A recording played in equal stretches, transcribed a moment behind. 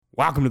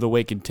Welcome to the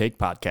Wake and Take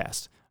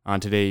podcast. On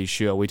today's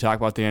show, we talk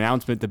about the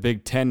announcement the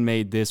Big Ten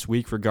made this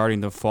week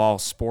regarding the fall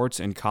sports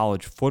and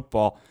college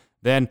football.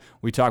 Then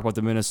we talk about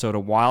the Minnesota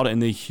Wild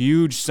and the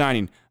huge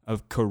signing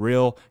of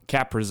Kirill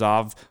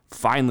Kaprizov.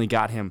 Finally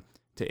got him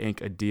to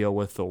ink a deal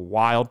with the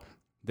Wild.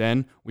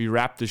 Then we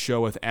wrap the show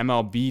with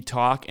MLB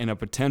talk and a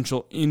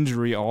potential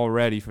injury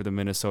already for the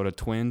Minnesota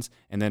Twins.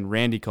 And then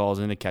Randy calls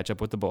in to catch up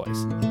with the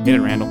boys. Hit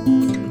it, Randall.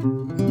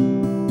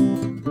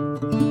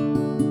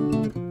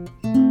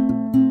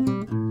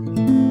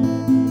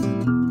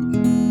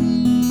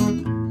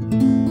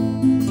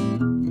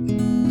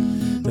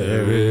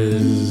 There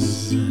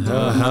is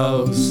a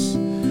house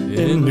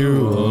in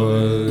New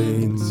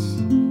Orleans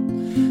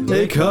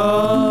they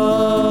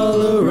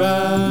call a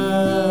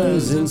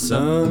rising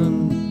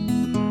sun,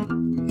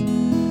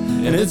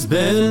 and it's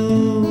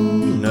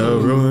been a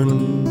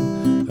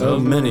ruin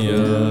of many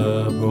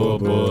a poor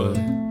boy,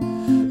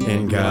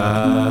 and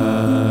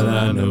God,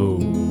 I know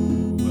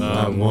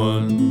I'm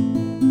one.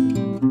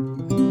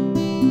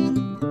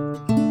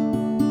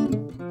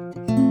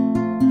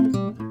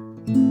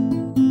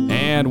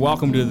 And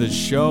welcome to the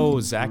show.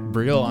 Zach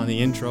Briel on the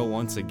intro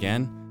once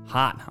again.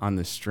 Hot on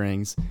the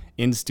strings.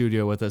 In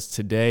studio with us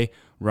today,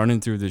 running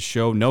through the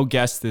show. No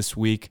guests this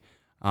week,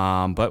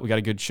 but we got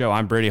a good show.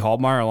 I'm Brady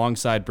Haltmeyer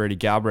alongside Brady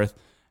Galbraith.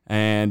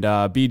 And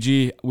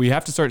BG, we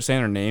have to start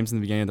saying our names in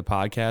the beginning of the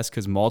podcast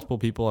because multiple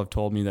people have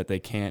told me that they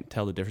can't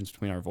tell the difference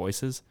between our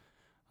voices.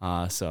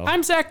 So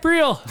I'm Zach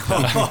Briel.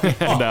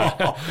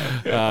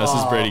 This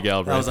is Brady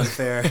Galbraith. That was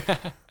unfair.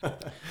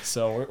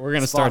 So we're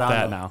going to start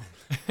that now.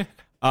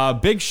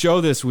 Big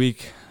show this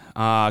week.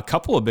 A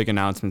couple of big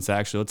announcements,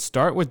 actually. Let's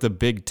start with the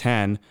Big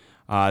Ten.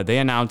 They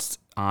announced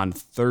on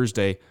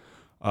Thursday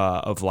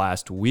of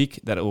last week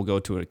that it will go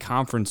to a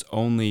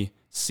conference-only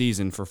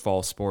season for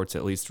fall sports,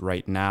 at least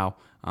right now.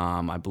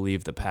 I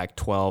believe the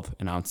Pac-12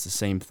 announced the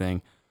same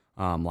thing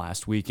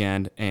last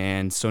weekend.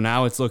 And so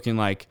now it's looking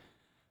like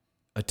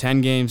a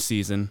 10-game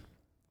season.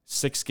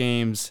 6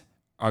 games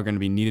are going to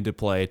be needed to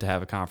play to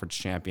have a conference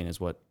champion is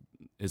what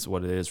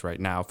it is right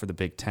now for the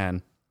Big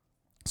Ten.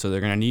 So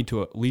they're going to need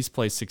to at least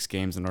play 6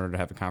 games in order to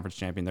have a conference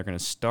champion. They're going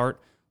to start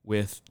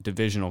with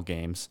divisional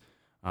games.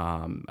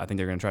 I think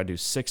they're going to try to do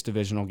 6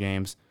 divisional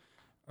games.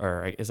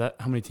 Or is that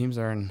how many teams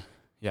are in?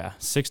 Yeah,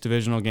 6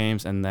 divisional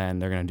games, and then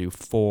they're going to do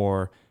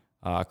 4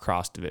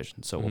 cross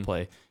divisions. So we'll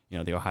play,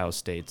 the Ohio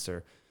States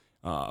or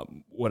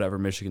whatever,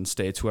 Michigan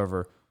States,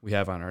 whoever we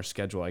have on our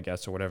schedule, I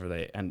guess, or whatever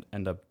they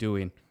end up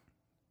doing.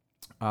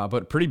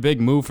 But pretty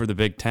big move for the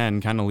Big Ten,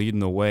 kind of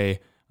leading the way.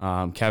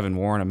 Kevin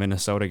Warren, a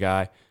Minnesota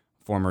guy,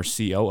 former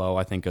COO,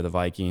 I think, of the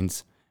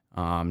Vikings,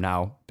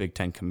 now Big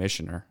Ten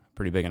commissioner.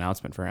 Pretty big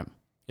announcement for him.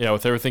 Yeah,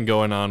 with everything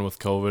going on with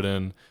COVID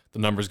and the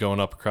numbers going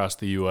up across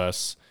the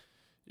U.S.,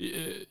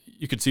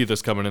 you could see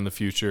this coming in the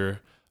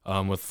future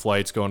with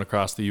flights going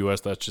across the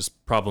U.S. That's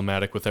just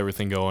problematic with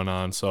everything going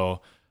on.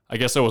 So I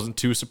guess I wasn't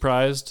too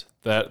surprised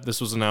that this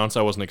was announced.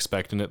 I wasn't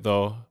expecting it,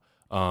 though,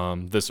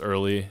 this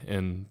early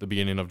in the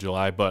beginning of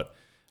July. But,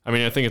 I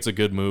think it's a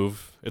good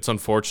move. It's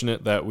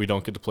unfortunate that we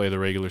don't get to play the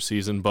regular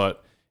season,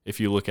 but if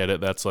you look at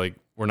it, that's like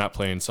we're not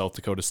playing South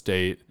Dakota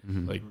State,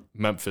 like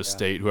Memphis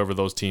State, whoever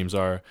those teams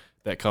are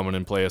that come in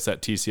and play us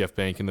at TCF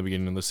Bank in the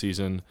beginning of the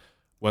season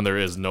when there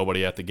is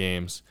nobody at the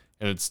games.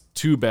 And it's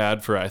too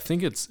bad for, I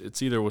think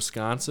it's either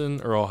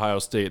Wisconsin or Ohio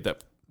State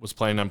that was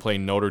planning on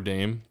playing Notre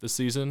Dame this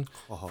season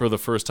for the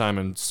first time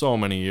in so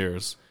many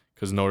years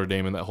because Notre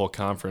Dame and that whole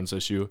conference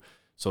issue.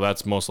 So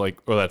that's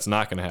that's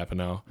not going to happen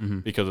now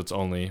because it's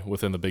only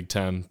within the Big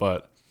Ten.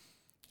 But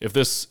if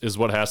this is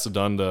what has to be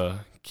done to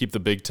keep the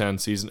Big Ten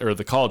season or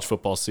the college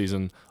football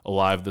season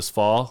alive this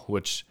fall,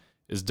 which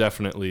is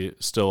definitely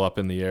still up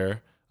in the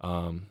air,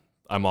 I'm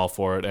all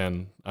for it,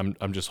 and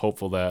I'm just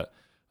hopeful that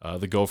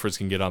the Gophers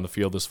can get on the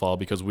field this fall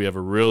because we have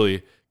a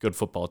really good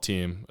football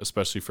team,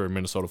 especially for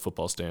Minnesota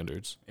football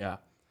standards. Yeah.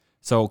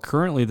 So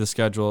currently the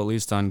schedule, at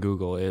least on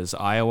Google, is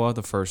Iowa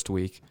the first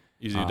week.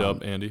 Easy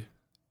dub, Andy.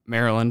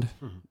 Maryland,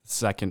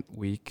 second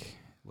week.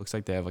 Looks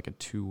like they have like a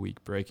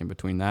 2-week break in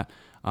between that.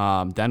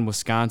 Then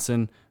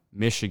Wisconsin,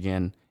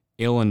 Michigan,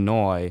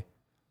 Illinois,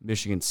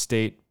 Michigan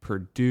State,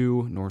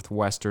 Purdue,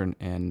 Northwestern,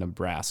 and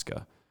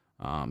Nebraska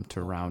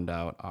to round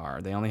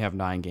out they only have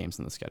 9 games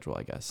in the schedule,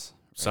 I guess.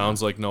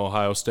 Sounds like no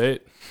Ohio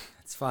State.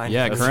 That's fine.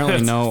 Yeah, currently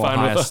that's no fine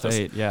Ohio with us.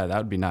 State. Yeah, that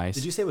would be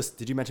nice.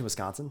 Did you mention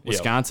Wisconsin?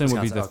 Wisconsin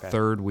would be the okay.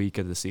 3rd week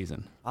of the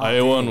season.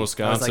 Iowa and dang.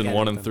 Wisconsin, I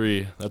was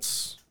 1-3.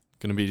 That's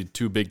going to be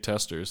 2 big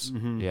testers.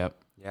 Yep.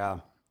 Yeah.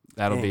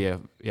 That'll be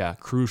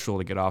crucial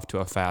to get off to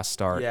a fast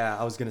start. Yeah,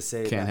 I was going to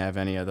say Can't have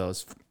any of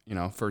those,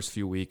 first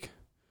few week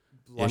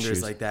blunders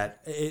issues. like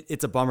that.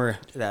 It's a bummer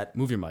that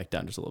Move your mic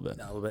down just a little bit.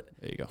 a little bit.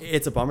 There you go.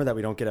 It's a bummer that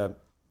we don't get to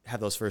have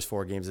those first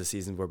 4 games of the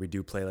season where we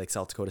do play like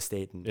South Dakota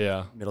State and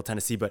Middle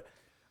Tennessee. But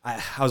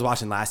I was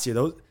watching last year;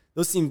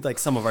 those seemed like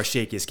some of our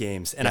shakiest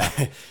games, and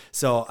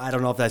so I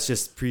don't know if that's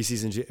just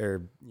preseason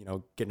or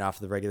getting off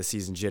the regular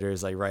season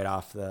jitters, like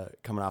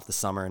coming off the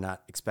summer and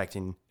not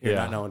expecting,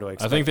 not knowing what to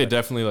expect. I think they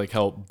definitely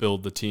help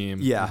build the team.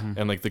 Yeah,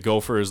 and the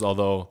Gophers,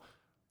 although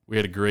we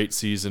had a great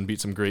season,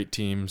 beat some great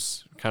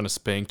teams, kind of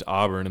spanked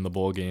Auburn in the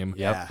bowl game.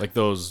 Yep. Like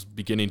those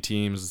beginning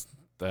teams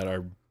that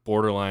are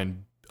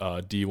borderline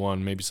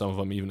D1, maybe some of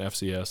them even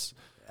FCS.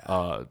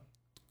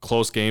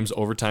 Close games,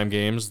 overtime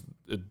games.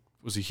 It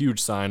was a huge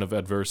sign of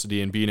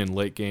adversity and being in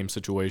late game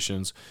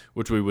situations,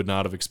 which we would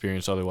not have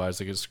experienced otherwise.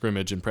 Like a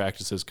scrimmage and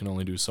practices can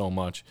only do so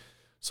much.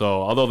 So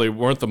although they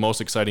weren't the most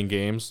exciting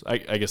games, I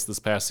guess this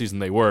past season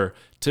they were.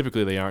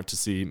 Typically they aren't, to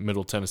see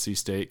Middle Tennessee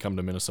State come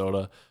to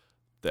Minnesota.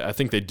 I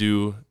think they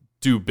do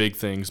big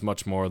things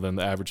much more than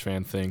the average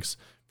fan thinks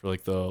for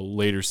like the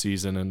later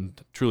season,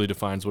 and truly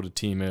defines what a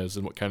team is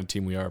and what kind of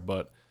team we are.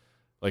 But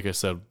like I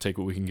said, take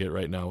what we can get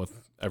right now with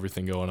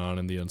everything going on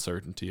and the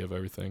uncertainty of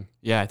everything.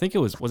 Yeah, I think it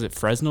was it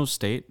Fresno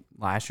State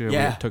last year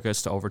where it took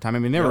us to overtime? I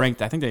mean, they were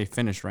ranked, I think they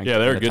finished ranked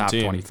they're in a the good top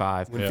team.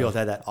 25. Winfield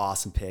had that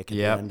awesome pick at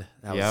the end.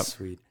 That was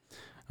sweet.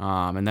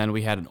 And then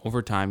we had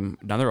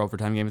another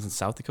overtime game in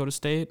South Dakota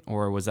State,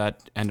 or was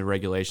that end of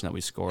regulation that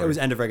we scored? It was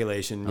end of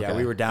regulation. Okay. Yeah,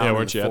 we were down. Yeah,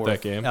 weren't you at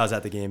that game? I was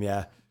at the game,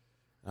 yeah.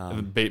 And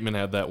then Bateman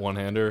had that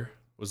one-hander.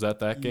 Was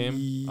that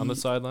game on the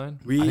sideline?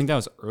 I think that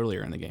was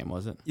earlier in the game,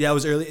 was it? Yeah, it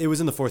was early. It was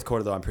in the fourth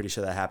quarter, though. I'm pretty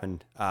sure that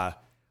happened.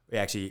 We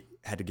actually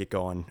had to get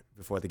going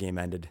before the game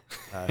ended.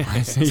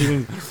 I see.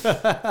 You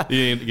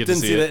didn't get to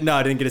see it? No,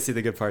 I didn't get to see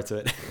the good parts of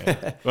it.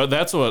 Yeah. But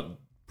that's what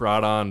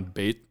brought on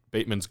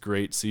Bateman's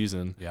great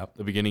season. Yep.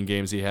 The beginning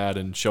games he had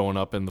and showing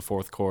up in the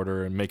fourth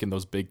quarter and making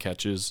those big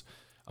catches.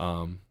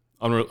 A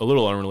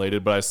little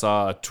unrelated, but I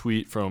saw a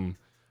tweet from,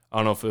 I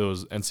don't know if it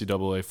was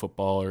NCAA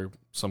football or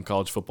some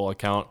college football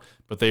account,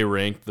 but they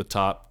ranked the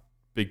top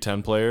Big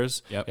Ten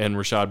players, and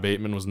Rashad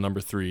Bateman was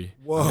number 3 in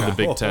the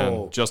Big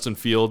Ten. Justin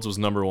Fields was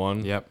number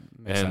 1. Yep.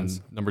 Makes and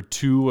sense. number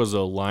 2 was a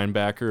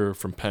linebacker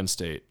from Penn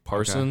State.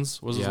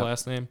 Parsons was his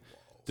last name.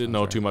 Didn't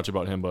know too much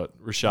about him, but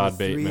Rashad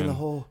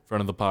Bateman,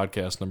 friend of the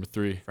podcast, number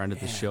 3. Friend of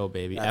the show,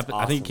 baby. That's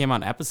I think he came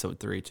on episode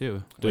 3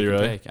 too. Did he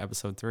really?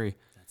 Episode 3.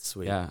 That's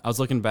sweet. Yeah, I was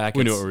looking back.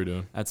 We knew what we were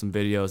doing. Had some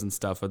videos and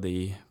stuff of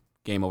the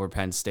game over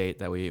Penn State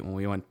that when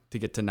we went to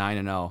get to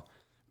 9-0,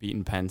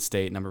 beating Penn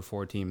State, number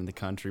 4 team in the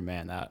country.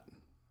 Man, that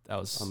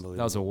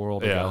was a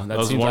world ago. That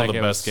was one of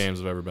the best games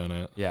I've ever been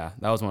at. Yeah,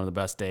 that was one of the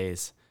best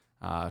days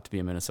to be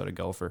a Minnesota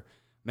Gopher.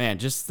 Man,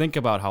 just think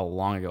about how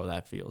long ago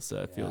that feels.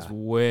 It feels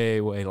way,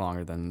 way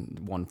longer than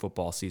one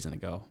football season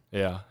ago.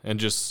 Yeah, and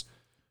just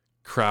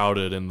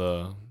crowded in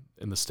the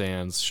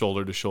stands,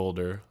 shoulder to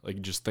shoulder.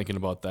 Like, just thinking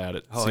about that,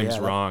 it seems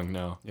wrong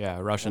now. Yeah,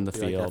 rushing the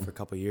field. Like that for a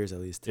couple of years at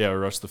least. Yeah, we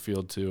rushed the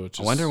field too.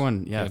 I wonder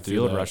when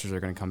field rushers are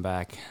going to come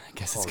back. I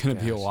guess it's going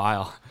to be a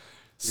while.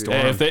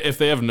 Hey, if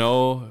they have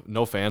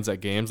no fans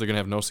at games, they're going to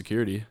have no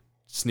security.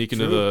 Sneak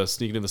into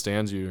the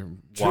stands, you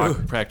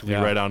walk practically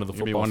right onto the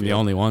football be one field. of the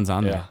only ones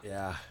on there.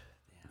 Yeah.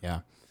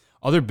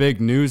 Other big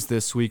news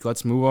this week.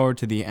 Let's move over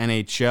to the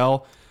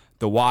NHL.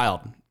 The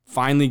Wild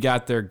finally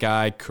got their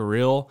guy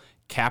Kirill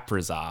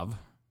Kaprizov.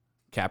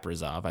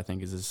 Kaprizov, I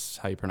think is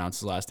how you pronounce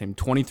his last name.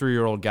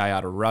 23-year-old guy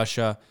out of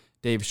Russia.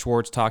 Dave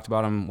Schwartz talked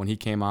about him when he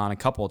came on a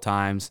couple of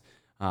times.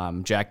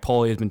 Jack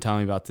Poley has been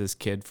telling me about this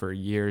kid for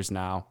years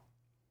now.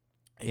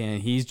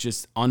 And he's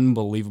just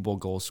unbelievable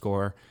goal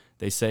scorer.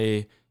 They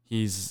say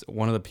he's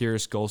one of the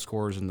purest goal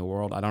scorers in the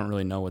world. I don't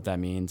really know what that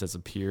means as a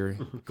pure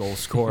goal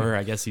scorer.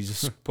 I guess he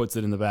just puts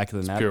it in the back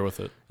of the net. Pure with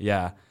it.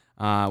 Yeah.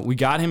 We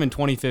got him in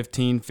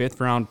 2015,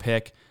 5th-round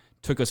pick.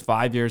 Took us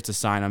 5 years to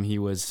sign him. He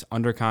was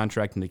under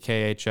contract in the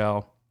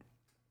KHL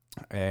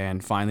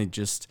and finally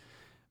just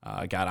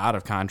got out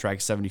of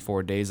contract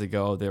 74 days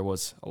ago. There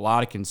was a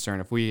lot of concern.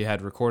 If we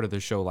had recorded the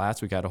show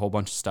last week, I had a whole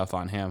bunch of stuff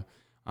on him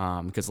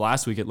because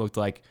last week it looked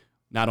like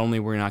not only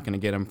were we not going to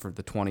get him for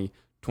the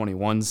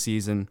 2021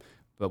 season,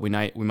 but we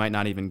might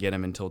not even get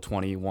him until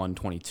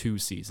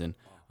 21-22 season.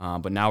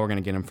 But now we're going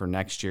to get him for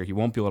next year. He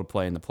won't be able to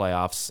play in the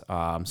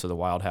playoffs, so the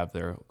Wild have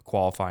their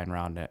qualifying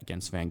round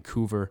against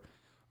Vancouver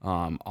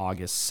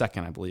August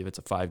 2nd, I believe. It's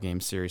a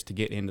 5-game series to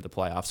get into the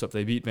playoffs. So if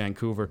they beat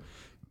Vancouver,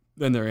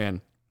 then they're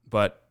in.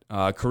 But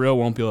Kirill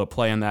won't be able to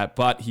play in that,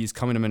 but he's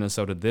coming to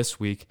Minnesota this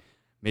week.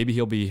 Maybe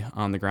he'll be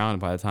on the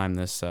ground by the time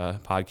this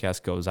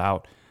podcast goes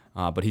out.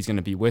 But he's going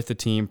to be with the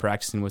team,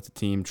 practicing with the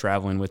team,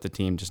 traveling with the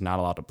team, just not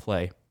allowed to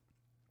play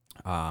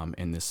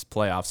in this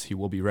playoffs. He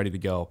will be ready to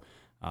go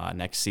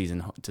next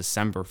season.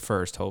 December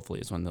 1st, hopefully,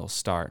 is when they'll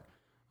start.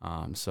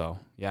 So,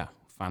 yeah,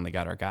 finally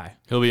got our guy.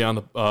 He'll be on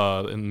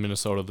in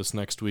Minnesota this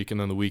next week, and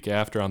then the week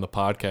after on the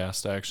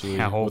podcast, actually,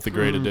 with a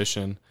great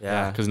addition.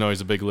 Yeah. Because I know he's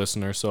a big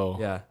listener, so...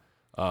 Yeah.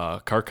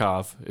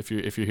 Kharkov, if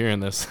you're hearing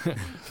this.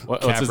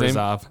 What's his name?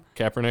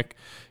 Kaepernick.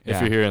 If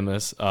you're hearing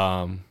this,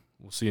 we'll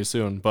see you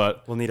soon.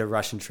 But we'll need a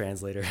Russian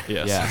translator.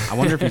 Yes. Yeah. I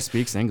wonder if he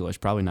speaks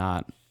English. Probably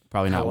not.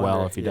 Probably not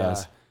well if he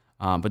does.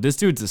 But this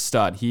dude's a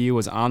stud. He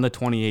was on the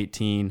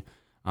 2018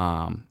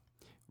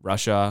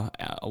 Russia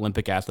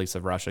Olympic athletes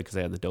of Russia because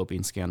they had the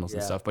doping scandals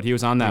and stuff. But he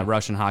was on that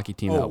Russian hockey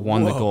team that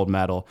won the gold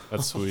medal.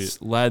 That's sweet.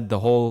 Led the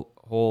whole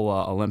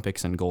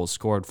Olympics in goals.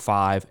 Scored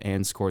 5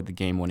 and scored the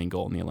game-winning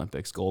goal in the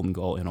Olympics. Golden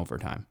goal in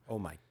overtime. Oh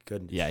my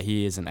goodness. Yeah,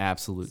 he is an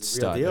absolute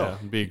stud. Real deal.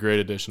 Yeah, be a great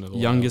addition to the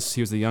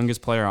He was the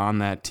youngest player on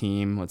that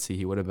team. Let's see,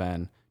 he would have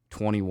been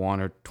 20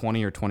 or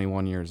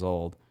 21 years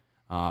old.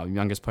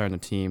 Youngest player on the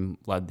team,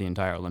 led the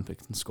entire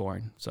Olympics in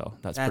scoring. So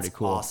that's pretty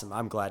cool. Awesome.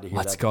 I'm glad to hear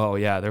that. Let's go.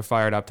 Yeah, they're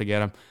fired up to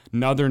get him.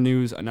 Another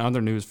news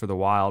for the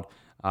Wild.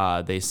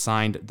 They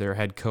signed their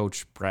head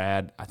coach,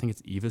 Brad, I think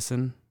it's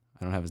Everson.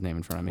 I don't have his name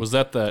in front of me. Was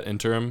that the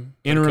interim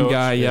coach?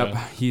 Guy, yeah.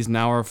 Yep. He's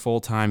now our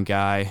full-time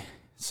guy.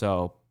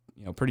 So,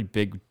 pretty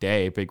big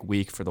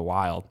week for the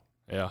Wild.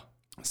 Yeah.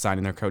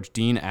 Signing their coach,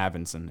 Dean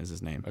Avinson is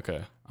his name.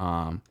 Okay.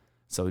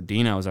 So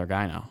Dino is our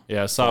guy now.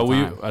 Yeah, I saw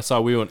we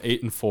went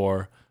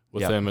 8-4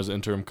 with him as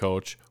interim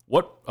coach.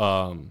 What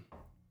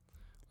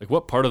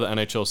what part of the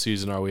NHL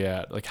season are we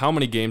at? Like, how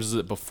many games is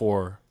it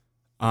before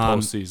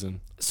postseason?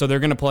 So they're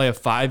going to play a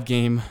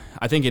 5-game.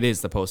 I think it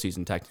is the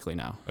postseason technically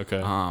now.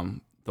 Okay.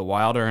 The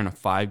Wild are in a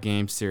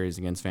 5-game series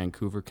against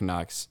Vancouver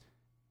Canucks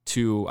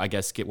to, I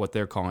guess, get what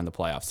they're calling the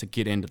playoffs, to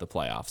get into the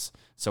playoffs.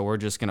 So we're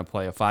just going to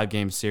play a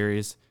 5-game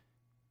series.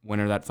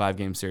 Winner of that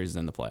 5-game series is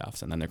in the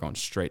playoffs, and then they're going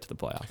straight to the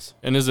playoffs.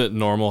 And is it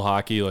normal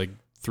hockey, like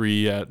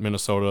 3 at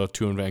Minnesota,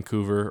 2 in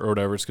Vancouver, or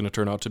whatever it's going to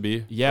turn out to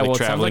be? Yeah, well,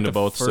 traveling like to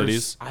both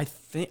cities. I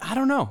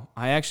don't know.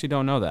 I actually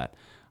don't know that.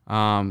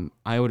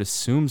 I would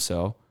assume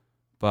so,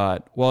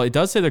 but it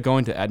does say they're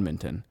going to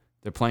Edmonton.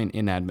 They're playing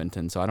in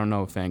Edmonton, so I don't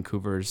know if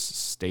Vancouver's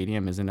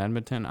stadium is in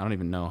Edmonton. I don't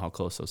even know how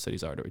close those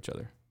cities are to each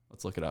other.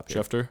 Let's look it up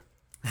here. Schefter?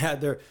 Yeah,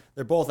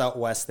 they're both out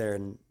west there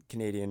in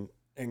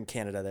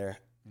Canada there.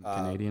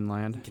 Canadian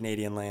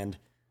land.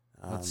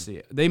 Let's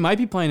see. They might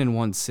be playing in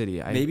one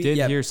city. I did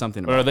hear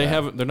something about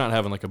that. They're not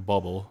having like a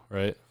bubble,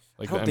 right?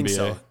 Like I don't the NBA.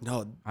 think so.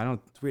 No, I don't.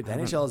 It's weird. The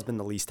NHL has been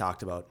the least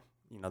talked about.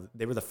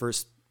 They were the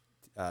first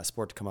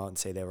sport to come out and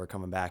say they were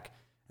coming back,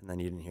 and then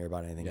you didn't hear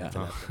about anything after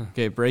that.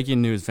 Okay,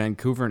 breaking news: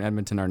 Vancouver and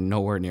Edmonton are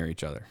nowhere near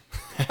each other.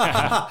 They're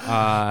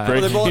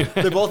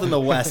both in the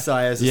west, so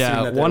I assume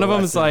that one of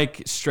them is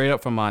like straight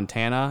up from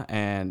Montana,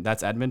 and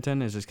that's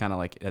Edmonton. It's just kind of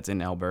like that's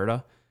in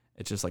Alberta.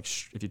 It's just like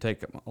if you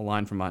take a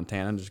line from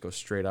Montana and just go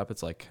straight up,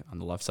 it's like on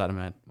the left side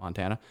of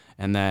Montana,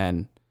 and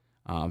then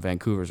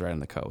Vancouver's right on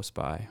the coast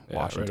by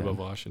Washington, right above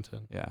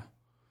Washington. Yeah,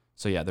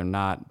 so yeah, they're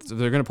not. So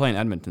they're going to play in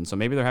Edmonton, so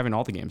maybe they're having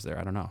all the games there.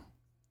 I don't know,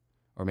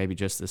 or maybe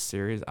just this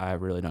series. I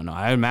really don't know.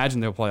 I imagine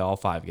they'll play all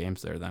 5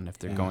 games there then if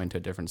they're going to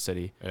a different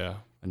city. Yeah,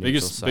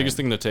 biggest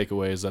thing to take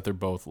away is that they're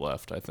both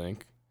left. I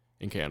think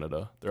in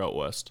Canada, they're out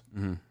west.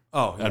 Mm-hmm.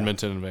 Oh, yeah.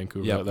 Edmonton and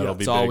Vancouver. Yep. That'll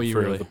be big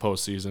for the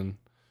postseason.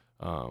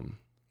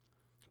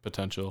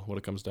 Potential, what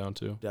it comes down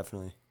to.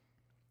 Definitely.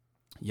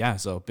 Yeah,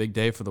 so big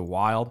day for the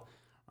Wild.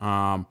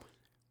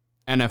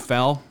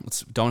 NFL,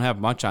 don't have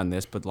much on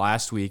this, but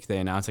last week they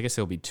announced, I guess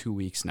it'll be 2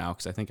 weeks now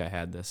because I think I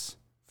had this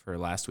for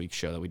last week's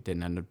show that we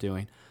didn't end up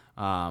doing.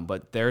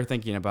 But they're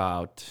thinking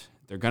about,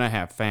 they're going to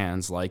have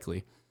fans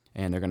likely,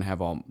 and they're going to have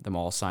them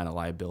all sign a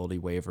liability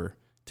waiver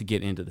to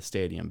get into the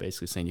stadium,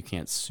 basically saying you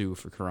can't sue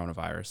for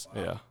coronavirus.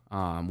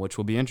 Yeah. Which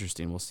will be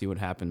interesting. We'll see what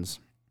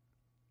happens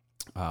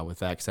with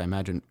that because I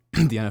imagine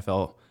the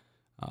NFL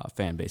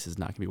fan base is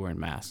not going to be wearing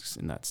masks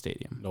in that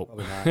stadium.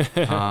 Nope.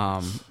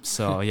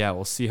 So yeah,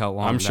 we'll see how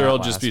long. I'm sure it'll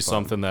just be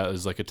something that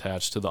is like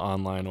attached to the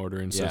online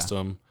ordering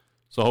system.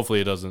 So hopefully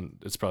it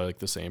doesn't. It's probably like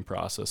the same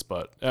process,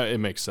 but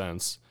it makes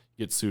sense.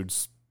 You get sued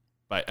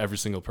by every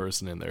single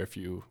person in there if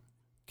you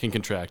can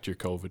contract your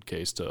COVID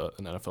case to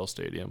an NFL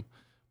stadium.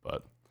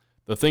 But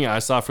the thing I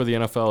saw for the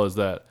NFL is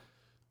that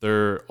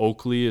their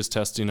Oakley is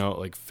testing out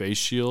like face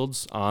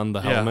shields on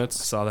the helmets.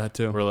 I saw that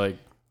too. Where like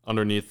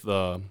underneath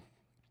the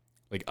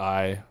like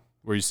eye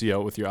where you see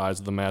out with your eyes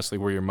of the mask,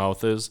 like where your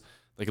mouth is,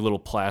 like a little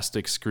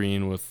plastic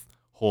screen with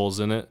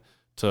holes in it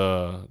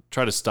to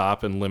try to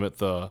stop and limit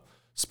the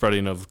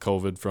spreading of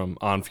COVID from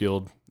on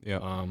field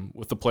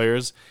with the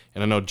players.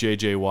 And I know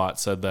J.J. Watt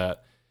said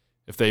that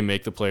if they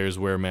make the players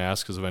wear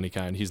masks of any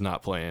kind, he's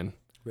not playing.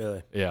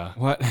 Really? Yeah.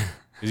 What?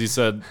 Because he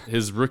said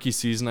his rookie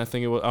season, I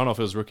think it was, I don't know if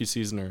it was rookie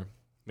season or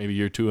maybe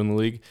year 2 in the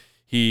league,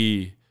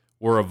 he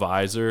wore a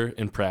visor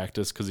in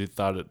practice because he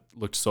thought it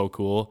looked so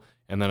cool.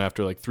 And then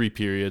after like 3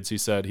 periods, he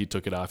said he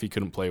took it off. He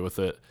couldn't play with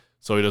it.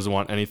 So he doesn't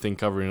want anything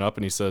covering it up.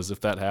 And he says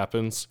if that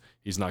happens,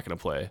 he's not going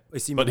to play.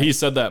 But he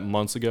said that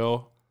months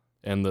ago,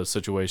 and the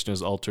situation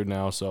is altered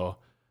now. So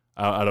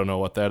I don't know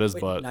what that is.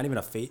 But not even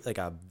like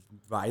a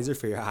visor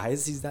for your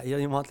eyes? He doesn't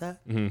even want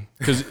that?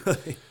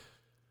 Mm-hmm.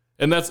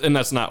 And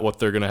that's not what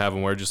they're going to have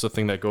him wear, just a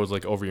thing that goes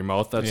like over your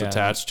mouth that's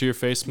attached to your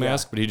face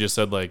mask. But he just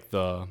said like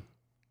the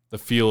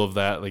feel of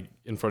that like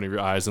in front of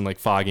your eyes and like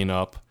fogging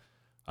up.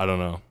 I don't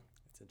know.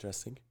 It's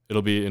interesting.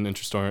 It'll be an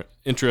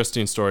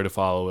interesting story to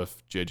follow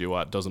if J.J.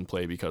 Watt doesn't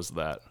play because of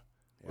that,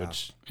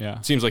 which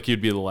seems like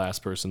he'd be the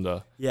last person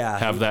to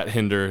have that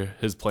hinder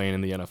his playing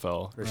in the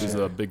NFL. He's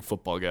a big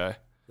football guy.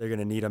 They're going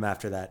to need him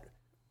after that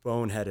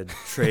boneheaded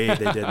trade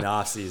they did in the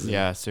offseason.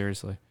 Yeah,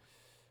 seriously.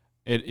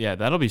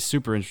 That'll be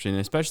super interesting,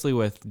 especially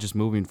with just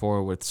moving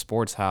forward with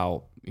sports,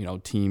 how,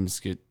 teams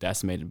get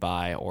decimated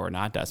by or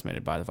not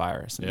decimated by the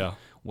virus and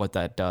what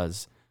that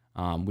does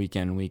week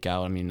in, week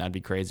out. I mean, that'd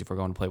be crazy if we're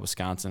going to play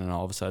Wisconsin and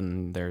all of a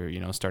sudden they're,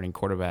 starting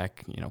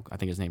quarterback, I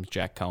think his name's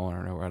Jack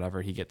Cohen or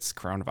whatever, he gets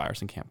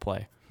coronavirus and can't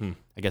play.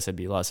 I guess it'd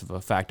be less of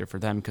a factor for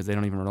them because they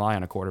don't even rely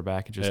on a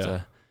quarterback just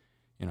to,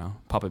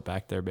 puppet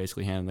back there,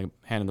 basically handing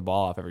the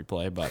ball off every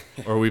play. But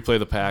or we play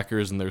the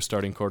Packers and their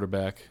starting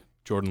quarterback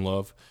Jordan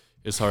Love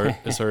is hurt.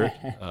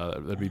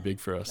 That'd be big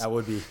for us. That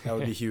would be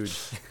huge.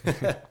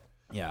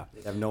 Yeah,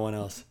 they'd have no one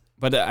else.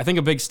 But I think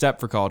a big step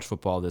for college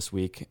football this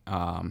week,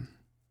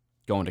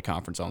 going to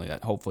conference only,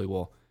 that hopefully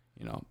will,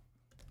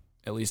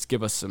 at least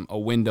give us a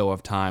window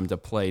of time to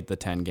play the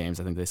 10 games.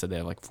 I think they said they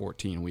have like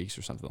 14 weeks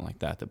or something like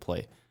that to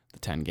play the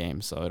 10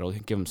 games. So it'll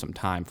give them some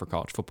time for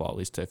college football. At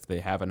least if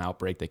they have an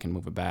outbreak, they can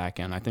move it back.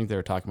 And I think they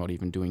were talking about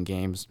even doing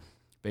games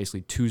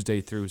basically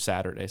Tuesday through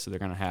Saturday. So they're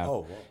going to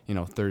have,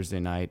 Thursday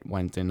night,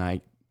 Wednesday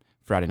night,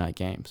 Friday night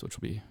games, which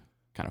will be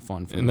kind of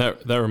fun. And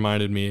that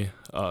reminded me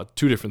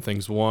two different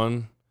things.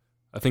 One,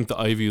 I think the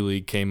Ivy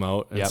League came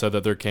out and said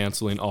that they're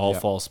canceling all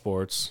fall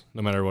sports,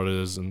 no matter what it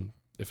is. And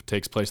if it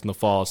takes place in the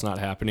fall, it's not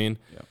happening.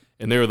 Yep.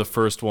 And they were the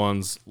first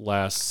ones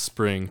last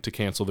spring to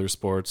cancel their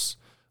sports,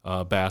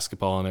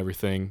 basketball and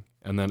everything.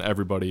 And then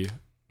everybody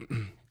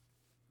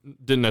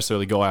didn't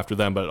necessarily go after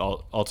them, but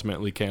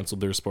ultimately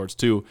canceled their sports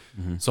too.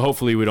 Mm-hmm. So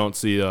hopefully we don't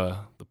see the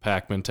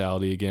pack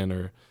mentality again,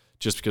 or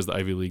just because the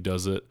Ivy League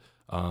does it.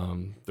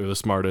 They're the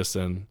smartest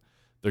and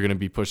they're going to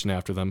be pushing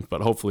after them.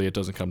 But hopefully it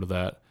doesn't come to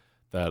that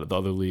the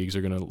other leagues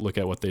are going to look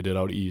at what they did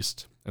out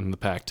east, and the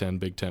Pac-10,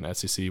 Big Ten,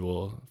 SEC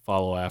will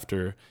follow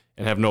after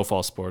and have no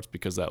fall sports,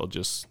 because that will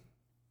just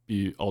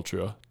be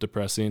ultra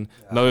depressing.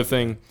 Yeah. Another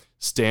thing,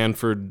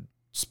 Stanford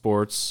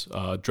sports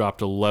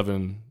dropped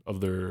 11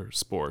 of their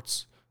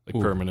sports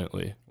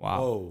permanently. Wow.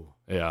 Whoa.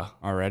 Yeah.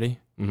 Already?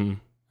 Mm-hmm.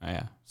 Oh,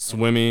 yeah.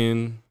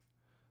 Swimming,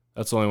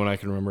 that's the only one I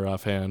can remember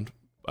offhand.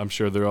 I'm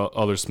sure there are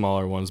other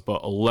smaller ones,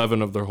 but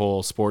 11 of their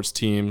whole sports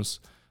teams,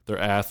 their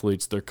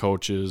athletes, their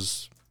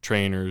coaches,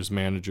 trainers,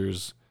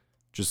 managers,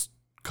 just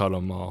cut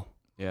them all.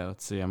 Yeah,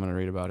 let's see. I'm going to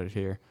read about it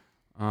here.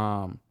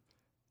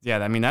 Yeah,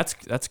 I mean,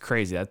 that's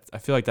crazy. I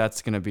feel like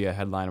that's going to be a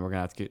headline we're going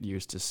to have to get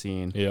used to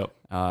seeing. Yep.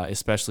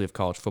 Especially if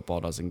college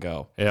football doesn't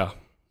go. Yeah,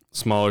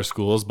 smaller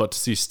schools, but to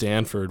see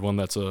Stanford, one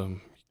that's a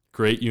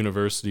great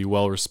university,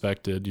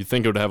 well-respected, you'd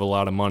think it would have a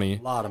lot of money.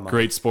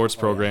 Great sports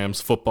programs,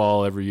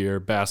 football every year,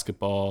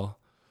 basketball.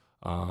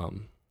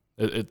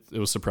 It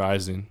was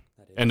surprising.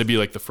 And to be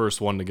like the first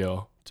one to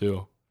go,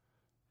 too.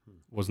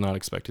 Was not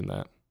expecting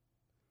that.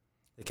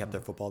 They kept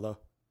their football, though?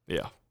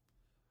 Yeah.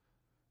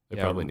 They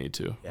probably need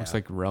to. Yeah. Looks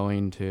like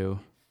rowing, too.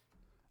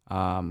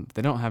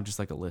 They don't have just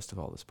like a list of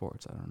all the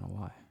sports. I don't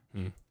know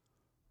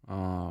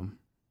why.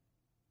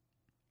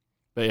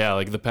 But yeah,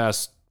 like the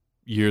past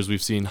years,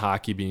 we've seen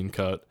hockey being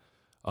cut,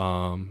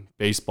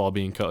 baseball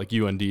being cut. Like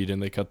UND,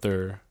 didn't they cut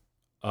their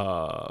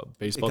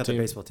baseball team?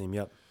 Their baseball team,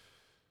 yep.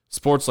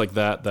 Sports like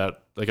that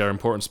like are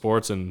important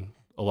sports, and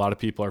a lot of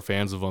people are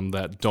fans of them,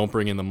 that don't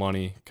bring in the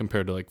money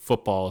compared to like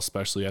football,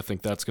 especially. I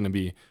think that's going to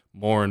be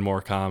more and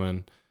more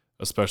common,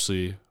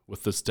 especially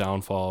with this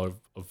downfall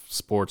of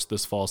sports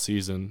this fall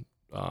season,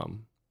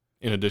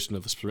 in addition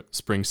to the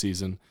spring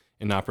season,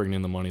 and not bringing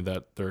in the money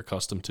that they're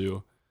accustomed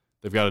to.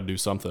 They've got to do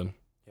something.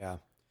 Yeah.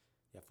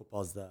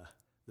 Football's the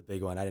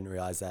big one. I didn't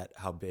realize that,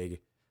 how big.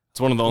 It's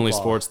one of the only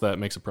sports that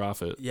makes a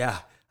profit. Yeah.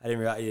 I didn't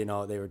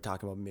realize, they were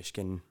talking about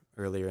Michigan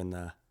earlier in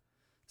the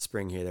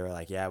spring here. They were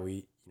like, yeah,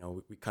 we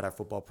cut our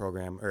football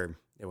program, or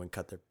they wouldn't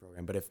cut their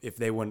program, but if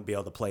they wouldn't be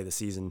able to play the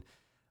season,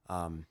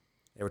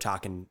 they were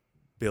talking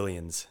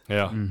billions.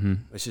 Yeah. Mm-hmm.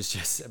 Which is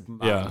just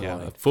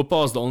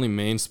Football is the only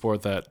main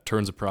sport that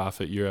turns a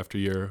profit year after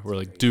year, where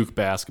like Duke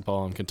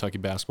basketball and Kentucky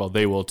basketball,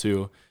 they will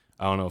too.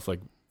 I don't know if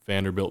like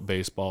Vanderbilt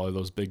baseball or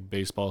those big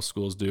baseball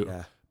schools do.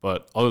 Yeah.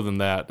 But other than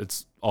that,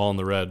 it's all in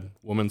the red.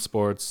 Women's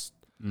sports,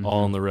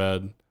 all in the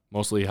red.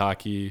 Mostly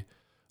hockey,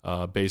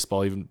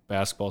 baseball, even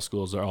basketball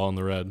schools are all in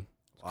the red.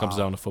 Wow. It comes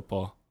down to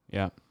football.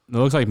 Yeah. It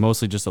looks like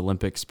mostly just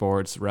Olympic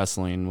sports.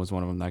 Wrestling was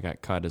one of them that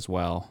got cut as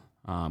well.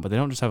 But they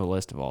don't just have a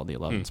list of all the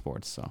 11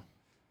 sports. So,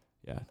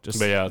 yeah, just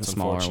the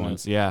smaller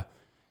ones. Yeah.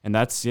 And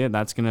that's going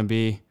to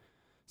be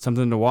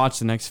something to watch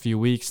the next few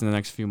weeks and the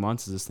next few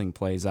months as this thing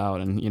plays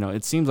out. And,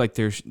 it seems like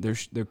there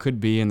could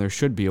be and there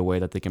should be a way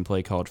that they can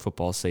play college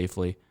football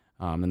safely,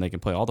 and they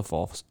can play all the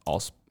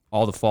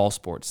fall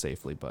sports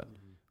safely. But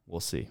we'll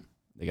see.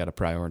 They got to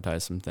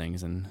prioritize some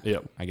things. And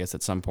I guess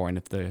at some point,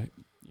 if they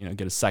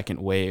get a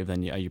second wave,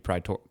 then you're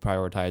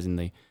prioritizing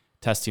the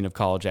testing of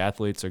college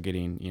athletes or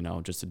getting,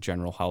 just a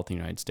general health in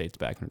the United States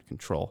back under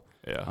control.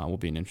 Yeah. Will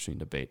be an interesting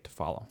debate to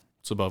follow.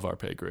 It's above our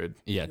pay grade.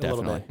 Yeah,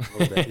 definitely. A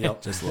little bit.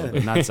 Yep. Just a little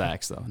bit. Not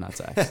Zach's, though. Not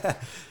Zach's.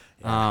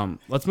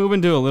 Let's move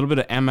into a little bit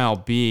of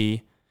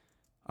MLB.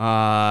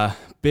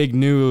 Big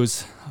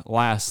news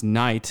last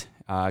night,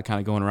 kind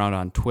of going around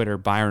on Twitter.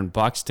 Byron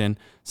Buxton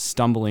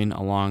stumbling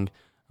along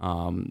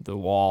the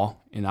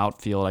wall in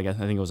outfield. I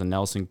think it was a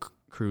Nelson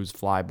Cruz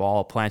fly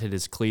ball. Planted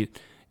his cleat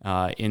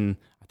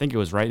I think it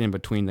was right in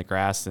between the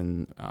grass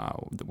and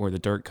where the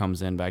dirt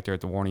comes in back there at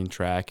the warning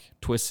track.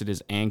 Twisted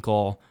his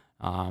ankle.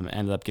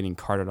 Ended up getting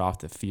carted off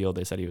the field.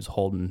 They said he was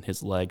holding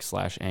his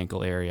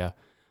leg/ankle area.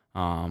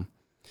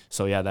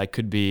 So yeah, that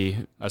could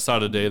be. I saw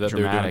today that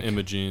they're doing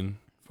imaging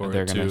for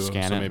it too.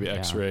 Scan so it. Maybe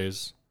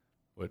X-rays,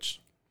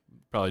 which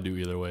probably do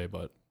either way.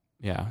 But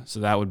yeah,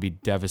 so that would be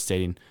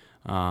devastating.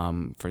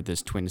 for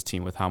this Twins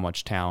team with how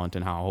much talent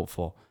and how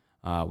hopeful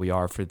we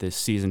are for this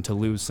season to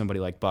lose somebody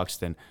like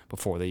Buxton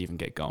before they even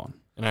get going.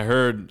 And I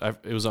heard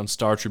it was on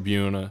Star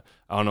Tribune. I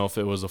don't know if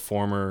it was a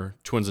former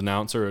Twins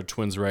announcer or a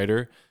Twins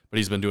writer, but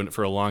he's been doing it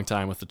for a long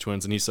time with the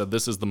Twins. And he said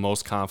this is the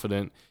most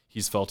confident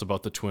he's felt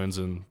about the Twins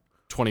in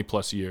 20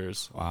 plus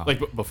years. Wow.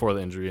 Like before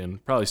the injury,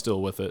 and probably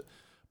still with it.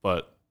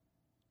 But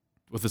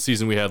with the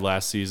season we had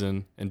last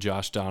season and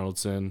Josh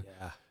Donaldson,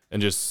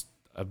 and just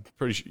I'm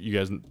pretty sure you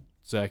guys,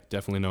 Zach,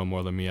 definitely know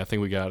more than me. I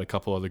think we got a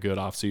couple other good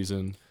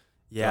offseason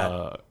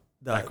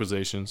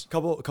acquisitions.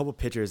 Couple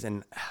pitchers,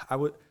 and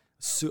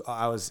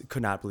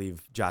could not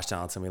believe Josh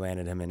Donaldson. We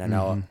landed him, and I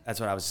know that's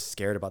what I was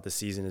scared about this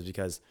season is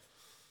because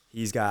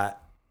he's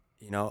got,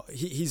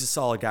 he's a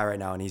solid guy right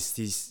now, and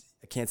he's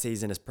I can't say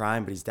he's in his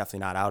prime, but he's definitely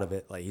not out of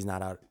it. Like he's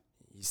not out.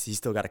 He's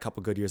still got a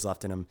couple good years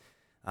left in him.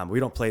 We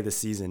don't play this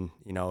season,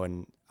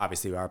 and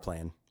obviously we are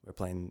playing. We're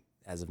playing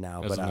as of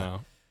now.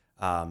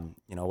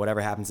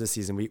 Whatever happens this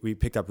season, we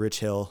picked up Rich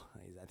Hill.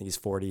 I think he's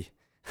 40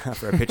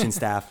 for our pitching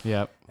staff.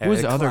 Yep.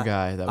 Who's the other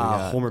guy that we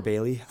got? Homer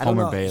Bailey.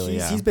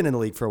 He's been in the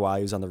league for a while.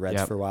 He was on the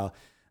Reds for a while.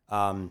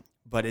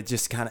 But it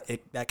just kind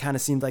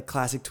of seemed like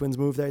classic Twins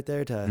move right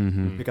there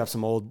to pick up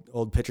some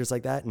old pitchers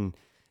like that. And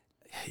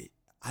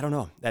I don't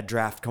know, that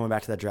draft, coming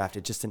back to that draft,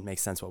 it just didn't make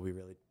sense what we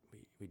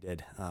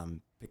did.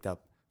 Picked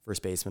up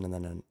first baseman and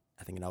then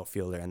I think an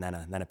outfielder and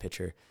then a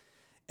pitcher.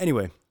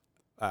 Anyway,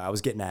 I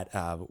was getting at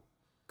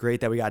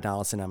great that we got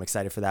Donaldson. I'm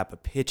excited for that,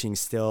 but pitching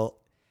still,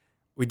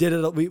 we did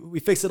it. We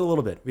fixed it a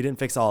little bit. We didn't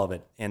fix all of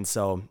it, and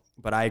so.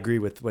 But I agree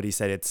with what he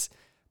said. It's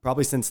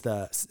probably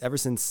ever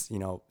since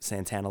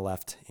Santana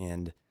left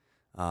and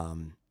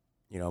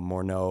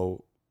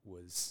Morneau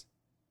was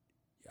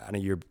on a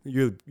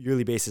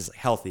yearly basis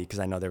healthy, because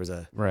I know there was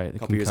a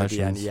couple years at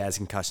the end. He has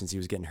concussions. He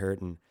was getting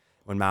hurt, and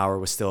when Maurer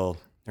was still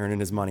earning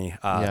his money,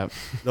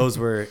 those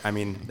were. I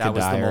mean, that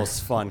was the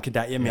most fun.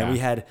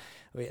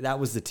 That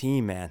was the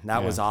team, man.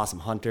 That was awesome.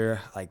 Hunter,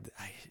 I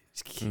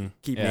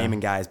keep naming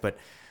guys, but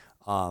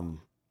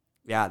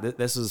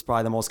this was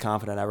probably the most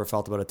confident I ever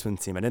felt about a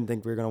Twins team. I didn't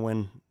think we were going to win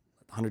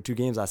 102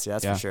 games last year.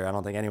 That's for sure. I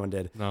don't think anyone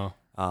did. No.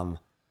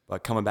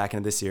 But coming back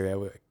into this year,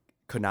 I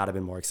could not have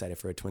been more excited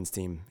for a Twins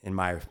team in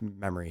my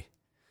memory.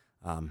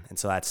 And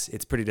so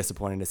it's pretty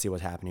disappointing to see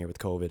what's happened here with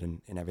COVID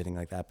and everything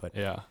like that. But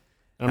and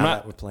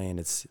that we're playing,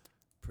 it's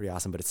pretty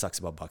awesome, but it sucks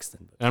about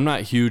Buxton. And I'm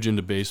not huge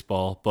into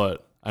baseball,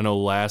 but I know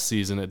last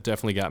season it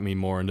definitely got me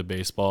more into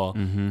baseball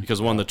because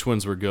the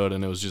Twins were good,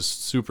 and it was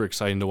just super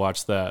exciting to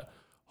watch that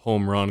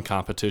home run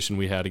competition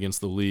we had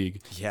against the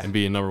league and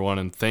being number one.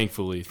 And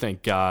thankfully,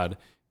 thank God,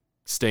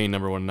 staying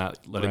number one, not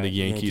letting the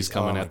Yankees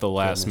come in at the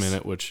last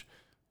minute, which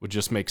would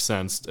just make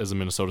sense as a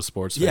Minnesota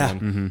sports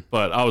fan.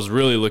 But I was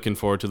really looking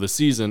forward to the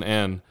season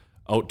and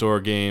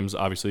outdoor games,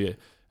 obviously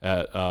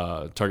at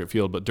Target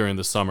Field, but during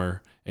the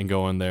summer and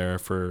going there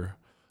for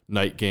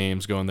night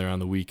games, going there on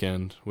the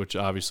weekend, which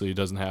obviously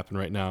doesn't happen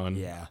right now.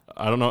 And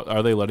I don't know,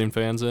 are they letting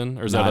fans in,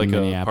 or is that like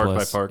a park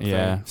by park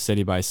thing?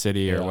 City by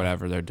city or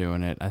whatever they're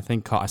doing it. I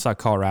think I saw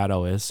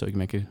Colorado is, so we can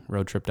make a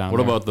road trip down. What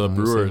about the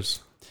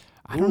Brewers?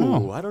 I don't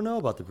know. I don't know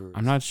about the Brewers.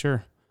 I'm not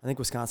sure. I think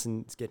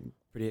Wisconsin's getting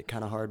pretty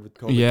kind of hard with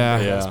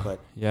COVID. But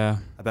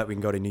I bet we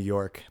can go to New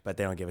York, but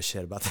they don't give a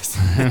shit about this.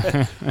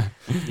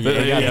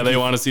 They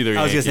want to see their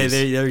Yankees. I was gonna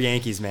say they're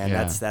Yankees, man.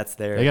 That's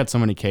their. They got so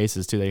many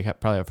cases too. They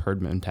probably have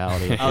herd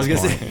mentality. I was gonna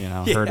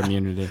say, herd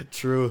immunity.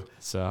 True.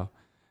 So,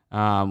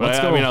 let's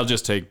go. I mean, I'll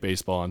just take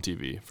baseball on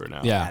TV for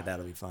now. Yeah,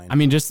 that'll be fine. I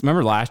mean, just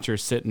remember last year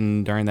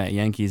sitting during that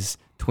Yankees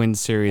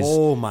Twins series.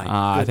 Oh my goodness.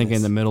 I think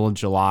in the middle of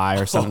July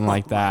or something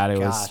like that. It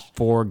was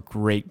 4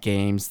 great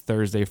games: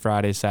 Thursday,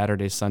 Friday,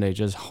 Saturday, Sunday.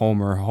 Just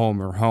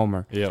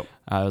homer. Yep.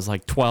 It was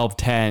like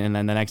 12-10, and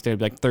then the next day it'd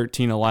be like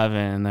 13-11,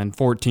 and then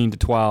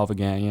 14-12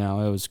 again.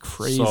 It was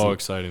crazy. So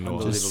exciting to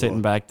watch. Just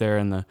sitting back there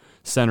in the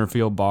center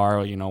field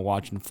bar,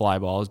 watching fly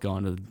balls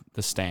going to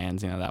the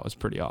stands. That was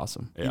pretty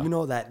awesome. Yeah. Even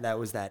though that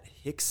was that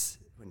Hicks,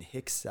 when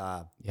Hicks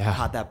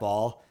caught that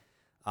ball.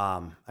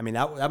 I mean,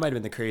 that might have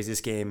been the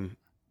craziest game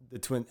the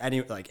Twins,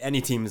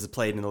 any team has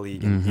played in the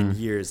league in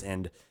years,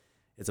 and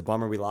it's a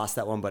bummer we lost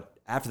that one. But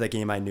after that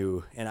game, I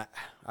knew, and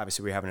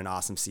obviously we were having an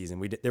awesome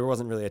season. There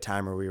wasn't really a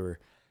time where we were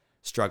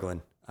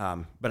struggling,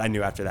 but I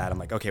knew after that, I'm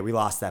like, okay, we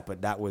lost that,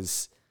 but that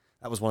was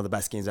one of the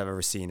best games I've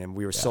ever seen, and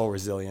we were so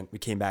resilient. We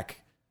came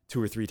back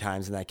 2 or 3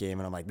 times in that game,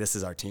 and I'm like, this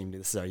is our team,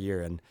 this is our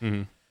year,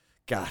 and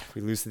God,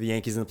 we lose to the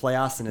Yankees in the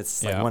playoffs, and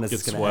it's like, when is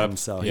this going to end?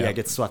 So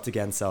get swept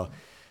again. So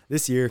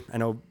this year, I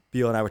know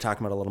Beal and I were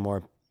talking about it a little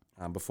more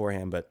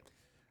beforehand, but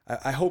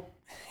I hope,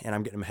 and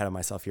I'm getting ahead of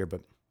myself here, but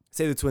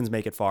say the Twins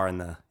make it far in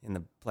the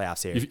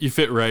playoffs here. You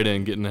fit right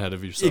in getting ahead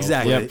of yourself.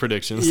 Exactly. With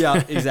predictions.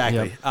 Yeah,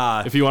 exactly.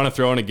 If you want to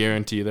throw in a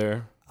guarantee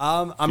there,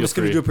 I'm just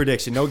going to do a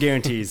prediction. No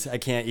guarantees. You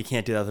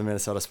can't do that with the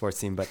Minnesota sports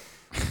team. But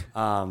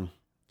I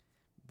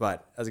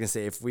was going to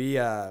say, if we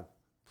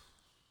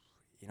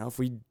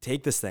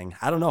take this thing,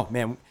 I don't know,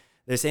 man.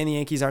 They're saying the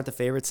Yankees aren't the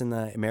favorites in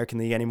the American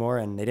League anymore,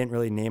 and they didn't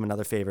really name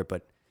another favorite,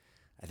 but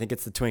I think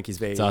it's the Twinkies,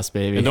 baby. It's us,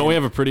 baby. And don't we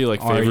have a pretty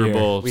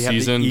favorable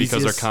season because our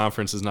easiest-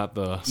 conference is not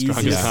the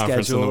strongest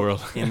conference in the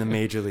world. in the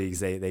major leagues.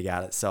 They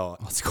got it. So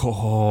Let's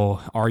go.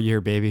 Our year,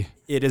 baby.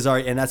 it is our,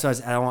 and that's why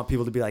I don't want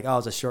people to be like, oh,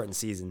 it's a shortened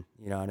season.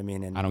 You know what I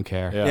mean? And I don't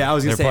care. yeah, I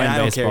was gonna They're say, playing I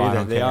don't baseball, care I either.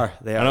 don't They care. are.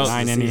 They are. I know. It's the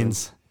 9 season.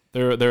 innings.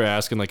 They're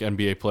asking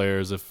NBA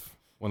players if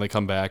when they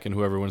come back and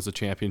whoever wins the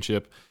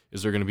championship,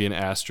 is there going to be an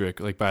asterisk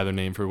by their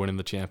name for winning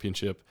the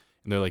championship?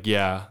 And they're like,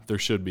 yeah, there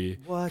should be,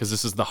 What? because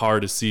this is the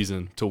hardest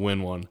season to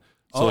win one.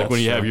 So Oh, when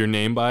you sure. have your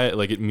name by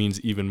it, it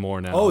means even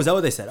more now. Oh, is that what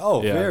they said?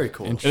 Oh, Yeah. very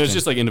cool. And it's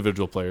just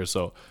individual players.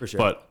 So, For sure.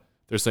 but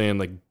they're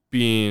saying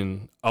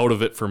being out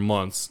of it for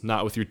months,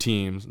 not with your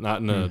teams,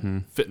 not in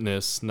a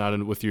fitness,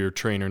 not with your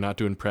trainer, not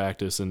doing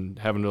practice, and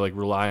having to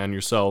rely on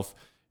yourself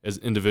as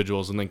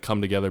individuals and then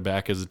come together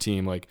back as a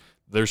team.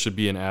 There should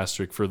be an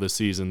asterisk for this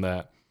season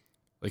that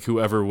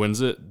whoever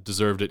wins it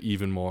deserved it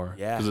even more.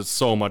 Yeah. Because it's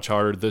so much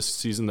harder this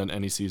season than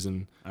any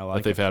season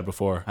that they've had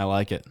before. I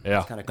like it.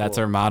 Yeah. Kinda That's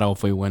cool. our motto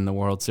if we win the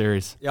World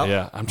Series. Yep.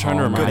 Yeah. I'm trying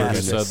to Oh, remember my who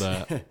said goodness.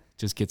 that.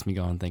 Just gets me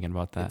going thinking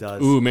about It that.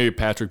 does. Ooh, maybe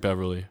Patrick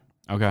Beverly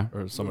Okay.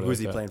 or somebody Who's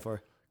like he that. playing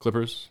for?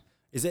 Clippers?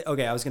 Is it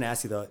okay? I was going to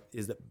ask you though.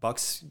 Is the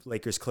Bucks,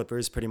 Lakers,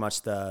 Clippers pretty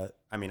much the?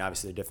 I mean,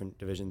 obviously they're different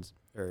divisions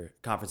or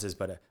conferences,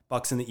 but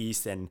Bucks in the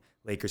East and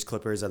Lakers,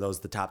 Clippers, are those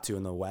the top two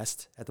in the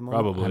West at the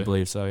moment? Probably. I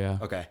believe so, yeah.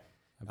 Okay.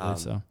 I believe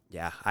so.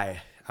 Yeah, I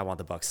want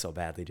the Bucks so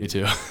badly, dude. Me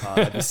too.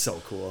 That'd be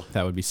so cool.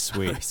 That would be That'd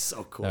sweet. be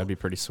so cool. That would be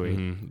pretty sweet.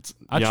 Mhm.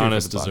 I'd cheer for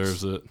Giannis the Bucks.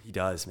 deserves it. He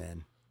does,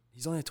 man.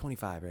 He's only at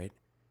 25, right?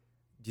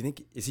 Do you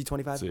think is he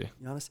 25? Let's see.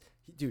 Giannis,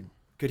 dude,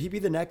 could he be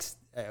the next?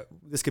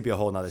 This could be a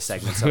whole nother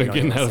segment. So We're we don't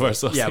getting even ahead of say it.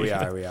 ourselves Yeah, we here.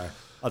 are. We are.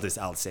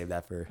 I'll save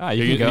that for. Ah,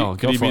 you can go.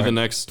 Could he for be it. the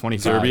next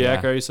 25, Zerbiak,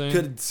 yeah. are you saying?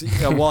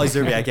 Could Wally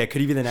Zerbiak? Yeah, could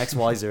he be the next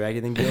Wally Zerbiak?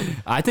 You think? Bill?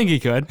 I think he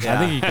could. I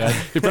think he could.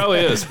 He probably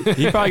is.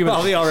 He probably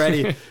Probably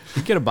already.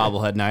 he'd get a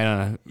bobblehead night on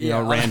a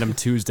Yeah. random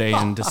Tuesday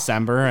in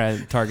December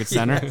at Target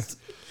Center. Yes.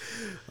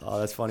 Oh,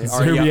 that's funny.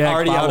 Already Zerbiak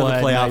out of the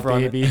bobblehead playoff night,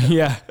 run. baby.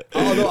 Yeah.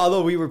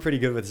 Although we were pretty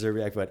good with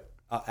Zerbiak, but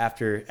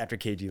after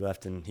KG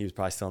left and he was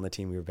probably still on the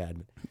team, we were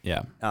bad.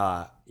 Yeah.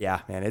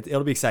 Yeah, man,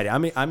 it'll be exciting. I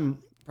mean,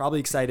 I'm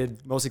probably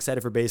most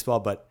excited for baseball,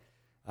 but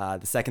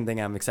the second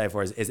thing I'm excited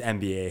for is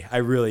NBA. I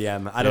really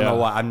am. I don't know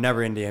why. I'm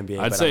never into NBA.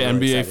 I'd but say I'm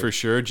really NBA excited. for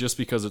sure, just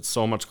because it's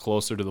so much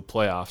closer to the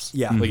playoffs.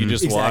 Yeah. You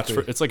just Exactly.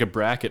 watch. It's like a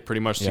bracket pretty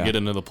much to Yeah. get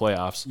into the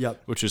playoffs.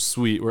 Yep. Which is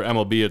sweet. Where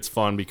MLB, it's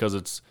fun because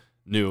it's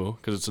new,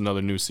 because it's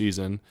another new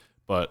season.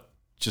 But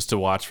just to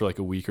watch for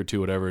a week or two,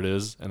 whatever it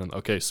is, and then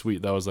okay,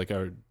 sweet. That was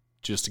our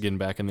just getting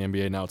back in the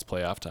NBA. Now it's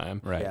playoff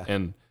time. Right. Yeah.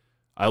 And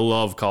I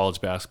love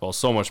college basketball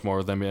so much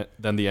more than the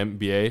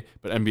NBA,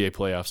 but NBA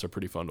playoffs are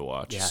pretty fun to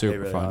watch. Yeah, they Super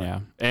really fun, are. yeah.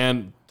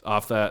 And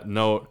off that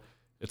note,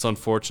 it's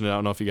unfortunate. I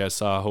don't know if you guys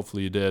saw.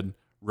 Hopefully you did.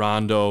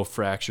 Rondo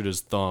fractured his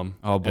thumb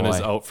Oh, and is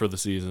boy. out for the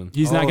season.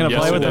 He's not going to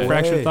play with a yesterday.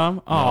 fractured Way.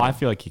 thumb? Oh, I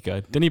feel like he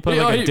could. Didn't he put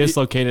Yeah, a he-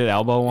 dislocated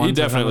elbow once? He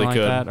definitely or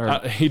could. something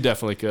like that? Or- He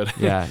definitely could.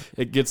 Yeah.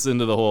 It gets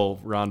into the whole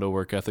Rondo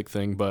work ethic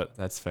thing, but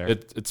That's fair.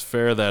 it's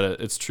fair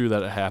that it's true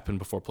that it happened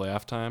before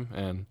playoff time,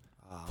 and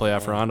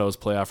playoff Rondo is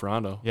playoff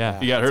Rondo. Yeah.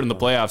 If he got hurt in the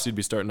playoffs, he'd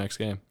be starting next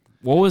game.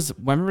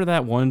 Remember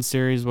that one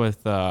series with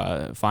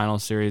final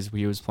series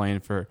he was playing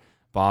for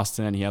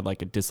Boston and he had a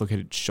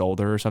dislocated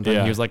shoulder or something?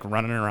 Yeah. He was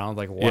running around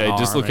with one Yeah, he arm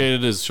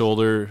dislocated his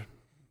shoulder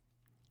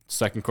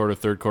second quarter,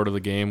 third quarter of the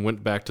game,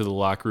 went back to the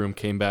locker room,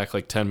 came back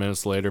 10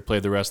 minutes later,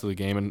 played the rest of the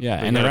game, and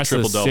Yeah, they and the got a rest of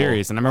the triple-double.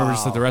 series. And I remember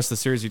just Wow. the rest of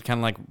the series, you'd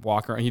kind of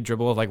walk around. He'd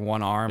dribble with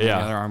one arm and Yeah.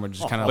 the other arm would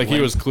just kind of Like he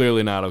was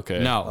clearly not okay.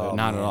 No, Oh,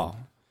 not man. at all.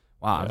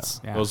 Wow.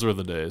 Yeah. Those were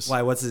the days.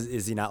 Why?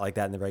 Is he not like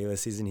that in the regular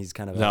season? He's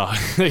kind of No,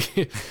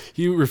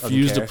 he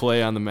refused to care.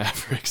 play on the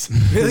Mavericks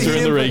Really?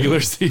 during the regular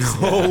season.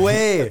 No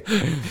way.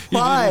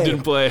 Why? He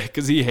didn't play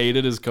because he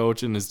hated his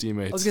coach and his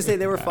teammates. I was gonna say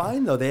they were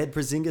fine though. They had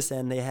Porzingis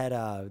and they had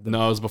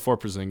No, it was before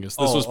Porzingis. This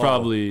Oh, was oh.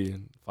 probably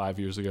 5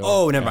 years ago.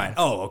 Oh, never mind.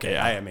 Oh, okay.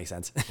 Yeah. That makes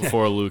sense.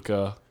 Before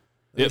Luka.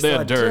 Yeah, they still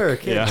had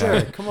Dirk. Yeah, Yeah.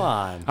 Dirk. Come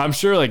on. I'm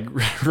sure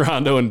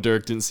Rondo and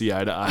Dirk didn't see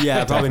eye to eye.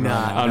 Yeah, probably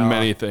not. on No.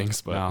 many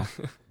things, but No,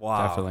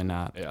 Wow. definitely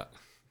not. yeah,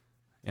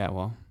 Yeah,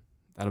 well,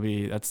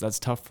 that's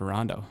tough for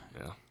Rondo.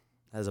 yeah.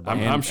 That is a I'm,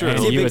 bummer. I'm sure. and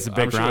he'll you do- as a big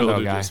I'm sure Rondo he'll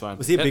do guy. just fine.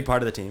 Was he a big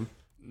part of the team?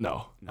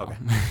 No,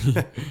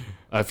 Okay.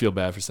 I feel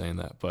bad for saying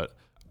that, but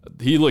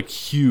he looked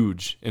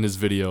huge in his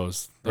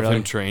videos of Really?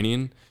 him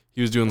training.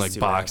 He was doing That's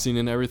too boxing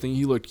and everything.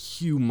 He looked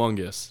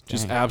humongous,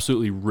 just Dang.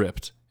 absolutely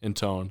ripped in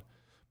tone.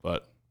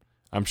 But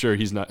I'm sure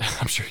he's not.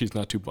 I'm sure he's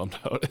not too bummed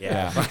out.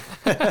 Yeah.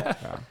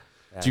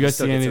 Did you guys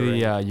see any of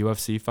the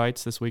UFC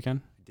fights this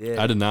weekend?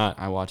 I did not.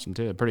 I watched them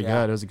too. Pretty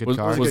Yeah. good. It was a good Was,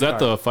 card. was good that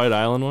card. the Fight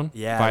Island one?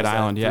 Yeah. Fight it was,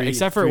 Island, yeah. three-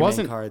 Except for it three main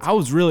wasn't. cards. I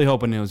was really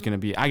hoping it was going to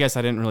be. I guess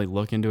I didn't really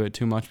look into it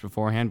too much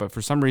beforehand, but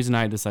for some reason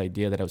I had this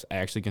idea that it was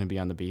actually going to be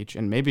on the beach,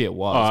 and maybe it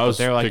was. Oh, I but was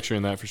they were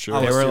picturing that for sure. Oh,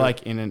 they was were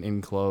too. in an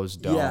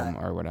enclosed dome Yeah.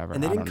 or whatever.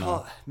 And they I didn't don't call.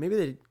 know. Maybe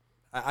they.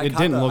 I It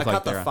caught didn't the, look I like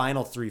caught they the were-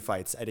 final three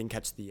fights. I didn't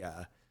catch the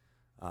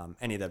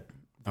any of the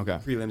Okay.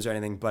 prelims or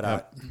anything.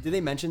 But did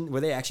they mention?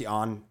 Were they actually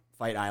on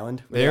Fight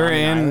Island? They were on an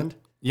in. island?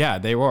 Yeah,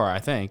 they were. I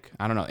think.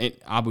 I don't know.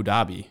 Abu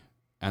Dhabi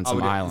and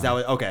some Oh, island. is that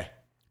what, okay?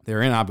 They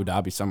were in Abu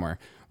Dhabi somewhere.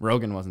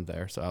 Rogan wasn't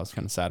there, so I was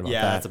kind of sad about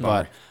Yeah, that. that's a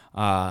bummer.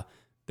 But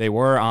they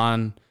were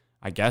on.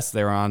 I guess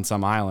they were on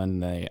some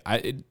island.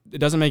 It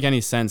doesn't make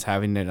any sense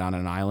having it on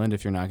an island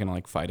if you're not gonna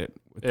like fight it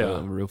with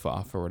the roof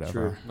off or whatever.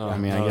 True. No, I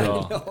mean,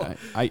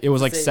 it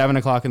was like 7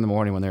 o'clock in the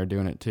morning when they were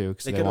doing it too,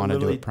 because they wanted to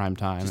do it prime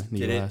time in the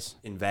U.S.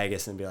 in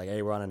Vegas and be like,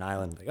 hey, we're on an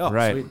island. Like, oh,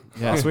 right. sweet.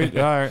 Yeah, sweet.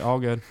 All right, all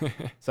good.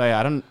 So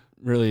yeah, it didn't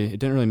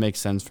really make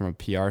sense from a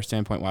PR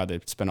standpoint why they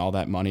spend all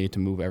that money to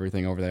move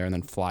everything over there and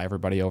then fly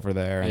everybody over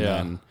there. And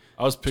then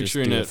I was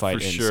picturing it for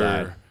inside.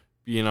 sure.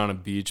 Being on a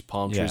beach,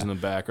 palm trees in the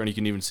background, you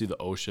can even see the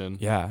ocean.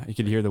 Yeah, you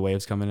could hear the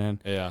waves coming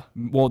in. Yeah.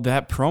 Well,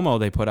 that promo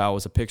they put out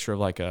was a picture of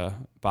like a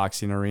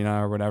boxing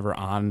arena or whatever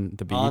on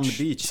the beach. On the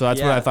beach. So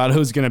that's what I thought it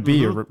was going to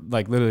be,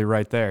 like literally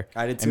right there.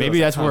 I did too. And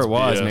maybe that's where it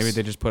was. BS. Maybe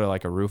they just put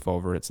like a roof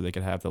over it so they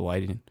could have the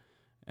lighting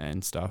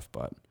and stuff.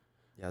 But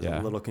it was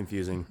a little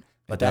confusing.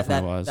 But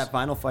definitely was. That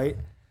final fight,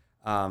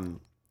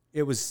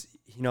 it was,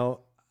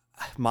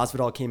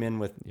 Masvidal came in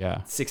with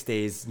 6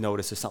 days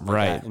notice or something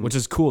like that. Which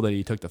is cool that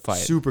he took the fight.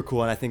 Super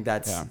cool. And I think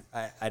that's,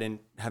 I haven't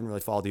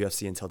really followed the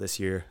UFC until this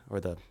year or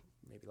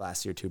maybe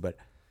last year too, but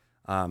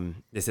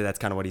they say that's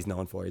kind of what he's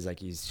known for. He's like,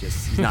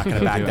 he's not going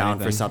to back down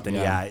for something.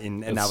 Yeah.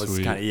 And that was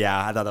kind of,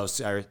 I thought that was,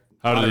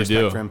 how did he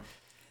do? For him.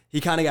 He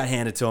kind of got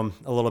handed to him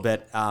a little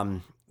bit.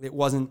 It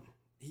wasn't,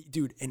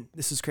 dude, and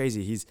this is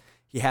crazy.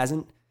 He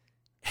hasn't,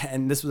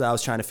 and this was what I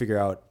was trying to figure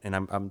out, and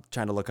I'm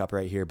trying to look up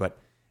right here, but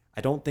I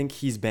don't think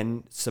he's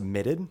been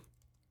submitted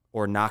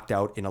or knocked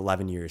out in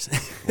 11 years.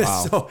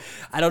 Wow. So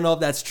I don't know if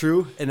that's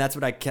true, and that's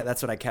what I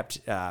kept.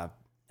 I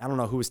don't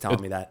know who was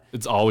telling me that.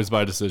 It's always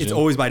by decision. It's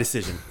always by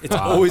decision. It's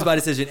always by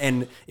decision,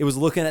 and it was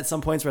looking at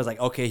some points where I was like,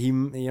 okay, he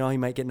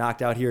might get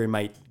knocked out here, he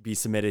might be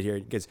submitted here,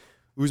 because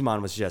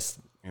Usman was just.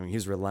 He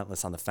was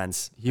relentless on the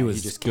fence. He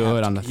was just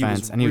good on the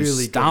fence, and he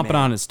was stomping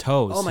on his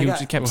toes. Oh my God.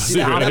 He kept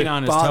stomping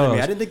on his toes.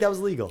 Me. I didn't think that was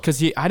legal.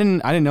 Because I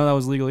didn't know that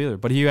was legal either.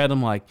 But he had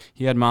him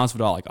he had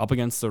Masvidal like up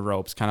against the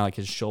ropes, kind of like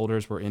his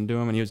shoulders were into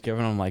him, and he was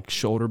giving him like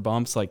shoulder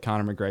bumps, like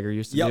Conor McGregor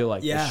used to do,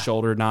 like the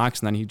shoulder knocks,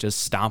 and then he just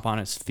stomp on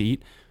his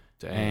feet.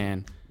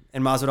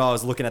 And Masvidal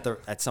was looking at the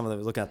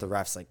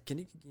refs like,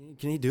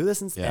 can he do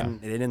this? And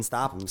they didn't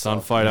stop him. It's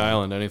on Fight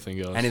Island. Anything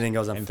goes. Anything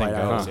goes on Fight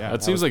Island. Yeah,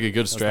 that seems like a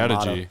good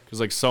strategy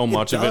because like so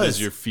much of it is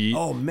your feet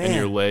and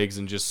your legs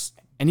and just.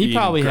 And he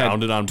probably had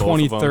on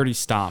 20, 30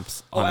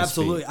 stomps. Oh,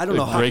 absolutely. I don't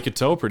know how. Break a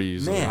toe pretty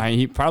easily. Man.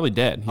 He probably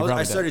did.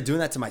 I started doing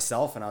that to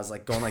myself, and I was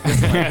like going like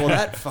this. I'm like, well,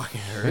 that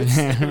fucking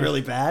hurts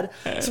really bad.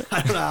 So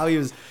I don't know how he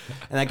was.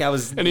 And that guy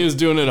was. And he was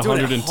doing it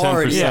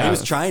 110%. Yeah, he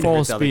was trying to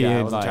hurt the other guy.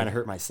 I wasn't trying to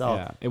hurt myself.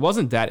 Yeah. It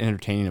wasn't that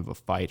entertaining of a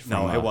fight.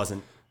 It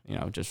wasn't.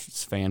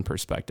 Just fan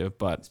perspective,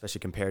 but especially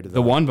compared to the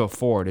one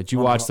before. Did you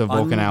watch the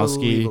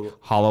Volkanovski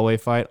Holloway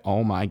fight?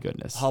 Oh my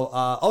goodness! No,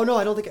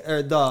 I don't think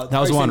that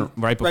was the one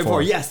right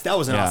before. Yes, that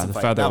was an awesome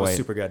fight. That was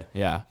super good.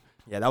 Yeah,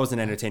 that was an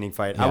entertaining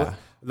fight. Yeah.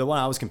 The one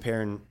I was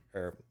comparing,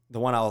 or the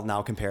one I'll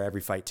now compare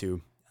every fight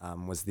to,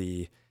 was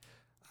it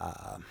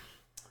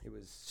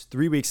was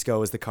 3 weeks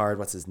ago. Was the card?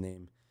 What's his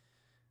name?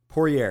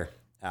 Poirier.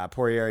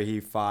 Poirier.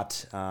 He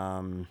fought.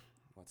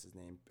 What's his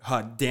name?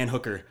 Dan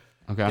Hooker.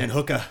 Okay. Dan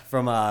Hooker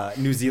from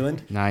New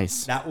Zealand.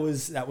 Nice. That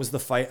was the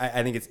fight.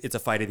 I think it's a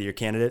fight of the year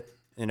candidate.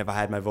 And if I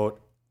had my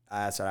vote,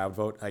 that's what I would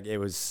vote. Like it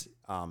was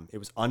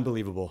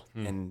unbelievable.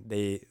 And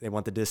they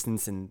went the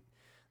distance. And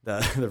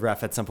the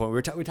ref at some point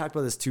we talked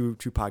about this two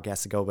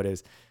podcasts ago, but it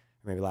was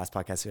maybe last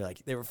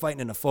podcast. They were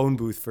fighting in a phone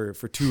booth for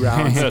 2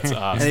 rounds. That's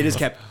awesome. And they just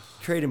kept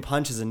trading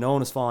punches, and no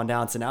one was falling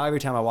down. So now every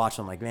time I watch,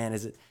 I'm like, man,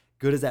 is it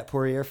good as that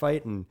Poirier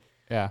fight? And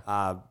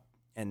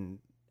and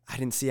I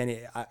didn't see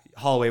any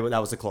Holloway. That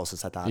was the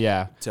closest I thought.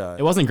 Yeah,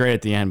 it wasn't great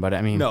at the end, but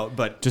I mean,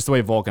 but just the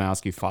way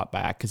Volkanovski fought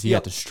back because he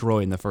got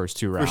destroyed in the first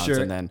 2 rounds,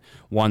 and then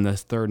won the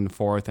third and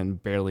fourth,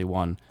 and barely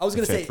won. I was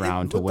going the fifth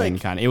round to win.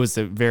 It was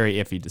a very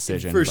iffy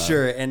decision for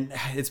sure, and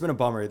it's been a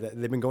bummer that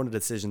they've been going to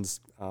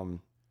decisions.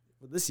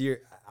 This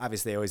year,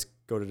 obviously, they always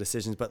go to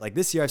decisions, but like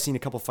this year, I've seen a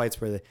couple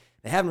fights where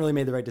they haven't really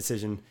made the right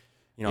decision.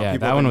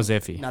 That one was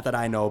iffy. Not that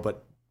I know,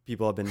 but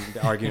people have been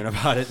arguing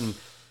about it,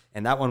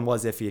 and that one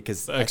was iffy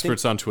because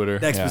experts on Twitter.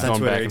 The experts on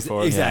Twitter. Back and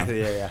forth.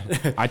 Exactly. Yeah.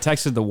 I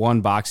texted the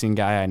one boxing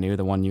guy I knew,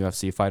 the one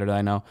UFC fighter that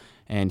I know,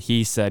 and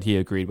he said he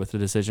agreed with the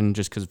decision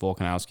just because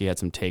Volkanovski had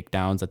some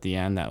takedowns at the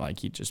end that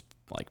he just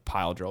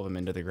pile drove him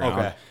into the ground.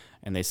 Okay.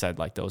 And they said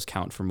those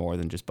count for more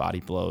than just body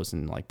blows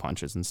and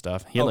punches and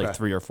stuff. He had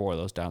 3 or 4 of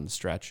those down the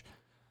stretch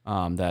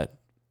that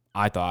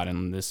I thought,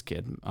 and this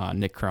kid,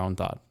 Nick Crone,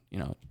 thought,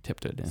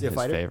 tipped it in his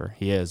favor.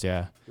 He is,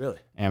 yeah. Really?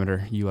 Amateur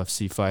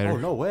UFC fighter. Oh,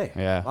 no way.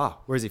 Yeah. Wow.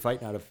 Where's he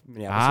fighting out of?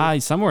 Minneapolis?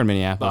 He's somewhere in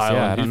Minneapolis.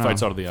 I don't know. He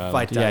fights out of the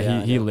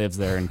island. He lives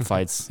there and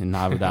fights in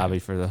Abu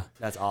Dhabi for the.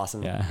 That's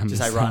awesome. Yeah.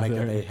 Just ironic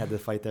that they had the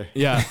fight there.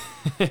 Yeah.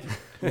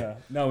 Yeah.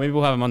 No, maybe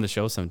we'll have him on the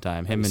show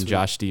sometime. Him and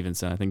Josh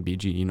Stevenson. I think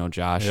BG,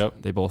 Josh.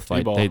 Yep. They both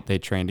fight. They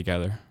train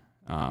together.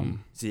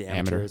 Is he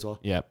amateur as well?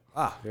 Yep.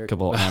 Very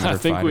couple amateur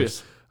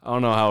fighters. I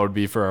don't know how it would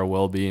be for our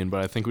well-being,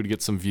 but I think we'd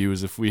get some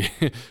views if we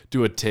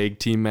do a tag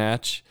team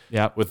match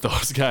with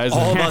those guys.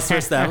 All of us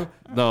versus them?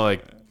 No,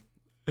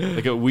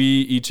 we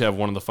each have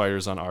one of the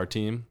fighters on our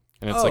team,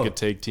 and it's like a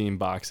tag team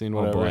boxing,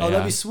 whatever. Oh,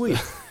 that'd be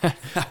sweet.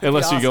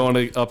 Unless you're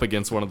going up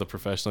against one of the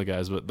professional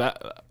guys, but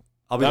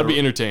that'd be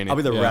entertaining. I'll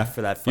be the ref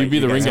for that fight. You'd be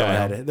the ring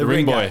guy. The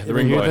ring boy. The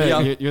ring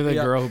boy. You're the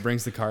girl who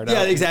brings the card out.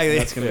 Yeah, exactly.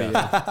 That's going to be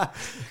Yeah,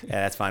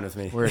 that's fine with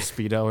me. Wear a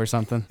Speedo or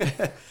something.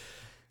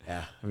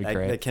 Yeah, that'd be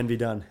great. That can be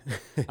done.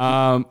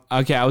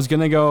 Okay, I was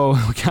going to go,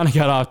 we kind of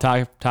got off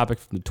topic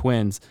from the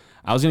Twins.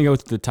 I was going to go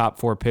with the top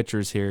 4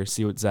 pitchers here,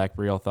 see what Zach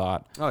Briel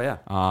thought. Oh, yeah.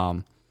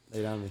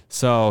 Lay down me.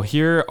 So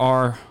here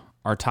are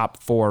our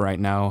top 4 right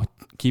now.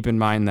 Keep in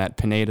mind that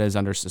Pineda is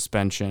under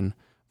suspension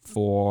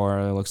for,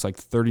 it looks like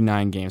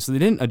 39 games. So they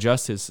didn't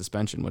adjust his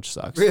suspension, which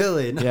sucks.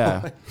 Really? No.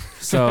 Yeah.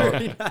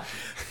 So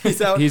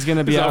he's going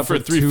to be out for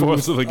 3/4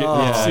 of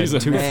the season.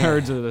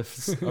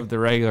 2/3 of the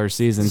regular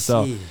season.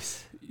 So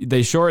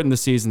they shortened the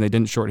season. They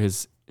didn't shorten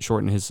his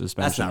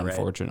suspension,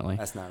 unfortunately.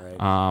 That's not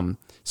right.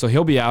 So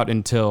he'll be out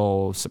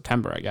until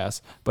September, I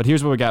guess. But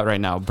here's what we got right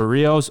now.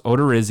 Barrios,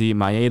 Odorizzi,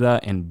 Maeda,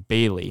 and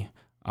Bailey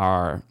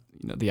are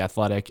the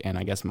Athletic and,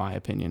 I guess, my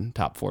opinion,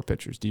 top 4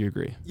 pitchers. Do you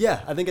agree?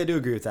 Yeah, I think I do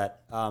agree with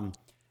that.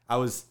 I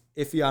was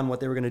iffy on what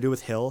they were going to do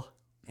with Hill,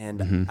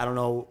 and I don't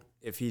know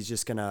if he's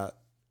just going to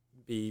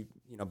be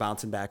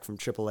bouncing back from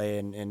AAA,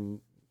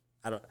 and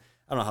I don't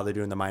know how they're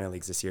doing the minor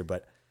leagues this year,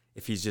 but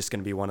if he's just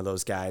going to be one of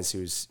those guys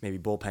who's maybe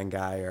bullpen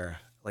guy, or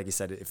like you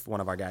said, if one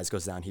of our guys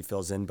goes down, he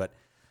fills in. But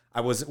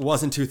I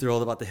wasn't too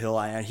thrilled about the Hill.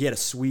 He had a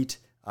sweet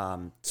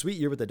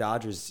year with the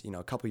Dodgers,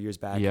 a couple years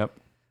back. Yep.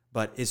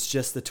 But it's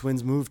just the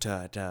Twins' move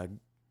to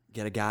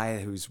get a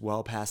guy who's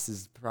well past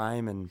his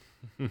prime, and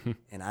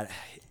I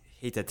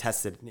hate to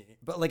test it,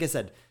 but like I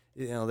said,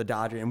 the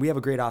Dodgers, and we have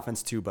a great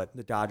offense too, but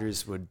the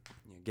Dodgers would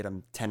get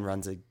them 10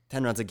 runs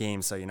a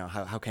game. So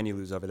how can you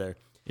lose over there?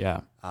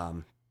 Yeah.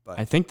 But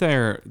I think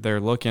they're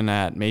looking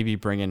at maybe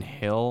bringing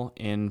Hill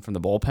in from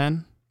the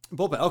bullpen.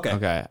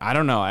 Okay. I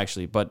don't know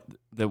actually, but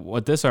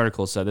what this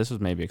article said, this was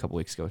maybe a couple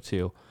weeks ago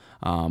too,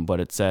 but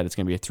it said it's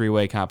going to be a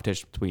 3-way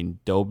competition between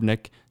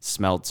Dobnik,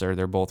 Smeltzer,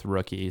 they're both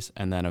rookies,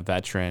 and then a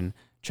veteran,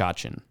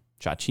 Chachin.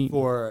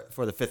 For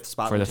the 5th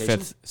spot. For the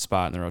 5th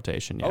spot in the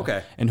rotation. Yeah.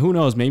 Okay. And who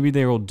knows? Maybe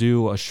they will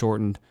do a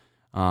shortened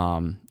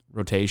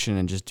rotation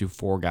and just do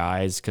 4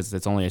 guys because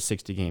it's only a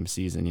 60-game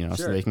season. Sure.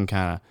 So they can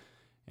kind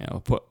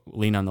of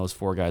lean on those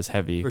 4 guys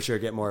heavy. For sure,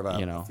 get more of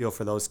a feel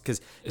for those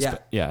because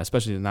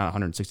especially not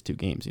 162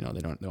 games.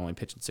 They're only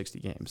pitching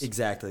 60 games.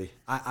 Exactly.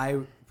 I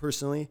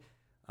personally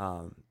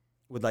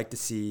would like to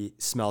see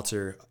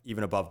Smeltzer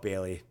even above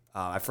Bailey.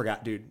 I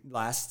forgot, dude.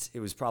 It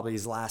was probably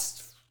his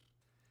last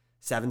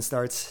 7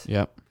 starts.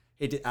 Yep.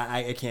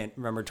 I can't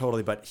remember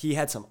totally, but he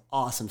had some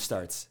awesome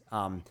starts.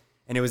 And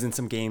it was in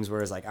some games where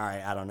it's like, all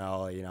right, I don't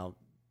know,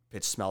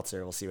 pitch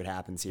Smeltzer, we'll see what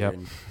happens here,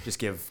 and just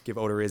give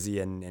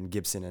Odorizzi and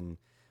Gibson and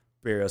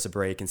Barrios a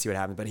break and see what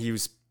happens. But he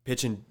was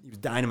pitching, he was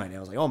dynamite. And I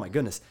was like, oh my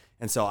goodness.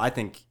 And so I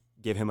think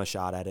give him a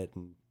shot at it.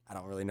 And I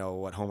don't really know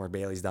what Homer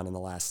Bailey's done in the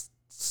last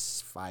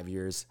 5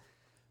 years.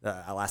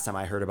 Last time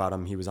I heard about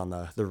him, he was on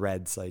the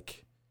Reds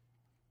like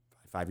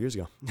 5 years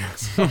ago.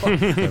 So, I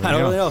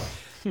don't really know.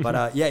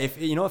 But if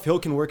Hill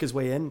can work his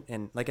way in,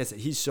 and like I said,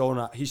 he's shown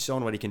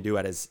what he can do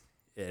at his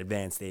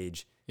advanced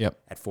age. Yep.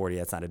 At 40,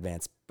 that's not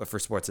advanced, but for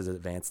sports it's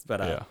advanced.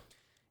 But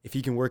if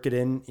he can work it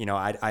in,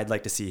 I'd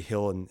like to see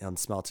Hill and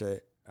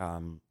Smeltzer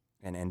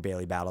and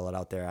Bailey battle it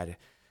out there.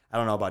 I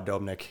don't know about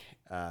Dobnik.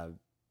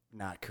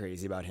 Not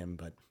crazy about him,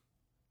 but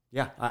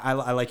yeah,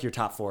 I like your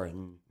top 4,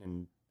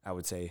 and I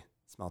would say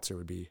Smeltzer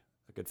would be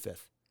a good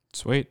 5th.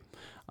 Sweet.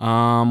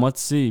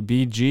 Let's see.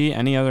 BG,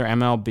 any other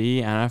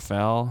MLB,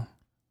 NFL,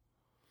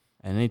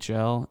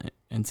 NHL,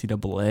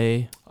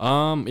 NCAA?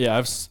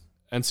 I've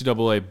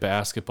NCAA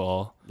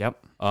basketball. Yep.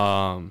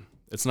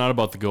 It's not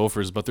about the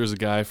Gophers, but there's a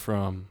guy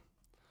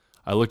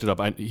I looked it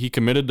up. He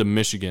committed to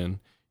Michigan.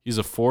 He's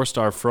a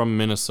 4-star from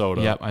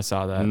Minnesota. Yep, I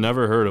saw that.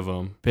 Never heard of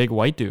him. Big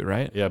white dude,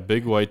 right? Yeah,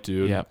 big white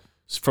dude. Yep.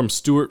 He's from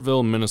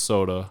Stewartville,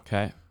 Minnesota.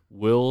 Okay.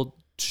 Will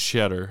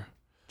Cheddar,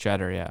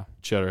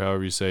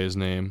 however you say his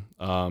name.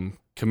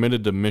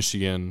 Committed to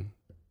Michigan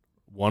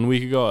 1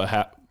 week ago,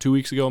 2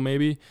 weeks ago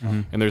maybe,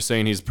 and they're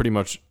saying he's pretty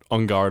much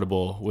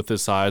unguardable with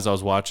his size. I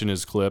was watching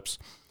his clips.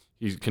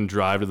 He can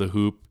drive to the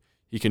hoop.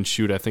 He can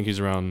shoot. I think he's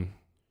around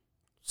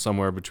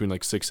somewhere between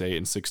like 6'8"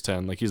 and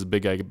 6'10". Like he's a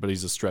big guy, but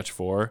he's a stretch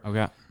 4.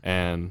 Okay.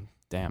 And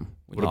damn,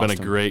 would have been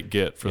a great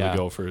get for the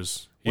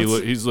Gophers. He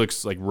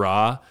looks like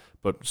raw,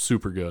 but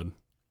super good.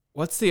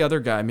 What's the other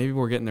guy? Maybe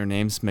we're getting their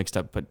names mixed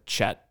up, but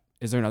Chet.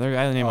 Is there another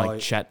guy named like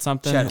Chet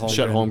something? Chet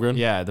Holmgren.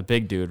 Yeah, the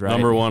big dude, right?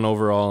 Number 1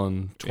 overall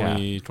in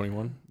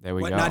 2021. There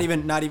we go. Not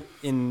even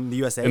in the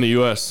USA. In the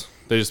US,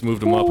 they just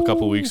moved him up a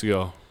couple weeks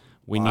ago.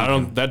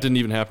 That didn't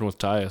even happen with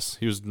Tyus.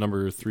 He was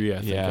number 3, I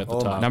think, at the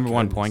top. Number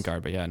 1 point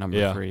guard, but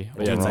number 3.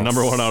 Yeah,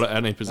 number 1 out of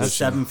any position. He's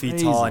 7 feet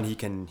tall, and he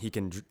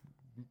can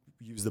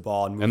use the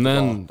ball and move. And the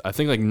then ball. I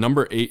think like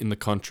number 8 in the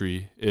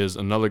country is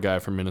another guy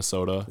from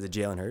Minnesota. Is it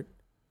Jalen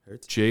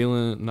Hurts?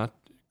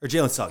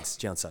 Jalen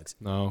Suggs.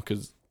 No,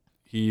 because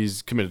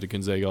he's committed to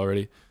Gonzaga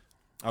already.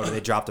 Oh, do they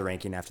drop the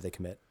ranking after they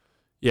commit?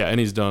 Yeah, and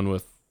he's done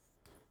with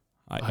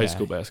high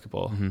school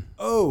basketball. Mm-hmm.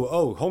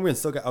 Oh, Holmgren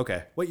still got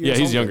okay. What year? Yeah, is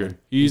he's Holmgren younger. then?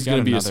 He's got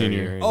going to be a another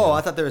senior. year. Oh,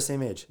 I thought they were the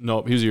same age.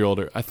 No, he was a year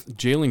older.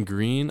 Jalen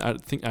Green.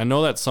 I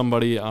know that's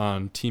somebody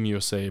on Team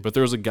USA, but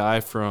there was a guy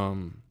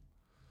from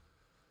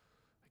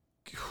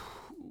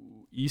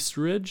East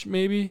Ridge,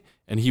 maybe,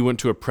 and he went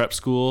to a prep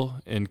school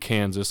in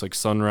Kansas, like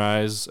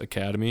Sunrise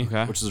Academy,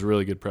 which is a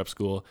really good prep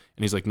school,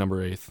 and he's like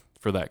number 8th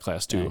for that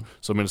class too. Dang.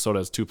 So Minnesota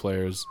has 2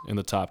 players in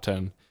the top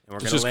 10.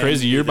 It's just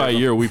crazy. Year by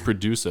year, we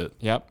produce it.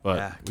 Yep.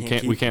 But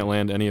we can't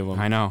land any of them.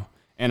 I know.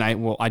 And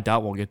I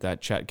doubt we'll get that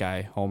Chet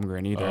guy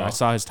Holmgren either. I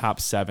saw his top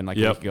 7 like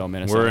a week ago.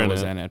 Minnesota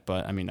was in it,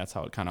 but I mean that's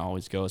how it kind of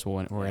always goes.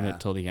 We're in it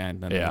till the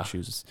end, then we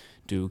choose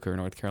Duke or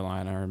North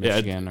Carolina or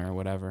Michigan or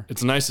whatever.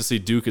 It's nice to see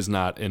Duke is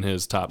not in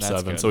his top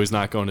 7, good. so he's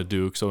not going to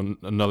Duke. So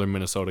another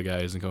Minnesota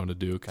guy isn't going to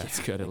Duke. That's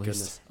good at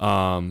least.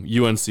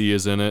 UNC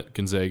is in it.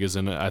 Gonzaga's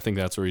in it. I think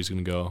that's where he's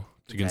going to go.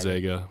 To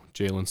Gonzaga,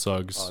 Jalen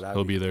Suggs,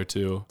 he'll be there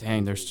too.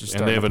 Dang, there's just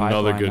and they have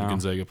another good now.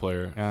 Gonzaga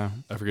player. Yeah,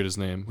 I forget his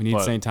name. We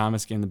need St.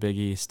 Thomas in the Big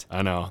East.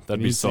 I know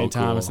that'd be so St.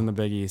 cool. Thomas in the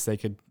Big East. They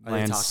could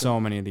land so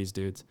many of these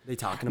dudes. They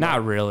talking about?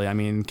 Not really. I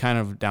mean, kind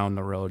of down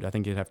the road. I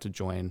think you'd have to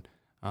join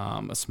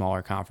a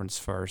smaller conference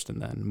first and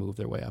then move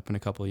their way up in a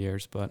couple of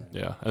years. But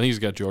yeah, I think he's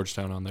got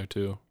Georgetown on there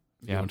too.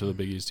 If he went to the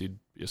Big East, he'd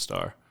be a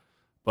star.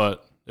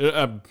 But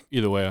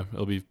either way,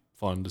 it'll be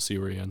fun to see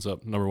where he ends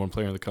up. Number 1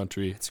 player in the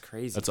country. It's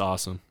crazy. That's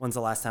awesome. When's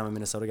the last time a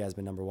Minnesota guy's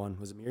been number 1?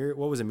 Was it Mir?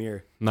 What was it,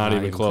 Mir? Not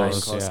even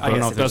close. Yeah. I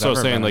guess That's what I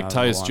was saying. Like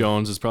Tyus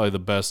Jones is probably the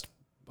best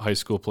high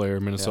school player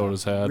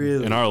Minnesota's had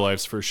in our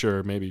lives for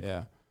sure. Maybe.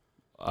 Yeah.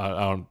 I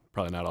don't.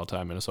 Probably not all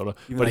time Minnesota,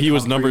 Even but like he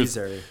was number.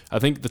 Humphreys I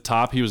think the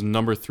top. He was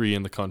number 3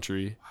 in the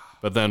country.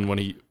 But then when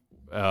he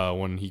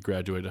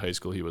graduated high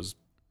school, he was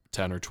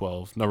 10 or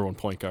 12, number 1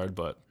 point guard,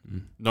 but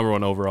number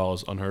 1 overall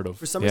is unheard of.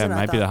 For some Yeah, reason, it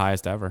might be the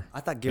highest ever.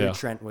 I thought Gary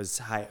Trent was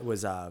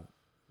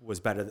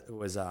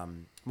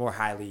more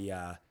highly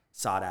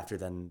sought after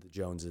than the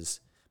Joneses.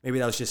 Maybe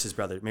that was just his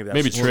brother.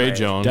 Maybe Trey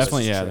Jones.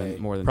 Definitely,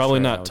 more than probably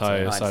Trey, not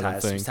Tyus. I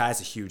don't think.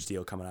 Tyus a huge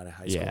deal coming out of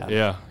high school.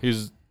 Yeah,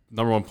 he's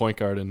number 1 point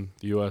guard in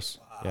the U.S.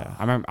 Yeah,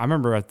 I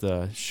remember at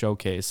the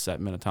showcase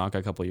at Minnetonka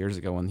a couple of years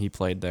ago when he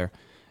played there.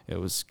 It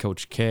was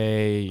Coach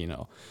K,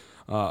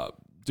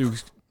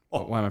 Duke's.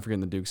 Why am I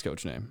forgetting the Duke's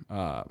coach name?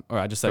 Or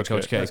I just said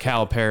Coach K,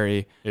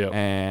 Calipari,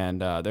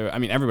 and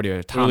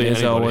everybody. Tom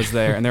Izzo was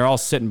there, and they're all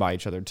sitting by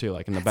each other too,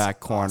 like in the back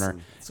corner.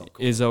 So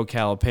cool. Izzo,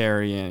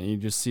 Calipari, and you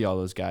just see all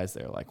those guys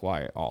there. Like,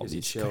 why are all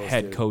these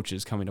head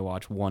coaches coming to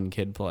watch one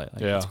kid play?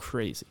 Like, it's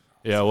crazy.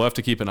 Yeah, we'll have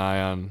to keep an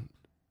eye on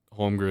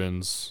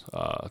Holmgren's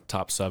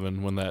top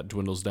 7 when that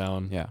dwindles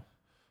down. Yeah.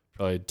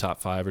 Probably top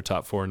 5 or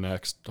top 4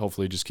 next.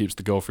 Hopefully just keeps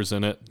the Gophers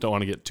in it. Don't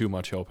want to get too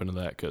much hope into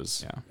that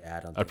because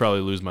I'd probably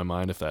lose my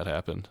mind if that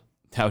happened.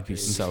 That would be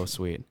so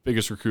sweet.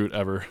 Biggest recruit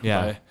ever.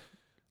 By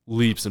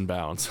leaps and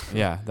bounds.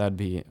 Yeah, that'd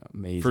be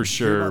amazing. For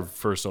sure,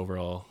 first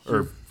overall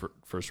or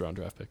first round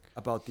draft pick.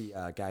 About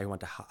the guy who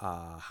went to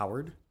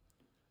Howard.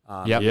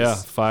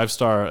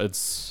 5-star.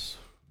 It's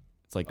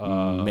like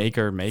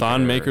Maker.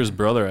 Thon Maker's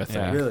brother, I think.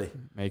 Yeah. Really?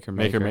 Maker.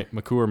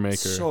 Makur Maker.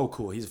 So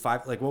cool. He's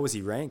 5. Like, what was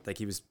he ranked? Like,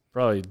 he was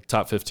probably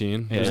top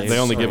 15. Yeah, they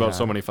only give out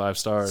so many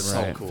 5-stars.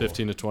 So cool.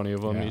 15 to 20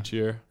 of them each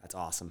year. That's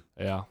awesome.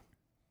 Yeah.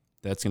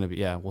 That's going to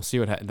be, we'll see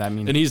what that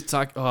means. And he's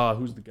talking,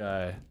 who's the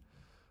guy?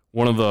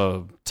 One of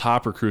the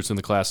top recruits in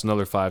the class,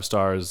 another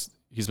 5-stars.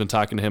 He's been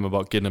talking to him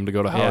about getting him to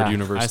go to Howard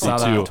University I saw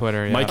too. That on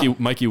Twitter. Yeah.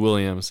 Mikey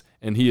Williams,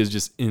 and he is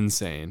just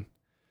insane.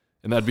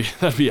 And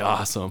that'd be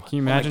awesome. Can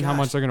you imagine how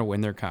much they're going to win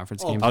their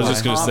conference games? I was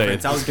just going to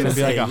say, I was going to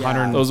be like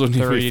 130 those would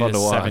be fun to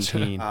watch.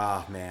 17.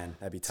 Oh man,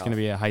 that'd be tough. It's going to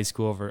be a high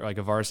school like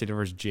a varsity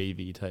versus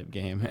JV type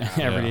game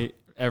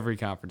every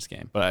conference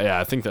game. But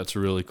I think that's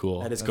really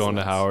cool. That is going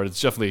to Howard. It's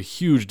definitely a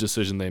huge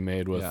decision they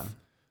made with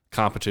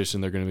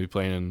competition. They're going to be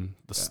playing in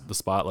the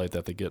spotlight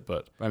that they get.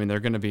 But I mean, they're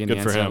going to be in the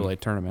NCAA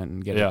tournament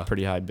and get a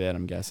pretty high bid.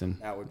 I'm guessing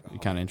that would be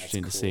kind of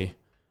interesting to see.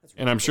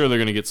 And I'm sure they're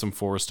going to get some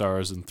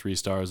 4-stars and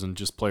 3-stars and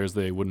just players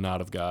they would not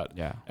have got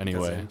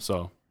anyway.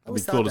 So it'd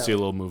be cool to see a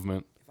little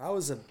movement. If I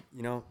was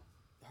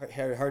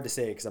hard to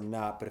say because I'm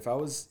not, but if I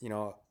was,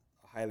 a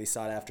highly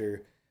sought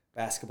after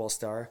basketball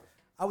star,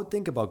 I would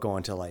think about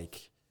going to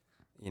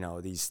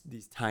these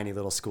tiny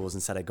little schools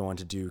instead of going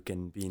to Duke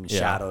and being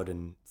shadowed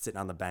and sitting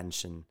on the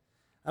bench. And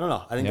I don't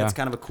know. I think that's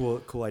kind of a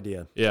cool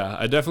idea. Yeah,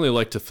 I definitely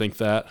like to think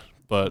that,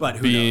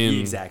 but being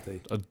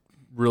exactly a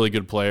really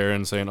good player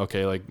and saying,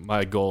 okay, like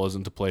my goal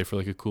isn't to play for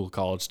like a cool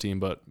college team,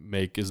 but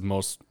make the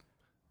most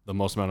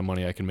amount of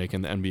money I can make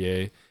in the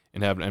NBA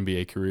and have an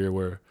NBA career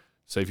where,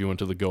 say, if you went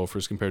to the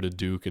Gophers compared to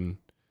Duke, and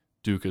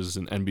Duke is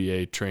an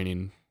NBA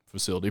training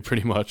facility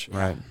pretty much.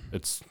 Right.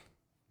 It's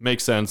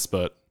makes sense,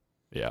 but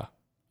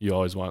you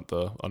always want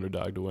the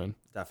underdog to win.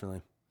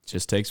 Definitely.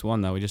 Just takes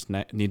one though. We just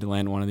need to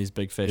land one of these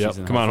big fishes.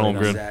 Yep. Come on,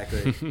 Holmgren.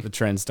 Exactly. The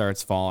trend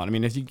starts falling. I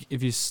mean,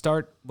 if you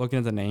start looking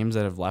at the names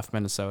that have left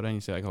Minnesota and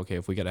you say like, okay,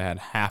 if we could have had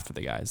half of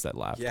the guys that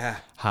left,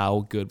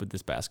 how good would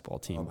this basketball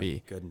team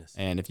be? Goodness.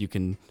 And if you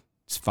can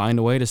find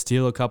a way to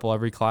steal a couple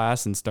every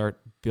class and start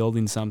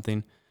building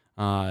something,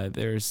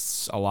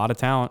 there's a lot of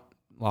talent.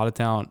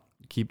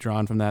 keep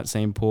drawing from that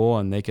same pool,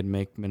 and they could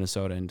make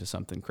Minnesota into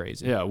something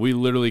crazy. Yeah, we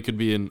literally could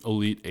be an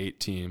Elite 8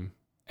 team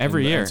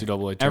every year. NCAA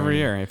tournament. Every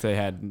year, if they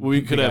had,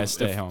 we could have.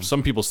 stay If home.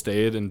 some people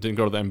stayed and didn't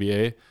go to the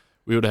NBA,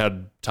 we would have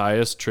had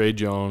Tyus, Trey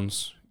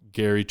Jones,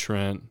 Gary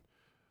Trent,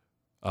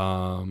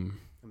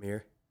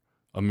 Amir.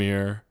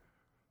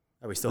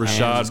 Are we still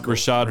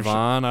Rashad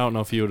Vaughn. I don't know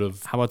if he would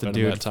have. How about the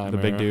dude, the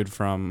big dude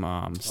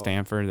from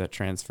Stanford that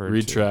transferred?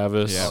 Reed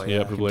Travis.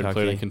 Who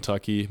played in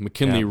Kentucky.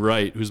 McKinley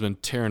Wright, who's been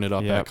tearing it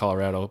up at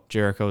Colorado.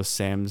 Jericho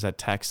Sims at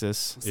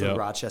Texas. The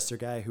Rochester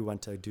guy who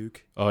went to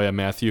Duke. Oh yeah,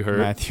 Matthew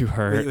Hurt.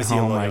 Was he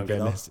oh my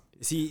goodness.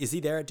 Is he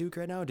there at Duke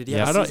right now? Did he?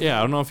 I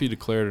don't know if he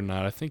declared or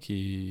not. I think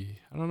I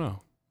don't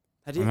know.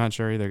 I'm not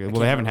sure either.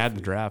 Well, they haven't had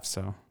the draft,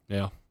 so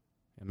yeah.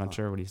 I'm not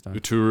sure what he's done.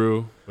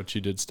 Uturu, which he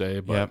did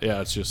stay, but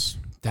it's just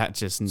nuts.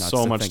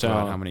 So to much think talent.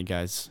 about how many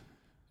guys.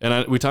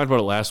 And we talked about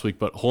it last week,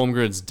 but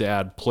Holmgren's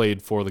dad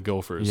played for the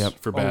Gophers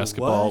for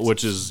basketball,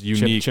 which is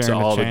unique to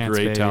all the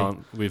great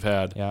talent we've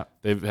had. Yeah,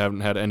 they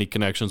haven't had any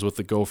connections with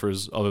the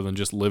Gophers other than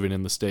just living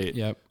in the state.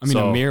 Yep. I mean,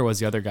 Amir was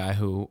the other guy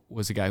who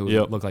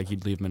looked like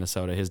he'd leave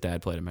Minnesota. His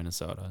dad played in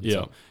Minnesota,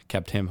 so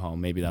kept him home.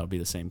 Maybe that'll be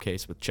the same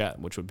case with Chet,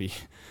 which would be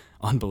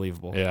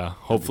unbelievable. Yeah,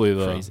 hopefully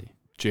the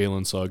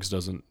Jalen Suggs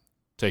doesn't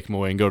take him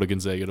away and go to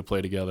Gonzaga to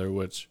play together,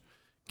 which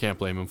can't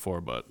blame him for,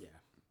 but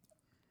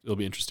it'll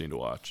be interesting to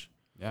watch.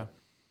 Yeah.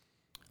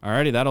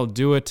 Alrighty, that'll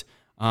do it.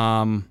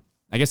 I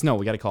guess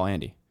we got to call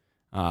Andy.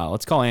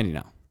 Let's call Andy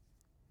now.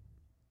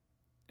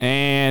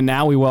 And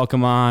now we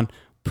welcome on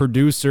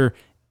producer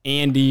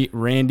Randy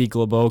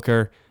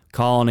Globoker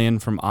calling in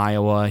from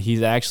Iowa.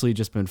 He's actually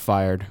just been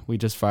fired. We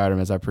just fired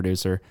him as our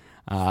producer.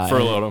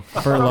 Furloughed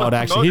him.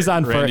 Actually. He's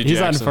on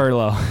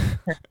furlough.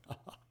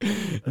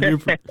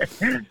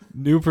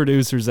 New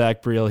producer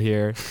Zach Breel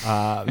here.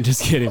 I'm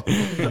just kidding.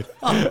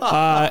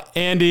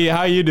 Andy,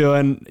 how you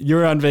doing? You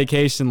were on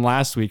vacation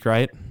last week,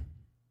 right?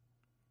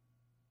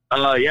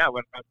 I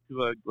went out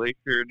to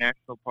Glacier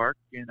National Park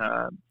in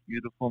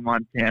beautiful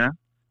Montana,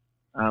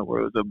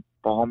 where it was a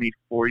balmy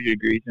 40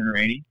 degrees and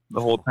rainy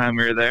the whole time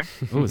we were there.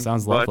 Ooh,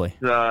 sounds lovely.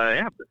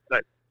 But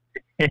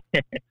it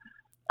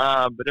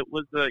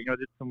was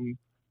did some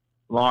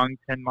long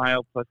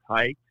 10-mile plus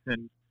hikes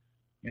and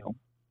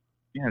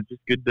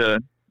just good to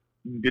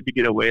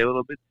get away a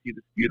little bit, see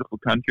this beautiful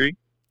country.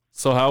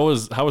 So how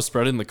was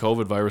spreading the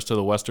COVID virus to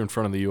the western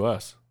front of the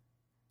U.S.?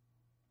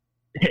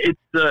 It's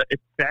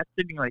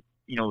fascinating. Like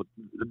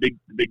the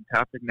big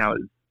topic now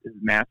is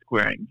mask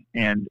wearing,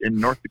 and in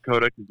North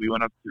Dakota, because we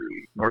went up through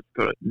North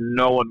Dakota,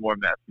 no one wore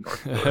masks in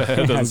North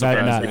Dakota. It doesn't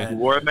surprise me. You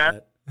wore a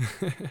mask,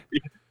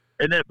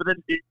 and then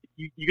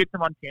you get to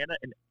Montana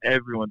and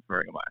everyone's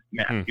wearing a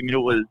mask. I mean, it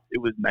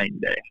was night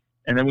and day.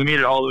 And then we made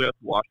it all the way up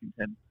to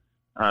Washington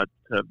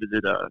to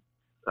visit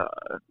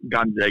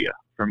Gonzaga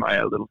for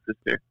my little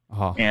sister.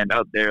 Oh. And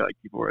out there, like,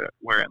 people were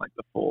wearing like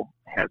the full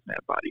hazmat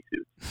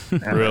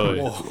bodysuits. Really?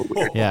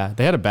 Yeah,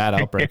 they had a bad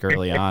outbreak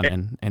early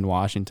on in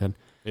Washington.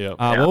 Yeah.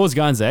 What was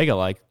Gonzaga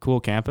like? Cool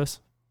campus?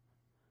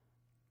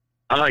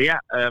 It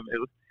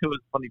was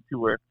funny too,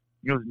 where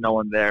there's no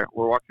one there.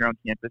 We're walking around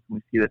campus and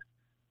we see this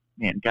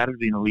man, gotta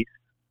be at least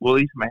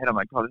in my head, I'm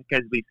like, oh, this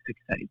guy's at least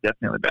 6'10". He's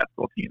definitely on the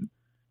basketball team.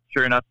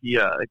 Sure enough, he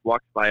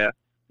walks by us.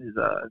 His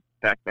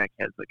backpack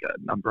has like a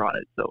number on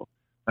it. So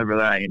my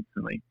brother and I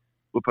instantly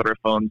we'll put our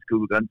phones,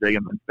 Google Gonzaga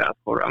men's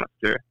basketball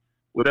roster,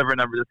 whatever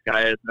number this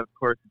guy is, and of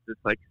course it's this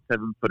like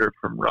 7-footer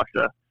from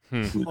Russia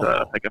who's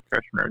like a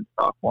freshman and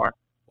sophomore.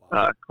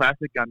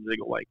 Classic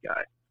Gonzaga white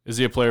guy. Is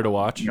he a player to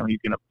watch? He's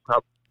gonna.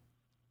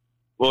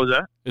 What was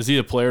that? Is he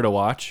a player to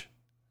watch?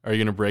 Are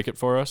you gonna break it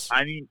for us?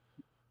 I mean,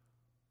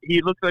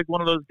 he looks like one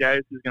of those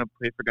guys who's gonna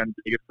play for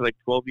Gonzaga for like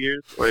 12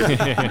 years, or it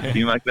doesn't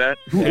seem like that.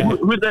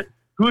 Who's that?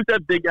 Who's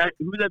that big guy?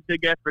 Who's that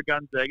big guy for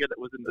Gonzaga that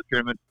was in the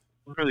tournament?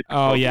 Really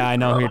I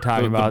know who you're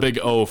talking about. The big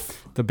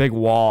oaf. The big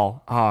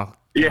wall. Oh,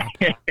 yeah.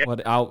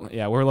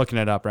 We're looking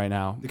it up right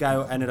now. The guy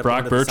who ended up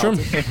Brock Bertram?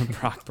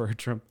 Brock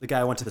Bertram. The guy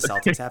who went to the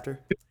Celtics after?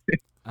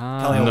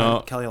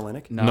 No. Kelly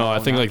Olynyk? No, I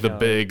think like the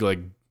big, like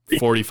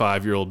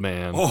 45-year-old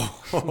man.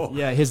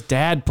 Yeah, his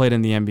dad played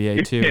in the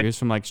NBA too. He was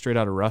from like straight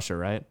out of Russia,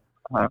 right?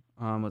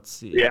 Let's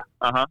see. Yeah.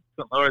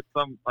 Or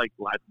some like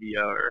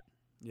Latvia or.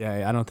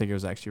 Yeah, I don't think it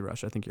was actually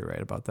Russia. I think you're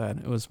right about that.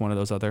 It was one of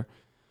those other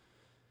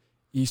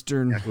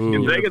Eastern.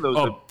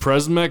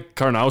 Predrag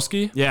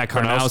Karnowski? Yeah,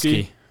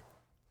 Karnowski.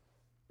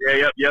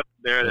 Yeah, yep.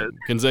 There it is.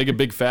 Gonzaga,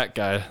 big fat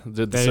guy. Did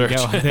the there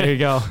search. There you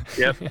go.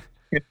 Yep.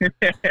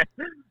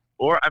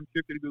 Or I'm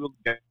sure you could Google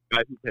the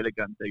guy who played at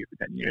Gonzaga for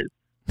 10 years.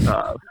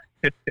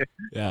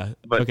 Yeah.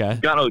 But okay.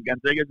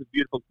 Gonzaga is a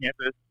beautiful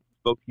campus.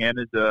 Spokane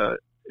is a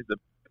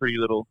pretty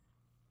little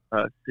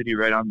city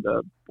right on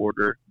the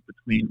border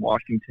between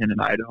Washington and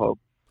Idaho.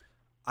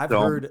 I've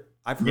heard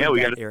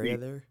that area see.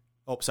 there.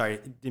 Oh, sorry,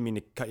 didn't mean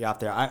to cut you off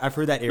there. I've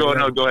heard that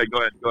area. Go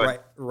ahead.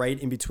 Right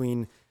in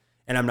between,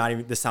 and I'm not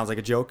even. This sounds like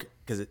a joke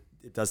because it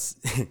does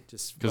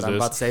just what I'm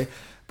about to say.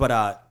 But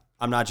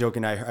I'm not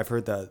joking. I've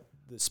heard the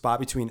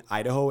spot between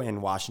Idaho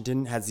and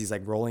Washington has these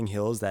like rolling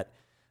hills that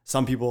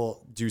some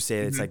people do say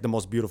it's like the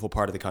most beautiful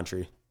part of the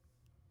country.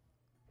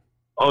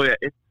 Oh yeah,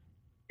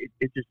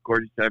 it's just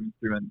gorgeous driving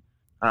through. And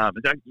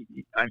it's actually,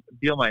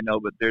 Beal might know,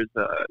 but there's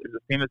a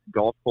famous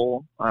golf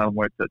hole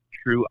where it's a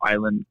true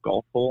island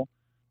golf hole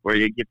where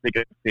you get to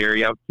take a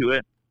ferry out to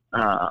it.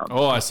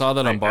 I saw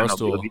that on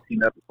Barstool. Have you seen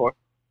that before?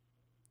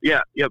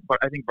 Yeah. But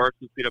I think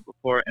Barstool's seen it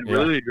before, and we're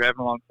literally driving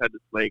alongside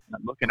this lake, and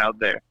I'm looking out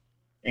there,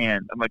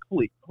 and I'm like,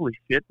 holy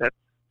shit, that's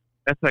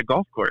that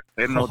golf course.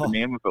 I didn't know what the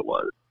name of it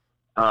was.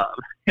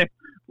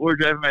 We're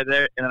driving by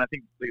there, and then I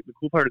think the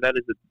cool part of that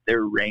is that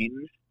their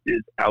range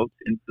is out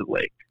into the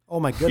lake. Oh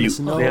my goodness!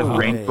 They have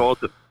range balls.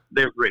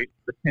 They have range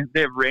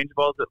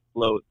balls that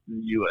float,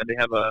 and they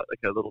have a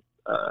little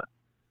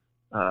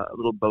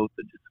boat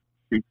that just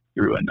creeps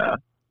through, and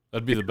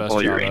that'd be the best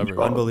job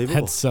ever.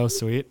 Unbelievable! That's so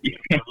sweet.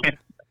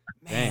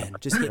 Man,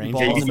 just hitting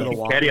balls into the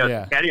water.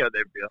 Catio there,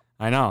 Bill.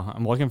 I know.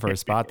 I'm looking for a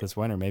spot this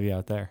winter, maybe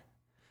out there.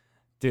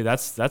 Dude,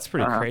 that's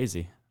pretty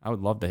crazy. I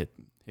would love to hit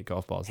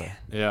golf balls there.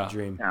 Yeah.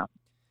 Dream. Yeah.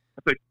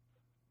 That's like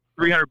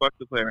 $300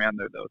 to play around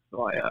there, though.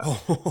 So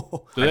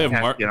do they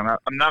have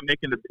I'm not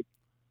making the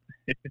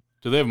big.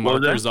 Do they have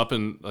markers up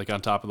on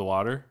top of the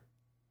water?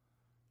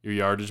 Your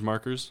yardage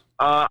markers?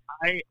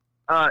 They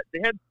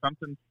had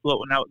something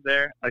floating out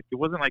there. Like it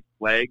wasn't like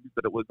flags,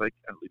 but it was like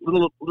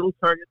little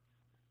targets.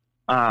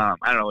 I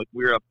don't know. Like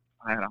we were up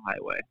high on a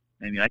highway.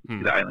 I mean, I could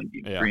see the island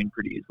being green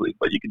pretty easily,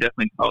 but you could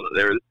definitely tell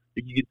that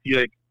you could see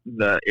like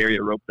the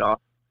area roped off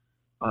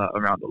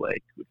around the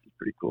lake, which is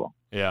pretty cool.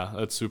 Yeah,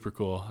 that's super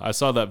cool. I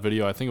saw that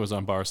video. I think it was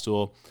on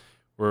Barstool,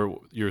 where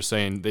you were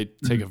saying they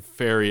take a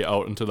ferry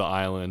out into the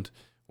island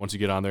once you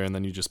get on there, and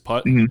then you just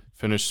putt,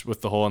 finish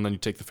with the hole, and then you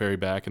take the ferry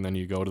back, and then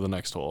you go to the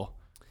next hole.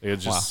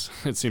 It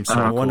seems so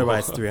cool. I wonder why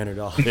it's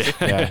 $300.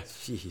 Yeah.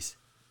 Jeez.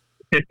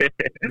 What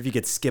if you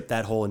could skip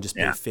that hole and just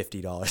pay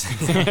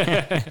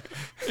 $50?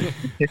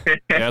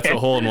 Yeah, that's what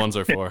hole-in-ones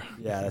are for.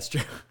 Yeah, that's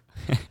true.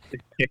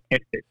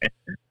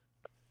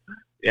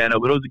 Yeah, no,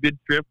 but it was a good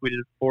trip. We did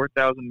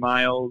 4,000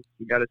 miles.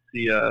 We got to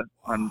see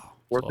on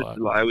 4th of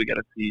July. We got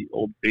to see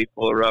Old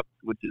Faithful erupt,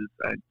 which is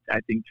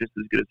I think just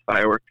as good as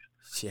fireworks.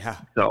 Yeah,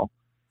 so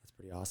that's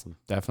pretty awesome.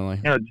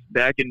 Definitely. Yeah, just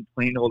back in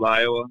plain old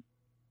Iowa.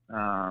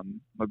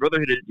 My brother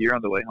hit a deer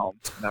on the way home.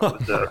 That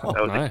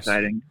was nice.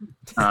 exciting.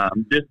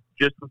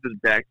 Just with his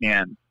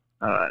backhand.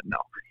 No.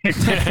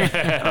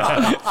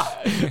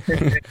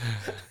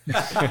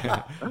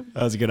 That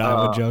was a good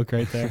Iowa joke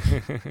right there.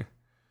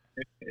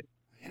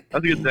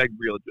 That was a good Zach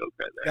Briel joke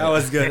right there. That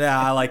was good.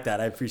 Yeah, I like that.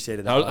 I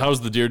appreciated that.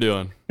 How's the deer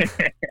doing?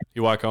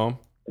 You walk home?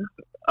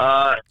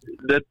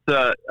 That's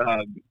I'm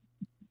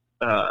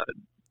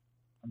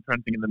trying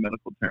to think of the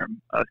medical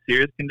term.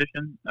 Serious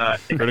condition.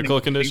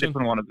 Critical condition. I think they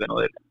put him on a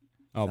ventilator.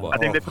 Oh boy. I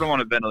think they put him on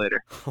a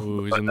ventilator.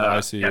 Ooh, he's in the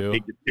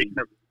ICU.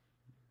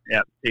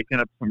 Taking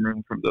up some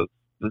room from those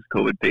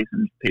COVID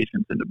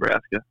patients in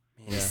Nebraska.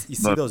 Man, you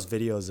see those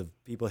videos of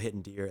people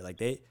hitting deer.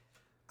 Like I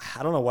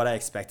don't know what I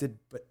expected,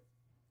 but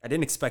I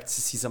didn't expect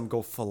to see some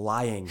go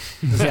flying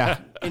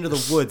into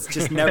the woods,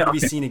 just never to be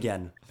seen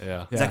again.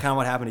 Yeah. Is that kind of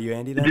what happened to you,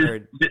 Andy, then, or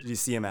did you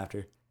see him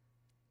after?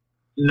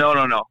 No.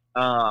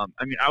 I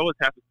mean, I was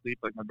half asleep,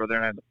 like my brother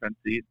and I in the front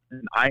seat,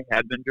 and I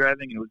had been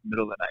driving, and it was the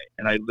middle of the night,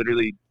 and I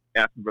literally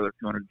asked my brother if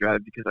he wanted to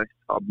drive because I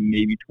saw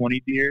maybe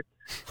 20 deer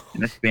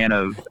in a span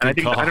of, and I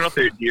don't know if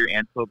they're deer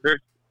antelope.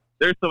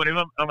 There's so many of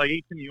them. I'm like,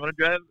 hey, Tim, you want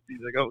to drive? He's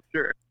like, oh,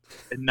 sure.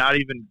 And not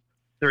even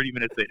 30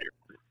 minutes later,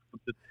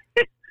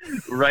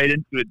 right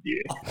into a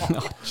deer.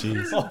 Oh,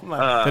 jeez.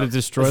 Oh, did it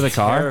destroy the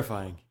car?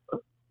 Terrifying.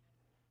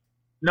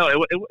 No, it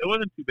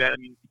wasn't too bad. I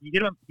mean, he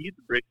hit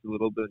the brakes a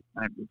little bit.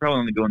 We're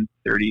probably only going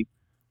 30.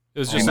 It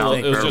was just a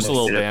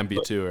little Bambi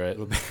too, right?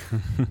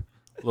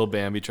 Little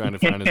Bambi trying to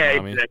find his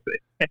mommy. Exactly.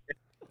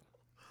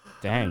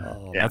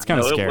 Dang, that's kind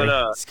of scary.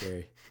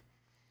 Scary.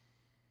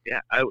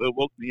 Yeah, it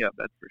woke me up.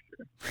 That's for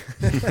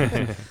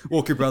sure.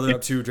 Woke your brother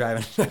up too,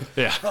 driving.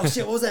 Yeah. Oh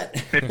shit! What was that?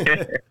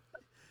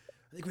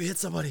 I think we hit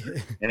somebody.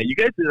 And you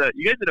guys did a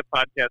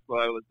podcast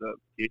while I was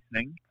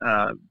vacationing.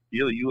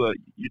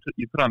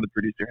 You put on the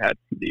producer hat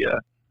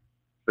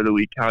for the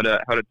week. How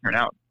to turn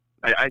out?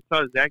 I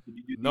saw Zach. Did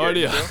you do no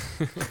idea?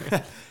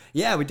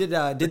 Yeah, we did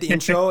the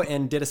intro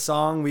and did a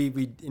song.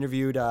 We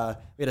interviewed. We had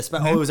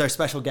it was our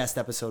special guest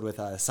episode with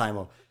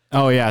Simo.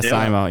 Oh yeah,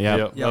 Simo. Yeah,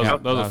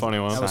 that was a funny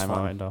one. That was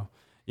fun.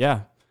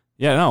 Yeah.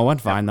 No, it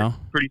went fine though.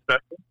 Pretty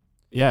special.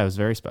 Yeah, it was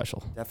very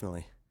special.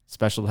 Definitely.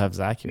 Special to have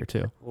Zach here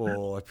too.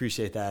 Oh, I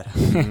appreciate that.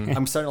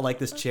 I'm starting to like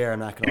this chair. I'm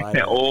not gonna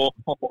lie.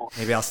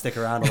 Maybe I'll stick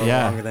around a little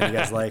longer than you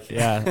guys like.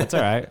 Yeah, that's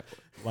all right.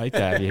 Like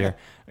to have you here,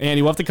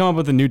 Andy. We'll have to come up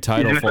with a new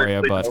title for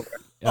you, but.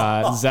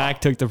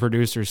 Zach took the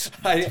producer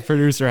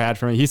hat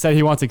from me. He said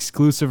he wants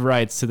exclusive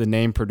rights to the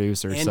name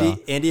producer.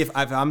 Andy, if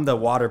I'm the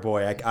water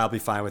boy, I'll be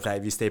fine with that.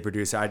 If you stay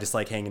producer, I just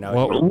like hanging out.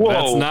 Well,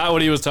 that's not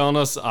what he was telling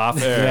us off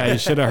air. Yeah, you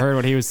should have heard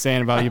what he was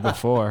saying about you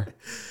before.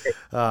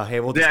 Hey,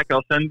 well, Zach,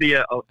 I'll send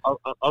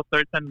I'll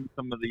start sending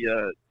some of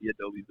the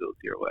Adobe bills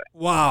your way.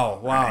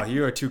 Wow,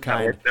 you are too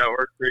kind. That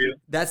works for you.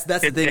 That's the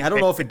thing. I don't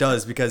know if it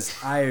does because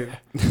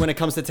when it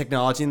comes to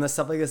technology and this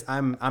stuff like this,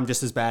 I'm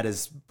just as bad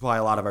as probably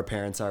a lot of our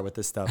parents are with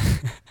this stuff.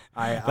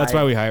 That's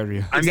why we hired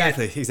you.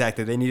 Exactly.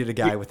 They needed a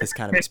guy with this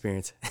kind of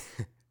experience.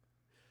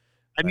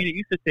 I mean, it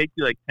used to take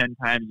you like 10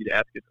 times. You'd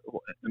ask it,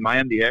 "Am I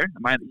on the air?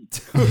 Am I?"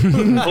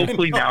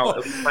 Hopefully now,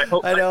 my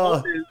hope is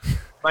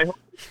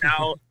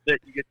now that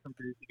you get some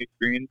producing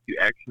experience, you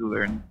actually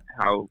learn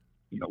how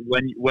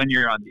when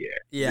you're on the air.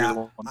 Yeah, you're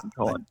the one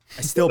controlling.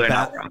 I still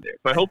bat around there,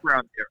 but I hope we're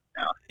on the air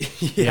now.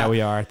 Yeah,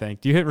 we are. I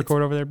think. Do you hit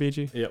record over there,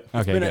 BG? Yep.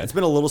 Okay. It's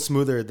been a little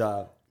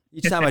smoother.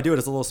 Each time I do it,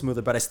 it's a little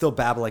smoother, but I still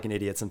babble like an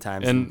idiot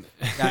sometimes. And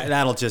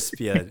that'll just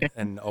be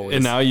an always.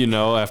 And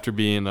now after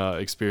being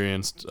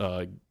experienced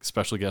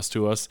special guest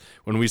to us,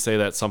 when we say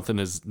that something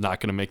is not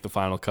going to make the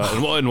final cut,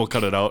 and we'll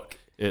cut it out.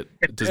 It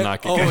does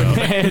not get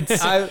cut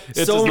out.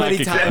 So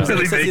many times.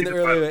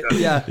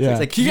 Yeah. It's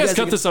like, can you guys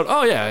cut this out?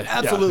 Oh, yeah.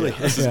 Absolutely. Yeah.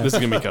 This is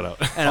going to be cut out.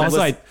 And I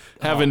was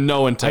having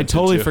no intent. I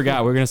totally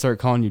forgot. We're going to start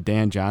calling you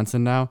Dan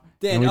Johnson now.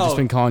 And we've just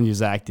been calling you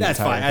Zach the entire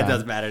time. That's fine. That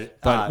doesn't matter.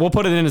 But we'll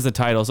put it in as a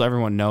title so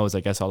everyone knows. I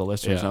guess all the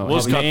listeners know. We'll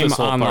His cut name this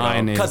whole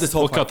online part out. is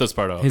We'll cut this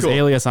part out. His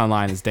alias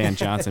online is Dan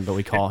Johnson, but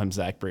we call him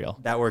Zach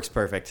Briel. That works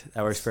perfect.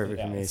 That works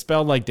perfect for me. It's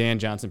spelled like Dan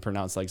Johnson,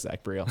 pronounced like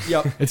Zach Briel.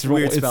 Yep. It's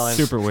weird it's spelling.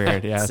 super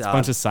weird. Yeah, it's a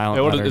bunch of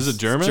silent letters. Is it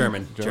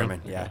German?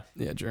 German. Yeah.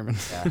 Yeah, German.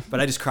 Yeah. But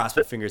I just cross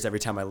my fingers every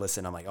time I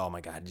listen. I'm like, oh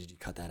my God, did you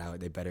cut that out?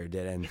 They better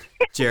did. And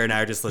Jared and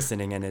I are just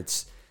listening, and I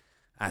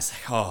was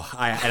like,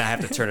 I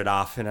have to turn it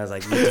off. And I was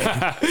like,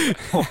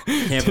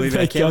 can't believe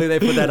they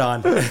put that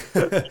on.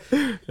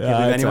 Can't believe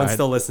anyone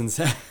still listens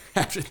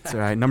after that. That's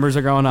all right. Numbers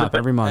are going up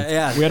every month.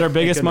 Yeah, we had our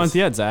biggest month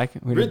yet, Zach.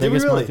 We had our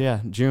biggest month,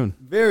 June.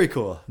 Very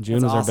cool.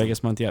 June was our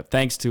biggest month yet,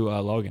 thanks to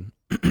Logan.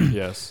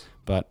 Yes.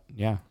 But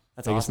yeah,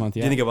 that's biggest awesome. month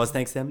yet. Do you think it was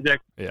thanks to him?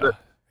 Yeah.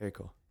 Very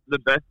cool. The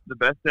best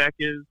Zach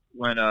is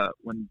when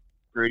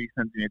Brady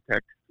sends me a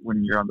text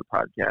when you're on the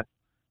podcast.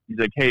 He's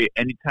like, "Hey,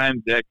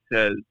 anytime Zach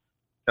says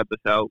cut this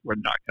out, we're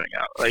not cutting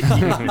out." Like, he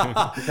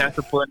just has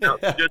to point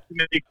out just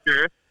to make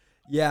sure.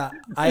 Yeah,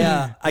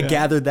 I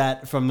gathered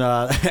that from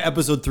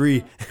episode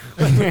 3.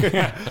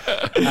 I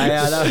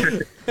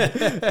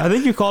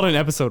think you called it in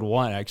episode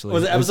 1, actually.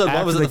 Was it episode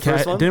 1? Was it the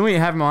first one? Didn't we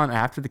have him on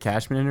after the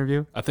Cashman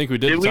interview? I think we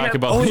did talk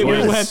about we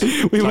went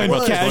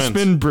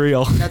Cashman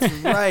Briel. That's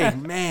right,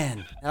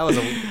 man. That was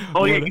a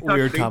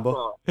weird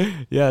combo.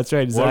 Yeah, that's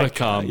right. What a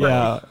combo.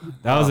 Yeah,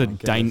 that was I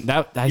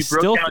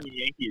still broke down the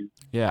Yankees.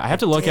 Yeah, I have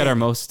to look at our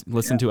most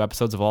listened to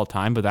episodes of all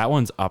time, but that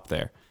one's up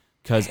there.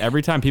 Because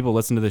every time people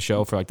listen to the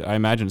show for I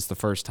imagine it's the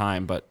first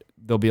time, but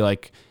they'll be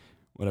like,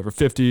 whatever,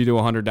 50 to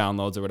 100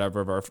 downloads or whatever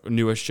of our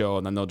newest show,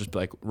 and then they'll just be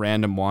like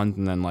random ones,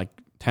 and then like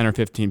 10 or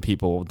 15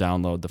 people will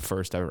download the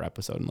first ever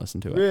episode and listen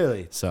to it.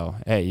 Really? So,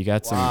 hey, you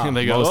got some and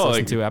they go,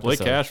 listened to episodes.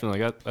 Blake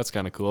Cashman, that's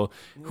kind of cool.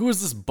 Who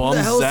is this bum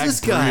Zach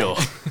Briel?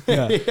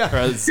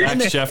 Or Zach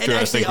Schefter,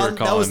 I think we're calling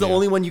that was the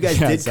only one you guys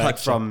did Zach cut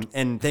from,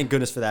 and thank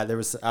goodness for that. I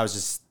was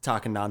just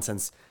talking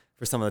nonsense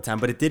for some of the time,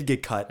 but it did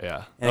get cut.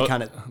 Yeah. And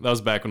that was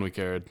back when we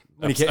cared.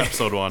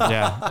 Episode 1.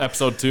 Yeah.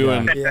 Episode 2,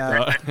 and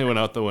it went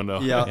out the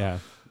window. Yeah.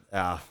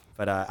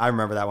 But I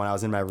remember that when I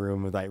was in my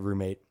room with my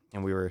roommate,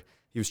 and we were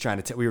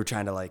trying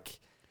to like,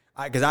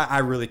 because I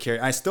really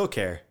care. I still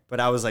care,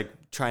 but I was like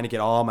trying to get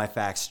all my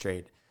facts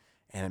straight.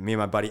 And me and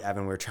my buddy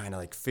Evan, we were trying to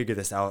like figure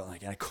this out.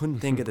 Like, I couldn't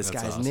think of this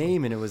guy's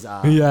name, and it was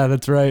yeah,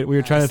 that's right. We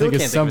were trying to think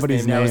of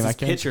somebody's name. I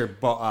can't. Pitcher,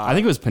 I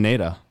think it was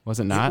Pineda. Was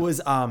it not?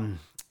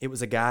 It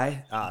was a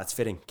guy. It's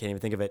fitting. Can't even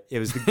think of it. It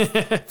was the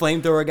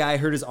flamethrower guy.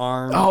 Hurt his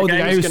arm. Oh, the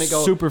guy who's going to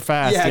go super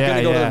fast. Yeah, going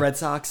to go to the Red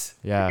Sox.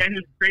 Yeah. The guy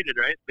who's traded,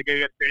 right? The guy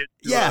who got traded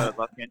to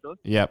Los Angeles.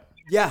 Yep.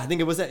 Yeah, I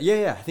think it was that.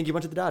 Yeah. I think he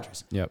went to the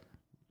Dodgers. Yep.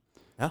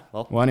 Yeah.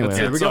 Well, anyway,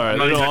 it's all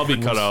right. It'll all be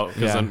cut out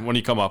because then when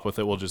you come up with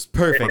it, we'll just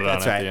put it on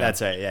That's right. at the end.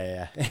 That's right.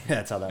 Yeah.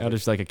 That's how that works.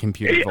 Just like a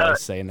computer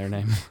voice saying their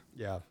name.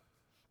 Yeah.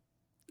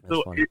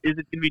 So is it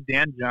going to be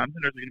Dan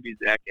Johnson or is it going to be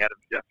Zach Adam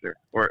Schefter?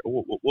 Or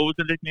what was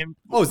the nickname?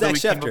 Oh, Zach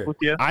Schefter.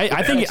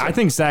 I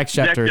think Zach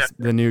Schefter's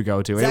the new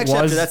go-to. Zach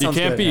Schefter, that he sounds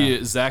can't good,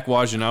 be Zach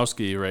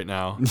Wajnowski right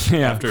now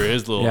after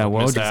his little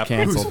mishap.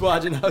 Who's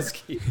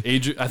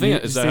Wojnowski? I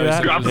think is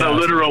that dropping a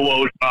literal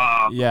woe.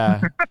 Yeah,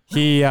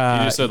 he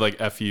just said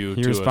like "f you."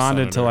 He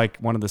responded to like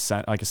one of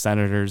the a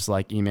senator's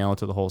like email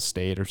to the whole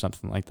state or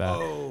something like that.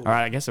 Or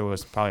I guess it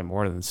was probably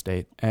more than the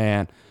state.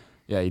 And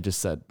yeah, he just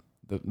said.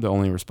 The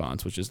only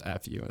response was just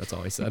F you. That's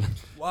all he said.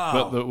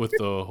 Wow. But with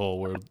the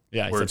whole word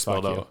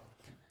spelled out.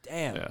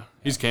 Damn. Yeah.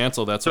 He's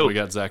canceled. That's why we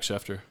got Zach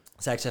Schefter.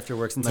 Zach Schefter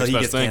works until he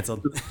gets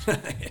canceled.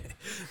 Zach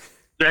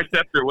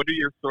Schefter, what do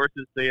your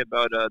sources say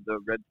about the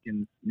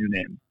Redskins' new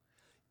name?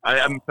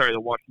 I'm sorry,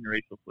 the Washington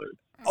racial slurs.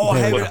 Oh,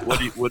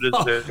 what is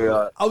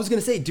their... I was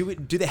going to say, do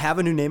they have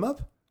a new name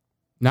up?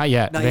 Not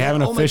yet. They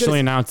haven't officially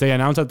announced. They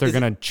announced that they're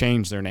going to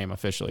change their name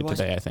officially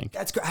today, I think.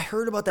 That's great. I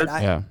heard about that.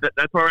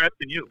 That's why we're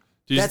asking you.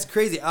 That's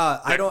crazy.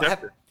 I don't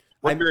have.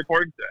 What's the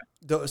reporting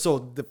say?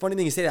 So the funny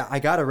thing you say that I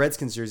got a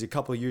Redskins jersey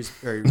a year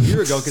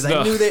ago because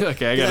I knew they.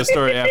 Okay, I got a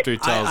story after he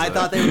tells. I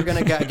thought they were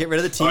gonna get rid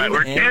of the team. All right,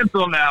 we're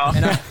canceled now.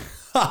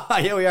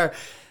 Yeah, we are.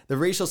 The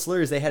racial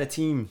slurs. They had a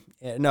team.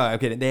 No, I'm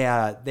kidding. They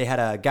had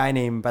a guy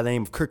by the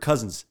name of Kirk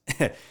Cousins.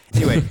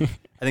 Anyway.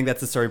 I think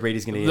that's the story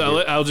Brady's going to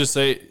get. I'll just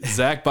say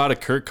Zach bought a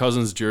Kirk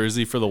Cousins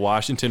jersey for the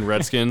Washington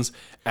Redskins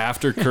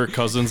after Kirk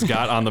Cousins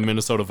got on the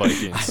Minnesota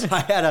Vikings.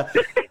 I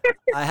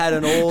I had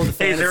an old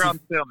fantasy. Hey, they're on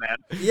sale, man.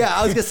 Yeah,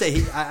 I was gonna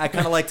say I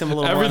kind of liked him a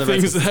little more.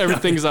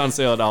 Everything's on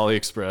sale at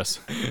AliExpress.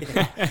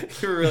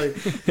 It really.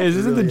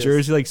 Isn't the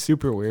jersey like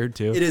super weird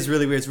too? It is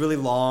really weird. It's really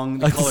long.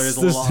 The color is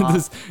a little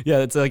off. Yeah,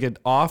 it's like an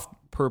off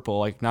purple,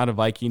 like not a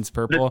Vikings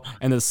purple,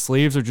 and the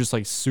sleeves are just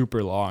like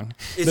super long.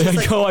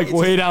 They go like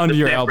way down to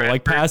your elbow,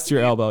 like past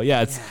your elbow.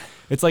 Yeah,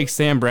 it's like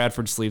Sam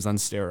Bradford sleeves on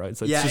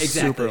steroids. It's just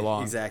super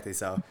long. Exactly.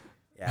 So,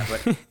 yeah,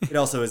 but it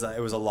also is. It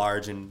was a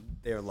large, and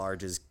their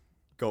larges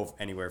go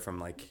anywhere from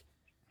like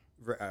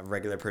a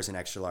regular person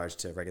extra large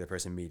to regular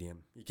person medium.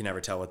 You can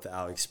never tell with the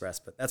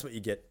AliExpress, but that's what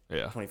you get.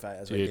 Yeah, 25.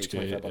 That's what you get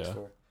 $25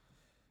 for.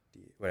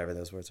 Whatever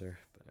those words are.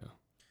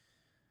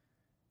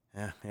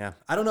 But yeah.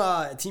 I don't know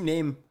a team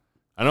name.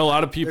 I know a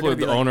lot of people.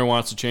 The owner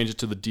wants to change it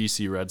to the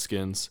DC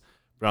Redskins,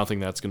 but I don't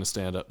think that's going to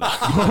stand up. No.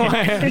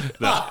 I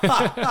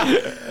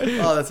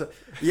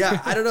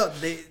don't know.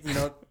 They,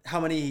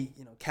 how many,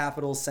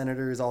 capitals,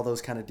 senators, all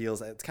those kind of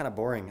deals. It's kind of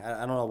boring.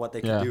 I don't know what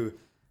they can do.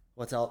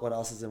 What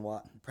else is in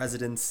what?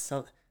 Presidents.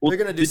 They're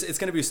gonna do. It's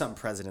gonna be something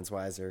presidents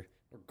wise or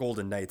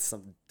Golden Knights,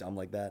 something dumb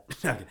like that.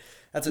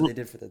 That's what they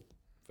did for the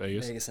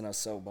Vegas, and I was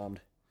so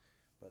bummed.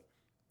 But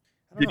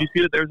did you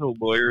see that there's a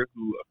lawyer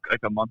who,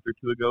 like a month or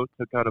two ago,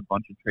 took out a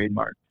bunch of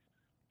trademarks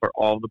for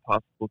all the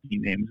possible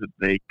team names that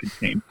they could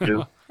change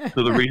to?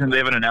 So the reason they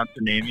haven't announced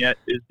a name yet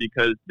is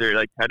because they're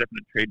like tied up in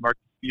a trademark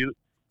dispute.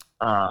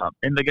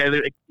 And the guy,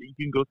 like, you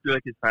can go through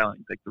like his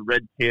filings, like the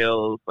Red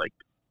Tails, like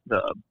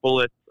the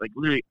Bullets, like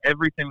literally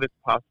everything that's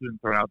possibly been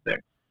thrown out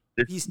there.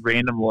 This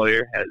random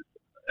lawyer has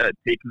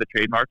taken the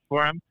trademarks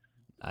for him.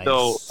 Nice.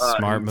 So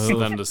smart move for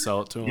them to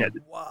sell it to him. Yeah,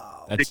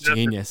 wow, that's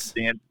genius.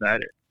 Dan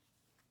Snyder.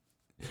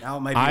 Now it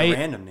might be a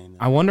random name.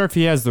 I wonder if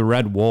he has the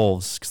Red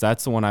Wolves, because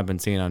that's the one I've been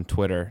seeing on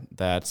Twitter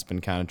that's been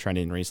kind of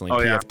trending recently.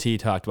 PFT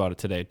talked about it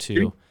today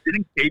too.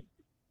 Didn't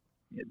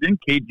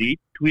KG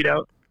tweet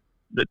out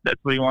that that's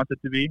what he wants it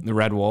to be? The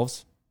Red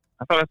Wolves.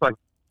 I thought that's like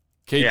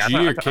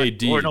KG or KD?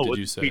 Did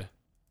you say?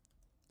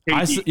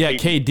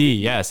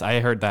 KD. Yes, I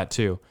heard that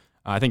too.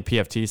 I think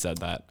PFT said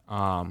that.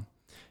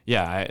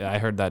 I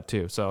heard that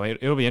too. So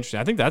it'll be interesting.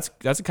 I think that's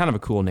a kind of a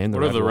cool name.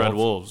 What are the Red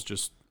Wolves?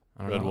 Just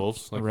Red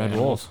Wolves? Like Red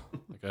Wolves.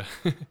 Okay.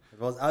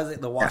 I was like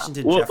the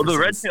Washington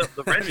Jeffersons.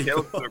 The Red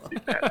Tails are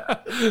pretty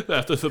bad.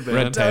 After the band.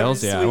 Red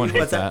Tails, I wouldn't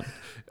hate that.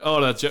 Oh,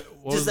 that's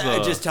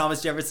just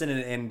Thomas Jefferson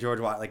and George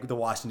like the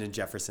Washington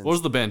Jeffersons. What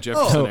was the band?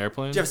 Jefferson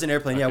Airplane? Jefferson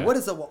Airplane, yeah. What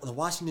is the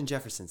Washington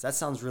Jeffersons? That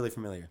sounds really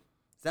familiar.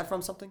 Is that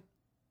from something?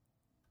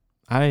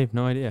 I have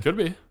no idea. Could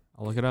be.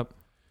 I'll look it up.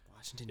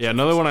 Yeah,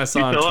 another one I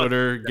saw on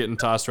Twitter getting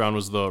tossed around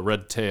was the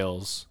Red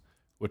Tails,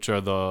 which are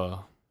the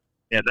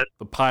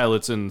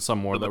pilots in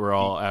some war that were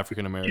all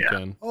African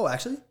American. Yeah. Oh,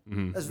 actually?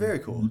 Mm-hmm. That's very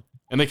cool.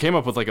 And they came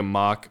up with like a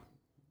mock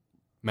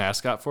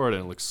mascot for it,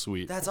 and it looks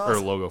sweet. That's awesome. Or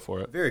a logo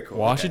for it. Very cool.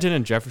 Washington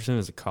and Jefferson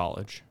is a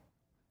college.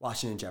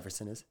 Washington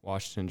Jefferson is?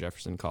 Washington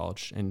Jefferson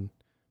College in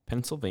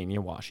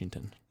Pennsylvania,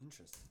 Washington.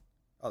 Interesting.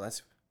 Oh,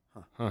 that's...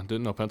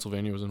 Didn't know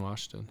Pennsylvania was in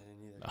Washington. I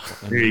didn't either.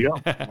 No. There you go.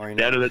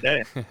 Dad of the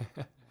day.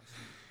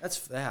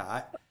 That's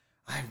I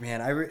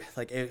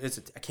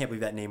can't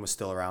believe that name was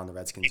still around. The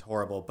Redskins,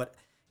 horrible, but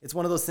it's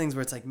one of those things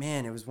where it's like,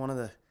 man, it was one of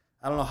the.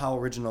 I don't know how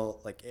original.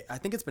 Like, I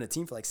think it's been a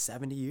team for like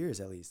 70 years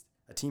at least.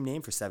 A team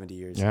name for 70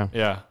 years.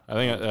 Yeah. I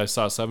think I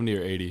saw 70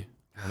 or 80.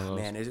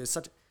 Man, it's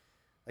such.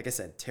 Like I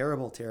said,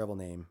 terrible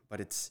name. But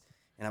it's,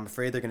 and I'm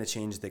afraid they're going to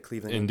change the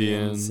Cleveland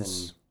Indians.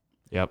 And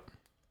yep.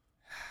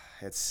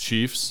 It's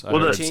Chiefs. I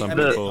was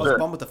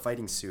bummed with the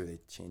Fighting Sioux. They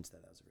changed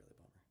that. That was a really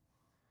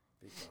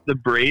bummer. The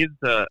Braves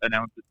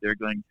announced that they're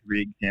going to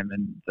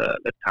re-examine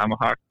the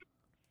tomahawk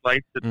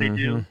slice that they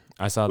do.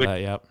 I saw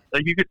that. Yep.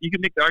 Like you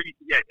could make the argument,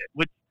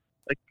 which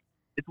like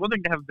it's one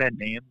thing to have a bad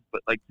name,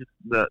 but like just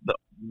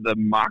the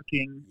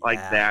mocking like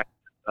that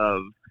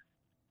of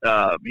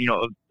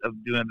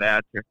doing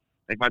that. Or,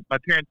 like my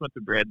parents went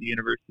to Bradley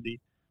University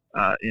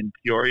in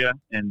Peoria,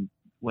 and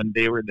when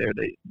they were there,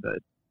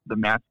 the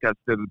mascots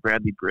were the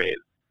Bradley Braves,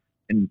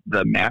 and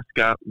the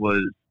mascot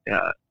was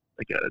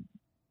like a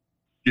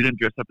student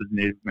dressed up as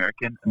Native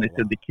American, and they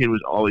said the kid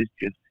was always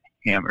just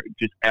hammered,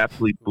 just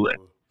absolutely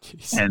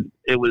blitzed, and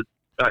it was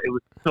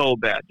so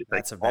bad. Just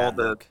like all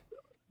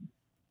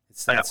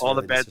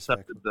the bad stuff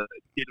that the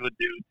kid would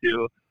do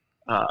too.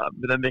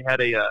 But then they had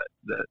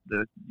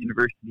the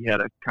university had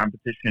a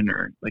competition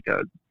or like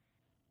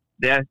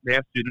they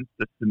have students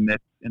to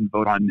submit and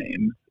vote on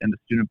names, and the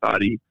student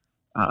body.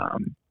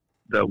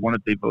 The one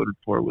that they voted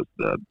for was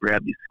the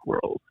Bradley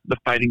Squirrels, the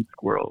Fighting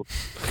Squirrels.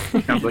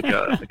 Sounds like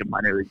a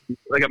minor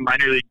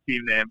league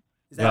team name.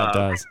 It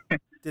does.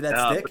 Did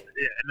that stick?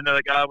 And then they're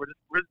like,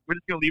 we're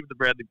just gonna leave the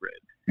Bradley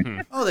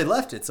Braves. Oh, they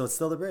left it, so it's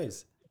still the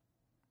Braves.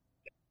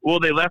 Well,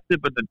 they left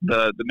it, but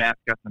the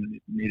mascot's not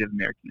Native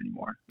American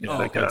anymore.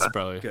 Yeah, that's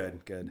probably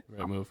good.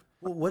 Right move.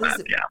 Well, what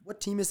is it? Yeah.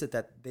 What team is it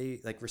that they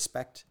like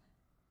respect?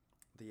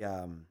 The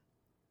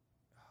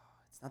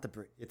it's not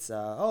the it's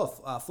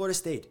Florida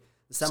State.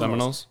 The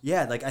Seminoles.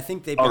 Yeah, like I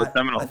think they've got.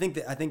 Seminoles. I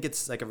think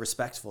it's like a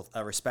respect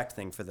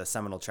thing for the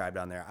Seminole tribe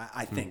down there.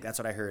 I think that's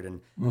what I heard, and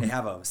they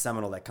have a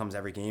Seminole that comes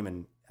every game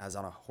and has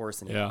on a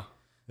horse. And yeah.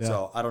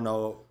 So I don't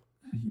know.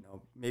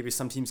 maybe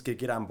some teams could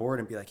get on board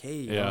and be like,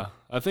 hey,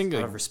 I think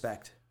out of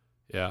respect.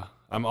 Yeah,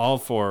 I'm all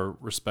for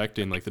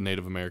respecting like the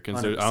Native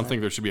Americans. I don't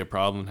think there should be a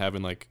problem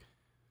having like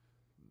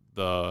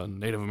the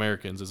Native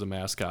Americans as a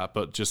mascot,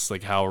 but just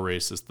like how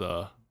racist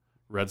the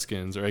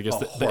Redskins, or I guess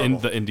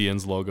the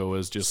Indians logo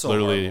is just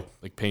literally horrible.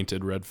 Like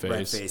painted red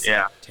face.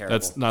 Yeah, terrible,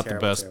 that's not the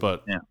best,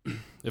 terrible. But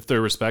if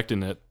they're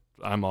respecting it,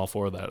 I'm all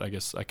for that. I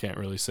guess I can't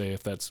really say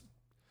if that's.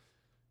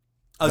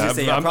 I was gonna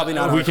say, probably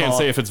not. We can't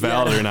say if it's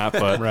valid or not,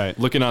 but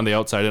looking on the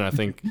outside, and I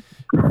think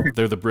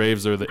they're the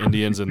Braves or the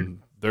Indians,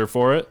 and they're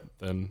for it.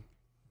 Then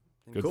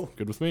good, cool.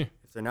 Good with me.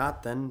 If they're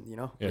not, then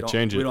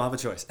change it. We don't have a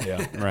choice.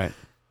 Yeah, right.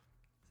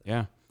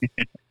 Yeah.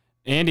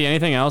 Andy,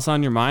 anything else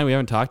on your mind? We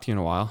haven't talked to you in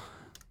a while.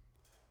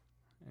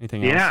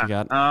 Anything else you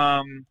got?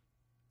 I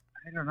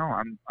don't know.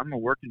 I'm a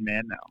working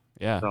man now.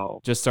 Yeah.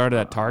 So, just started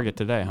at Target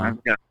today, huh?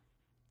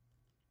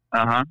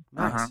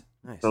 Nice.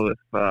 So if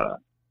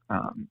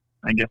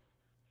I guess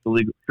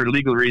for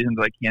legal reasons,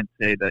 I can't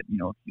say that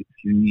if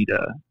you need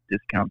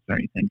discounts or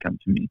anything, come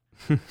to me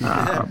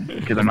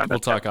because I'm not. We'll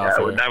talk off.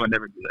 I would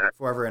never do that.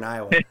 Forever in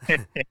Iowa.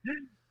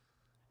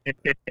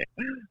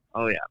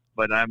 Oh yeah,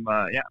 but I'm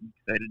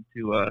excited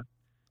to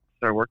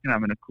start working.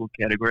 I'm in a cool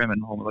category. I'm in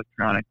home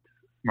electronics,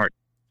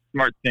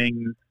 smart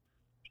things,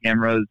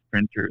 cameras,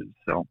 printers.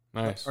 So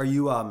nice. Are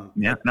you and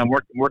I'm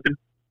working.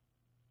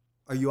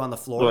 Are you on the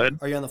floor? Go ahead.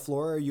 Are you on the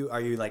floor? Or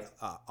are you like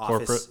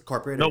office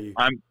corporate? Nope,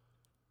 I'm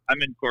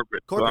in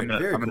corporate. Corporate. So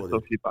Very I'm cool, an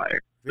associate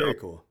buyer. Very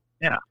cool.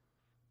 Yeah.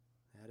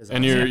 That is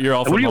and awesome. you're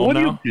all from home what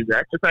now? do you do,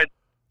 Zach? Besides,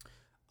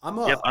 I'm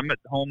I'm at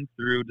home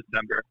through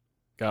December.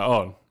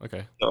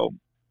 Okay. So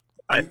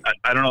I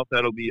don't know if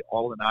that'll be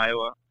all in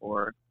Iowa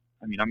or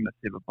I'm going to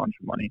save a bunch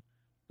of money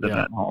living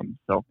at home.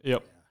 So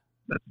that's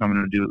what I'm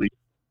going to do at least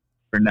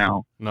for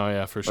now. No,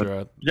 yeah, for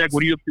sure. Zach,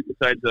 what do you do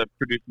besides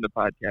producing the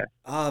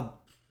podcast?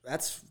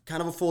 That's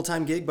kind of a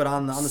full-time gig, but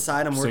on the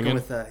side, I'm working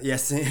with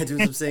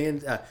doing some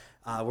singing.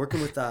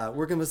 Working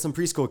with some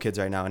preschool kids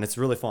right now, and it's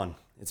really fun.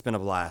 It's been a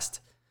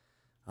blast.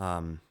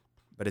 But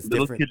it's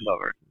Little different. Kid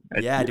lover.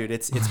 Yeah, dude,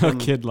 it's been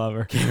kid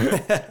lover.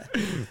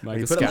 when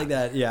you put it like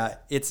that, yeah,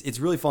 it's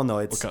really fun though.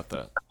 We'll cut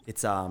that.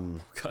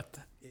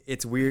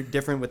 It's weird,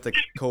 different with the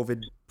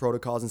COVID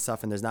protocols and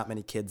stuff, and there's not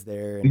many kids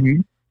there,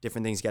 and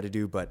different things you got to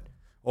do. But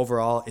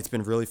overall, it's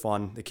been really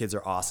fun. The kids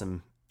are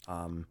awesome.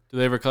 Do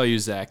they ever call you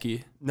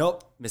Zachy?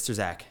 Nope, Mr.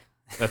 Zach.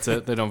 That's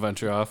it. They don't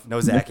venture off. No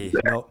Zachy.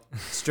 Nope,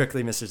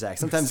 strictly Mr. Zach.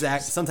 Sometimes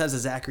a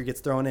Zachary gets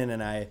thrown in,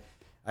 and I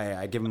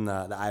give him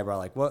the eyebrow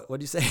like,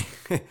 what'd you say?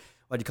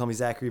 Why'd you call me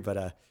Zachary? But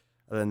other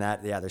than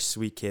that, yeah, they're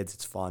sweet kids.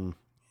 It's fun,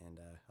 and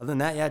other than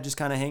that, yeah, just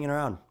kind of hanging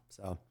around.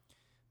 So.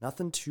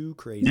 Nothing too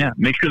crazy. Yeah,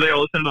 make sure they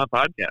all listen to the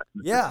podcast.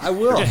 Yeah, I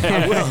will.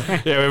 Yeah,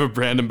 we have a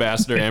brand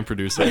ambassador and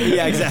producer.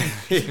 Yeah,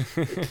 exactly.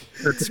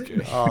 That's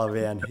good. Oh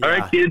man. Yeah. All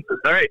right, kids.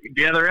 All right,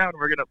 gather around.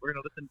 We're gonna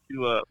listen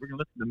to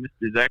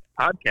Mr. Zach's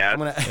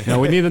podcast. No,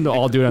 we need them to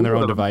all do it on their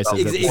own devices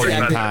at the same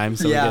Exactly. time,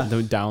 so we get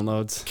the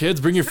downloads. Kids,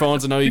 bring your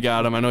phones. I know you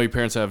got them. I know your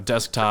parents have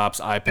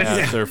desktops,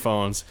 iPads, their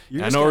phones.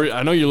 I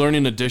know you're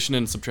learning addition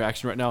and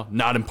subtraction right now.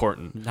 Not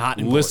important.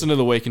 Listen to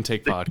the Wake and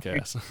Take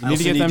podcast. You need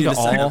to get them to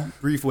all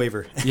brief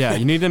waiver. Yeah,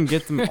 you need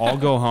get them all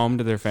go home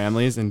to their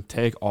families and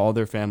take all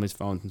their families'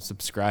 phones and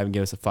subscribe and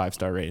give us a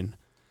 5-star rating,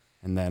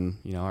 and then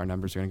our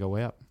numbers are gonna go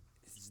way up.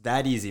 It's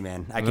that easy,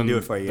 man. I can do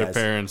it for you guys.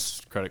 Their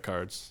parents' credit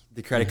cards,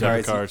 the credit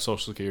cards, Social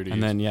Security,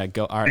 and then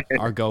go our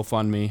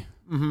GoFundMe.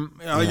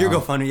 Oh, your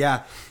GoFundMe,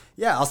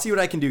 yeah. I'll see what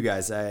I can do,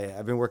 guys.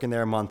 I've been working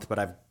there a month,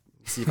 but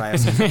see if I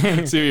have some.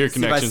 See what your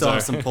connections if I still are.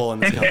 have some pull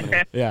in this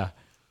company. Yeah.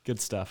 Good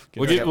stuff.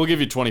 We'll give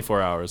you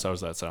 24 hours. How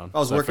does that sound? I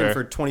was working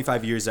for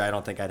 25 years there. I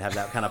don't think I'd have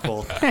that kind of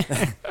pull.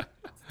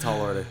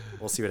 Tall order.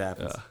 We'll see what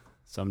happens.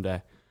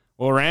 Someday.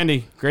 Well,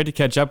 Randy, great to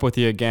catch up with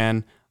you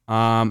again.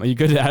 Are you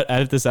good to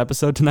edit this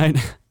episode tonight?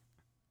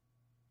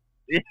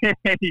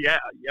 yeah,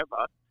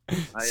 boss.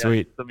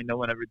 Sweet. Let me know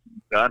when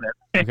everything's done.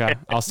 Okay,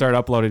 I'll start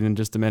uploading in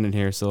just a minute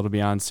here, so it'll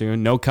be on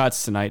soon. No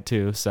cuts tonight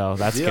too, so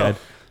that's good.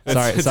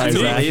 Sorry,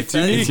 Zach. It's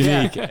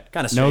unique.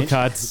 Kind of strange. No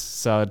cuts,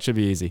 so it should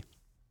be easy.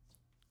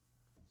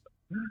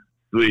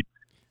 Sweet.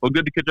 Well,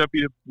 good to catch up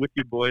with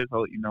you boys.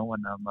 I'll let you know when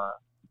I'm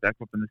back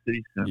up in the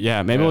city soon.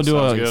 Yeah, maybe we'll do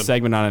a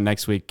segment on it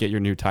next week. Get your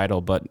new title,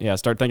 but yeah,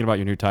 start thinking about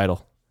your new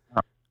title.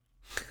 All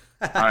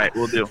right,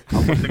 we'll do.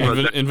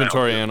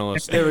 Inventory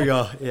analyst. There we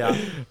go. Yeah.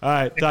 All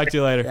right, talk to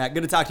you later. Yeah,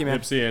 good to talk to you, man.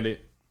 Good to see you, Andy.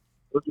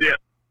 We'll see you.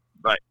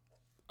 Bye.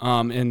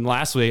 And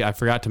last week, I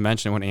forgot to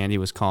mention it when Andy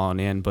was calling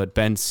in, but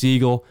Ben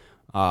Siegel,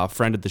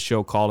 friend of the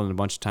show, called in a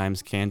bunch of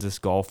times, Kansas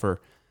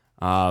golfer,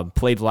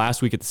 played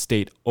last week at the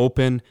State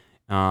Open.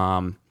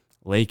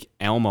 Lake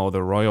Elmo,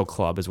 the Royal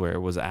Club, is where it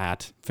was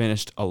at.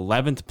 Finished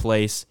 11th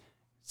place,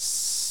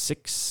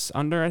 6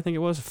 under, I think it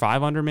was,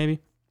 5 under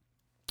maybe,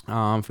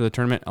 for the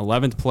tournament.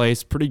 11th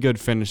place, pretty good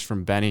finish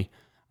from Benny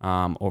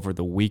over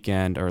the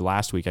weekend, or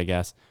last week, I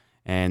guess.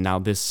 And now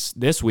this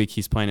week,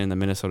 he's playing in the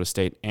Minnesota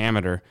State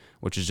Amateur,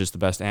 which is just the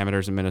best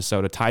amateurs in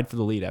Minnesota, tied for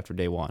the lead after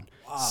day one.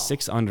 Wow.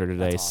 6 under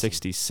today, awesome.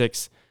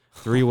 66,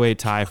 3-way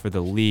tie for the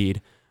lead.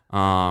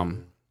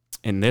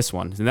 in this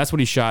one. And that's what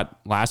he shot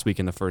last week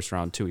in the first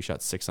round, too. He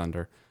shot 6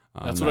 under.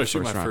 That's what I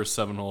shoot my first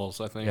 7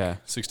 holes, I think. Yeah.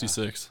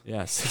 66.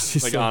 Yeah,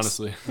 66. Like,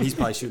 honestly. He's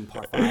probably shooting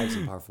par 5s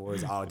and par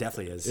 4s. Oh,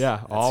 definitely is.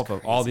 Yeah, all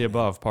the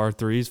above. Par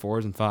 3s,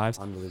 4s, and 5s.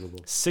 Unbelievable.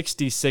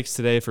 66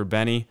 today for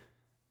Benny.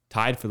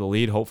 Tied for the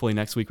lead. Hopefully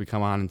next week we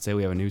come on and say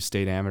we have a new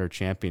state amateur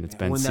champion. It's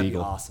Ben Siegel. Wouldn't that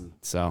be awesome?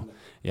 So,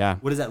 yeah.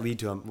 What does that lead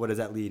to him? What does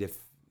that lead if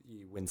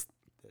he wins?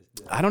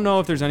 I don't know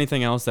if there's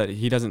anything else that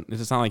he doesn't.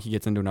 It's not like he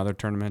gets into another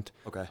tournament.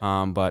 Okay.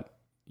 But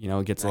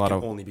gets a lot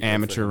of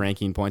amateur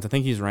ranking points. I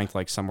think he's ranked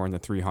like somewhere in the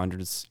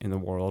 300s in the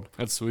world.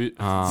 That's sweet.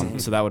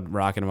 So that would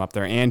rocket him up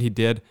there. And he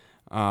did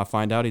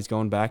find out he's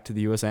going back to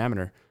the U.S.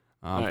 Amateur.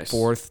 Nice.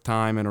 4th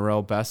time in a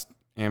row, best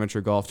amateur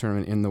golf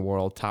tournament in the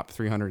world, top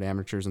 300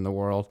 amateurs in the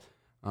world.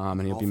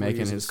 And he'll be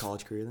making his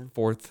college career then?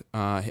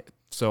 4th.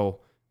 So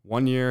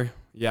 1 year,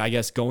 I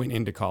guess going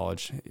into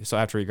college. So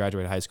after he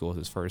graduated high school, was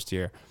his first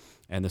year.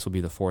 And this will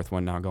be the 4th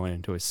one now going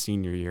into his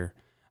senior year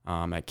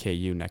at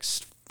KU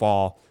next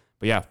fall.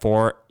 But yeah,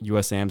 4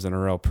 USAMs in a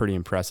row, pretty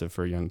impressive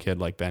for a young kid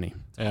like Benny.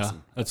 Yeah,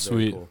 awesome. That's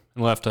sweet. Cool.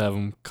 And we'll have to have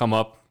him come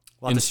up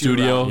in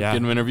studio, get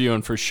him interview,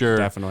 and for sure,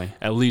 definitely,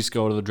 at least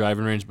go to the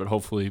driving range, but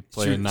hopefully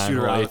play a 9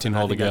 or 18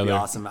 hole together. That'd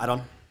be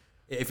awesome.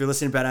 If you're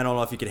listening, Ben, I don't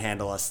know if you could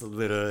handle us.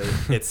 Literally,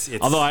 it's.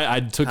 Although I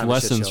took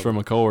lessons from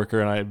a coworker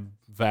and I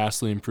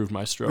vastly improved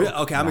my stroke.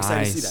 Okay, I'm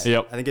excited to see that.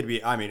 Yep. I think it'd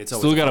be. I mean, it's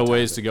still got a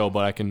ways to go,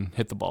 but I can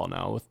hit the ball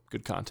now with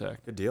good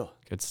contact. Good deal.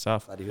 Good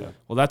stuff. Glad to hear that.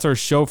 Well, that's our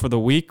show for the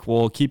week.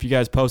 We'll keep you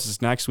guys posted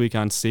next week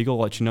on Siegel.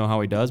 Let you know how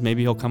he does.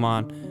 Maybe he'll come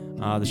on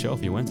the show if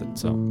he wins it.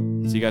 So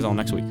see you guys all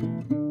next week.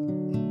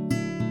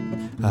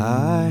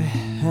 I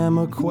am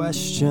a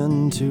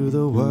question to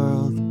the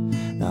world,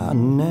 not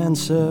an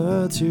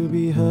answer to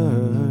be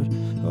heard,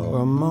 or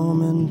a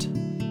moment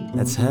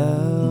that's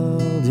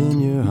held in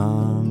your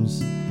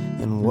arms.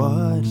 And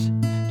what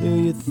do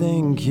you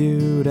think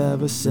you'd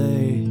ever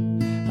say?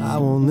 I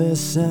won't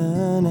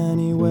listen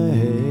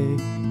anyway.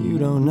 You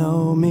don't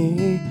know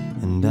me,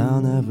 and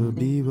I'll never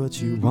be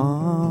what you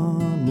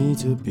want me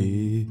to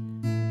be.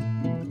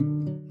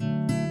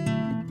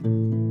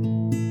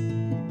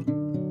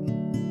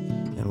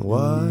 And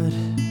what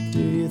do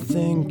you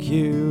think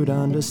you'd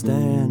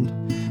understand?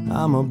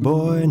 I'm a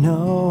boy,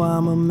 no,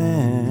 I'm a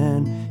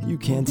man. You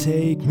can't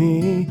take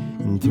me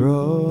and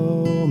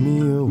throw me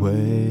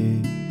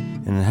away.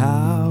 And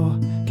how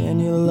can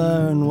you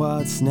learn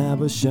what's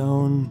never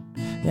shown?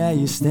 Yeah,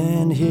 you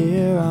stand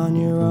here on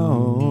your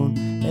own.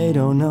 They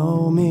don't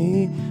know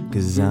me,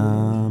 'cause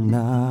I'm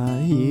not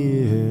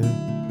here.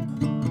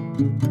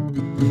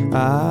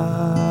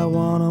 I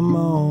want a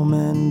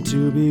moment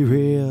to be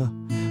real.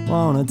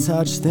 Wanna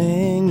touch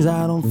things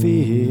I don't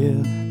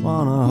feel.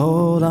 Wanna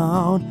hold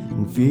on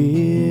and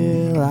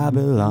feel I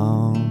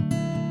belong.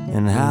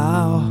 And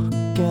how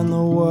can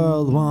the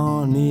world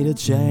want me to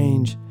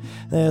change?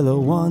 They're the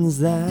ones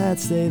that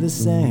stay the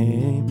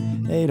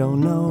same. They don't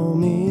know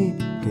me,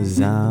 'cause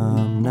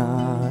I'm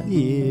not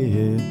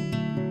here.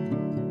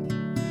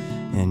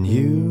 And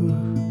you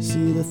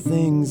see the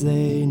things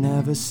they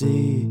never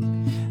see.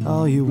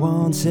 All you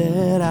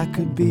wanted I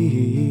could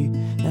be.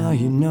 Now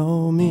you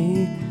know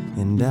me,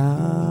 and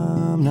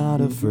I'm not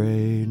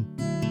afraid.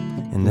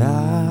 And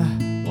I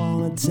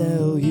wanna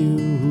tell you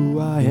who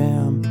I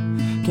am.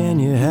 Can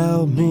you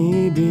help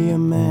me be a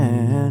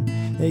man?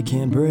 They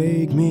can't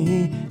break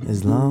me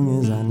as long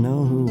as I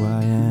know who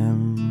I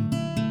am.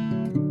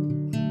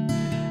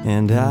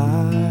 And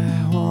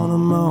I want a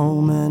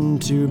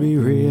moment to be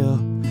real.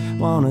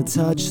 Wanna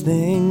touch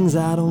things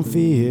I don't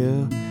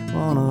feel.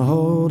 Wanna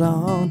hold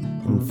on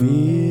and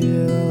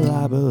feel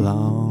I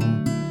belong.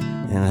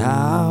 And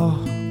how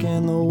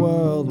can the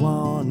world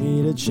want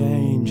me to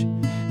change?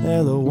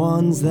 They're the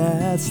ones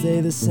that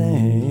stay the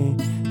same.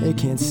 They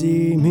can't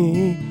see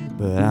me,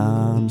 but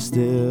I'm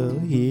still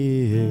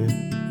here.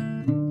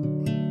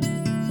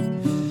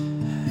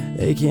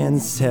 They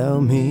can't tell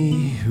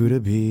me who to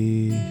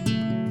be,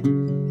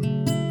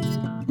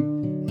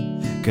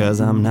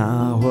 'cause I'm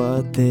not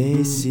what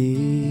they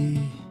see.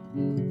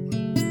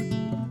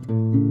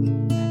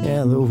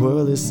 Yeah, the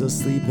world is still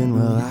sleeping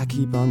while I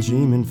keep on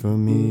dreaming for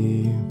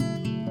me.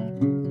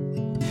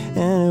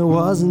 And it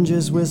wasn't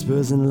just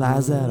whispers and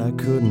lies that I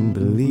couldn't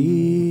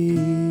believe.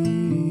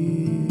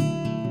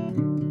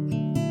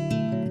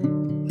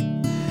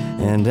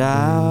 And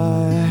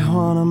I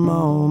want a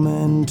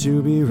moment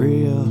to be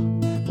real.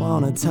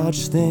 Wanna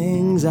touch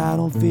things I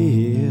don't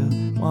feel.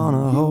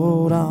 Wanna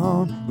hold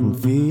on and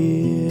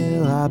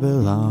feel I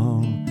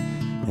belong.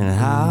 And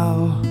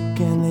how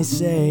can they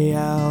say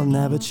I'll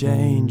never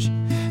change?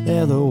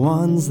 They're the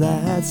ones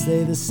that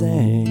stay the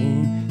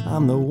same.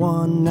 I'm the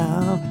one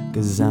now,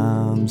 'cause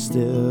I'm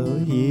still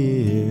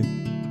here.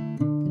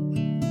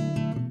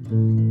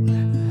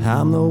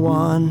 I'm the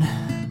one,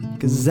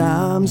 'cause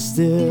I'm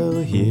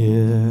still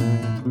here.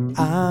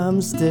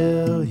 I'm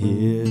still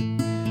here.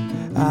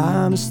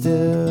 I'm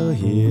still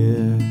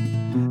here.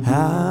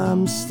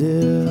 I'm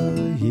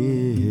still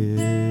here.